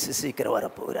 இயேசு சீக்கிரம்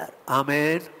வரப்போகிறார்.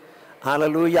 ஆமென்,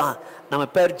 ஹல்லேலூயா. நம்ம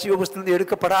பேர் ஜீவ புஸ்தகத்தில்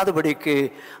எடுக்கப்படாதபடிக்கு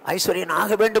ஐஸ்வர்யன்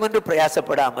ஆக வேண்டும் என்று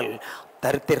பிரயாசப்படாமல்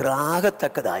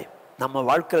தரித்திராகத்தக்கதாய் நம்ம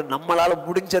வாழ்க்கையில் நம்மளால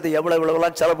முடிஞ்சதை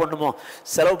எவ்வளவுலாம் செலவு பண்ணுமோ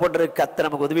செலவு பண்றதுக்கு கர்த்தர்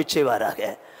நமக்கு உதவி செய்வாராக.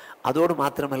 அதோடு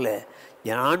மாத்திரமல்ல,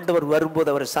 என் ஆண்டவர்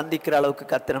வரும்போது அவரை சந்திக்கிற அளவுக்கு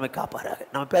கர்த்தர் நம்மை காப்பாராக.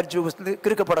 நம்ம பேர் ஜீவ புஸ்தகத்தில்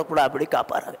கிறுக்கப்படக்கூடாது அப்படி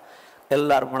காப்பாராக.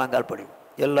 எல்லாரும் முழங்கால் படிவோம்,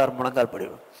 எல்லாரும் முழங்கால்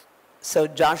படிவோம்.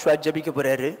 ஜாஷுவா ஜெபிக்க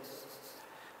போறாரு,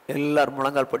 எல்லாரும்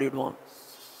முழங்கால் படிடுவோம்.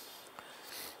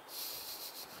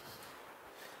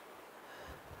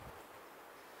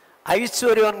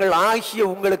 ஐஸ்வர்யவான்கள் ஆகிய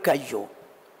உங்களுக்கு ஐயோ,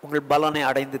 உங்கள் பலனை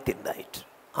அடைந்து தீர்ந்தாயிற்று,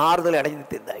 ஆறுதலை அடைந்து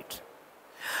தீர்ந்தாயிற்று.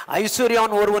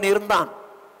 ஐஸ்வர்யவான் ஒருவன் இருந்தான்,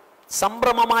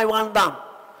 சம்பிரமமாய் வாழ்ந்தான்,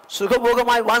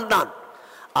 சுகபோகமாய் வாழ்ந்தான்.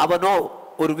 அவனோ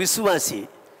ஒரு விசுவாசி,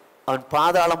 அவன்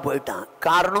பாதாளம் போயிட்டான்.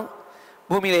 காரணம்,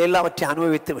 பூமியில எல்லாவற்றையும்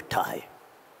அனுபவித்து விட்டாய்,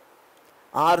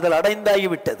 ஆறுதல் அடைந்தாகி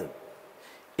விட்டது.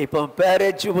 இப்போ பேரே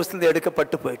ஜீவ புஸ்தகத்தில்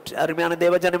எடுக்கப்பட்டு போயிட்டு. அருமையான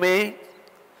தேவஜனமே,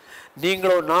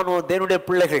 நீங்களோ நானோ தேவனுடைய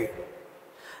பிள்ளைகள்.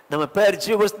 நம்ம பேர்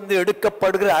ஜீவ புஸ்தகத்தில்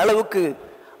எடுக்கப்படுகிற அளவுக்கு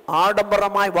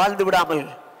ஆடம்பரமாய் வாழ்ந்து விடாமல்,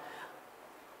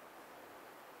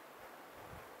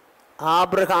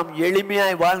 ஆபிரகாம்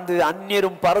எளிமையாய் வாழ்ந்து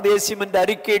அந்நியரும் பரதேசியும் என்று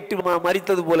அறிக்கையிட்டு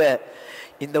மரித்தது போல,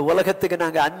 இந்த உலகத்துக்கு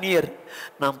நாங்கள் அந்நியர்,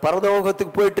 நான்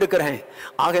பரலோகத்துக்கு போயிட்டு இருக்கிறேன்,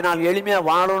 ஆக நான் எளிமையாக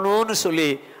வாழணும்னு சொல்லி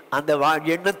அந்த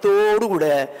எண்ணத்தோடு கூட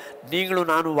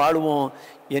நீங்களும் நானும் வாழுவோம்.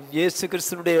 என் இயேசு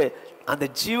கிறிஸ்துனுடைய அந்த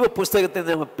ஜீவ புஸ்தகத்தை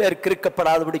நம்ம பேர்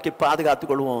கிறுக்கப்படாதபடிக்கு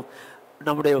பாதுகாத்துக் கொள்வோம்.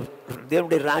 நம்முடைய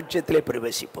தேவனுடைய ராஜ்யத்திலே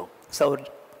பிரவேசிப்போம். சௌர்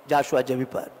ஜாஷுவா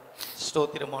ஜெபிப்பார்.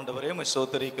 ஸ்தோத்திரம் ஆண்டவரே,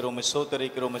 சோதரிக்கிறோம்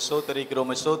சோதரிக்கிறோம்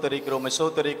சோதரிக்கிறோம் சோதரிக்கிறோம்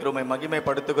சோதரிக்கிறோம்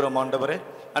மகிமைப்படுத்துகிறோம் ஆண்டவரே.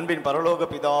 அன்பின் பரலோக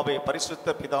பிதாவே,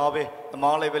 பரிசுத்த பிதாவே,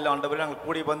 மாலை வெள்ள ஆண்டவரே நாங்கள்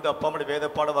கூடி வந்து அப்பாவுடைய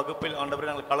வேதப்பாட வகுப்பில் ஆண்டவரே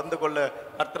நாங்கள் கலந்து கொள்ள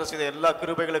கர்த்தர் செய்த எல்லா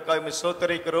கிருபைகளுக்காக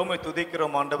சோதரிக்கிறோம்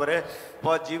துதிக்கிறோம் ஆண்டவரே.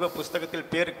 அப்பா, ஜீவ புஸ்தகத்தில்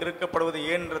பேர் கிறுக்கப்படுவது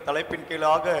ஏன் என்ற தலைப்பின்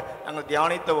கீழாக நாங்கள்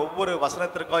தியானித்த ஒவ்வொரு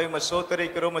வசனத்திற்காக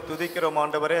சோதரிக்கிறோம் துதிக்கிறோம்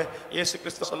ஆண்டவரே. இயேசு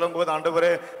கிறிஸ்து சொல்லும் போது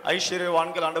ஆண்டவரே,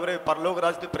 ஐஸ்வர்யவான்கள் ஆண்டவரே பரலோக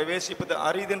ராஜ்யத்தில் பிரவேசிப்பது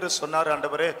அரிது என்று சொன்னார்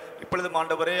ஆண்டவரே. இப்பொழுதும்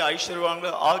ஆண்டவரே,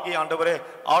 ஐஸ்வர்யவான்கள் ஆகிய ஆண்டவரே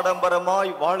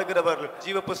ஆடம்பரமாய் வாழுகிறவர்கள்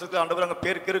ஜீவ புஸ்தகத்தில் ஆண்டவரே அங்கே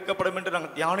பேர் கிறுக்கப்படும் என்று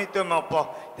நாங்கள் தியானித்தோம் அப்பா.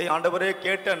 இதை ஆண்டவரே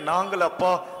கேட்ட நாங்கள்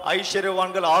அப்பா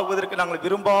ஐஸ்வர்யவான்கள் ஆகுவதற்கு நாங்கள்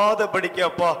விரும்பாதபடிக்கு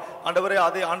அப்பா ஆண்டவரே,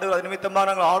 அதை ஆண்டவர் அது நிமித்தமாக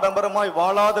நாங்கள் ஆடம்பரமாய்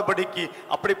வாழாதபடிக்கு,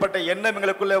 அப்படிப்பட்ட எண்ணம்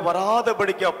எங்களுக்குள்ளே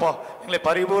வராதபடிக்கு அப்பா எங்களை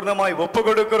பரிபூர்ணமாய் ஒப்பு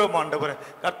கொடுக்கிறோம் ஆண்டவரே.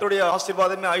 கர்த்தருடைய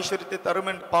ஆசீர்வாதமே ஐஸ்வர்யத்தை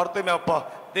தரும் என்று பார்த்தோமே அப்பா.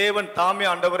 தேவன் தாமே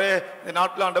ஆண்டவரே இந்த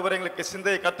நாட்டில் ஆண்டவரே எங்களுக்கு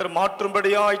சிந்தையை கர்த்தர்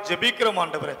மாற்றும்படியாய் ஜெபிக்கிறோம்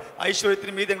ஆண்டவரே.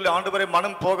 ஐஸ்வர்யத்தின் மீது எங்களை ஆண்டவரை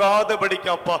மனம் போகாதபடிக்கு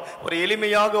அப்பா ஒரு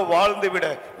எளிமையாக வாழ்ந்து விட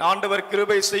ஆண்டவர்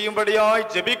கிருபை செய்யும்படியாய்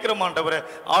ஜெபிக்கிறோம் ஆண்டவரே.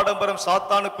 ஆடம்பரம்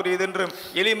சாத்தானுக்குரியது என்றும்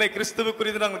எளிமை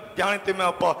கிறிஸ்துவுக்குரியது நாங்கள் தியானித்துமே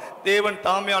அப்பா. தேவன்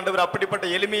தாமே ஆண்டவர் அப்படிப்பட்ட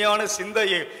எளிமையான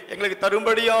சிந்தையை எங்களுக்கு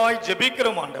தரும்படியாய்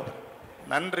ஜெபிக்கிறோம் ஆண்டவர்.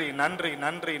 நன்றி நன்றி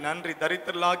நன்றி நன்றி.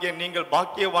 தரித்திரலாகிய நீங்கள்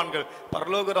பாக்கியவான்கள்,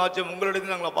 பரலோக ராஜ்யம்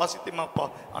உங்களிடம் நாங்கள் வாசித்தோமாப்பா.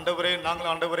 ஆண்டவரே, நாங்கள்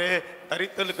ஆண்டவரே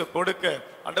தரித்தலுக்கு கொடுக்க,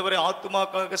 ஆண்டவரே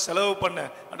ஆத்துமாக்காக செலவு பண்ண,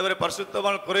 ஆண்டவரை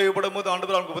பரிசுத்தவான் குறைவுபடும் போது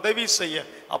ஆண்டவர் அவங்களுக்கு உதவி செய்ய,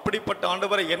 அப்படிப்பட்ட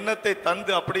ஆண்டவரை எண்ணத்தை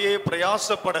தந்து அப்படியே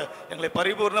பிரயாசப்பட எங்களை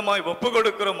பரிபூர்ணமாய் ஒப்பு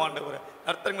கொடுக்கிறோம் ஆண்டவரை.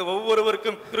 கர்த்தர்கள்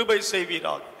ஒவ்வொருவருக்கும் கிருபை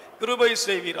செய்வீராக, கிருபை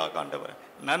செய்வீராக ஆண்டவரை.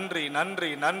 நன்றி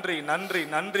நன்றி நன்றி நன்றி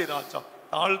நன்றி ராஜா.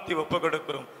 தாழ்த்தி ஒப்பு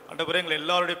கொடுக்கிறோம் ஆண்டவரே. எங்கள்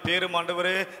எல்லாருடைய பேரும்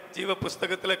ஆண்டவரே ஜீவ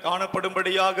புஸ்தகத்தில்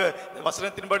காணப்படும்படியாக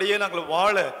வசனத்தின்படியே நாங்கள்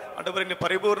வாழ ஆண்டவரை எங்களை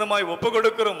பரிபூர்ணமாய் ஒப்பு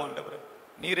கொடுக்கிறோம் ஆண்டவரே.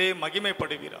 நீரே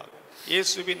மகிமைப்படுவீராக.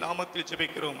 இயேசுவின் நாமத்தில்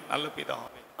ஜெபிக்கிறோம் நல்ல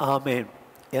பிதாவே, ஆமென்.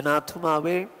 என்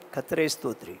ஆத்துமாவே கர்த்தரை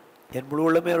ஸ்தோத்திரி, என் முழு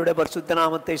உள்ளமே அவருடைய பரிசுத்த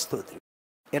நாமத்தை ஸ்தோத்திரி.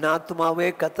 என் ஆத்துமாவே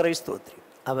கர்த்தரை ஸ்தோத்திரி,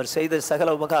 அவர் செய்த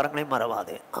சகல உபகாரங்களை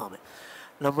மறவாதே. ஆமென்.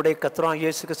 நம்முடைய கர்த்தராகிய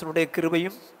இயேசு கிறிஸ்துவினுடைய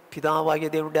கிருபையும் பிதாவாகிய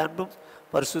தேவனுடைய அன்பும்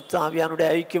பரிசுத்த ஆவியானுடைய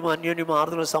ஐக்கியமும் அந்யோன்யமும்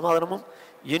ஆறுதலும் சமாதானமும்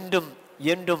என்றும்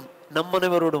என்றும்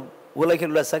நம்மனவரோடும்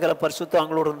உலகில் உள்ள சகல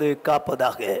பரிசுத்தங்களோடு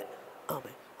காப்பதாக.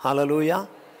 ஆமென். ஹல்லேலூயா,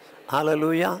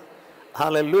 ஹல்லேலூயா,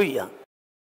 ஹல்லேலூயா.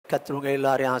 கர்த்தர் உங்கள்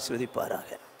எல்லாரையும் ஆசீர்வதிப்பாராக.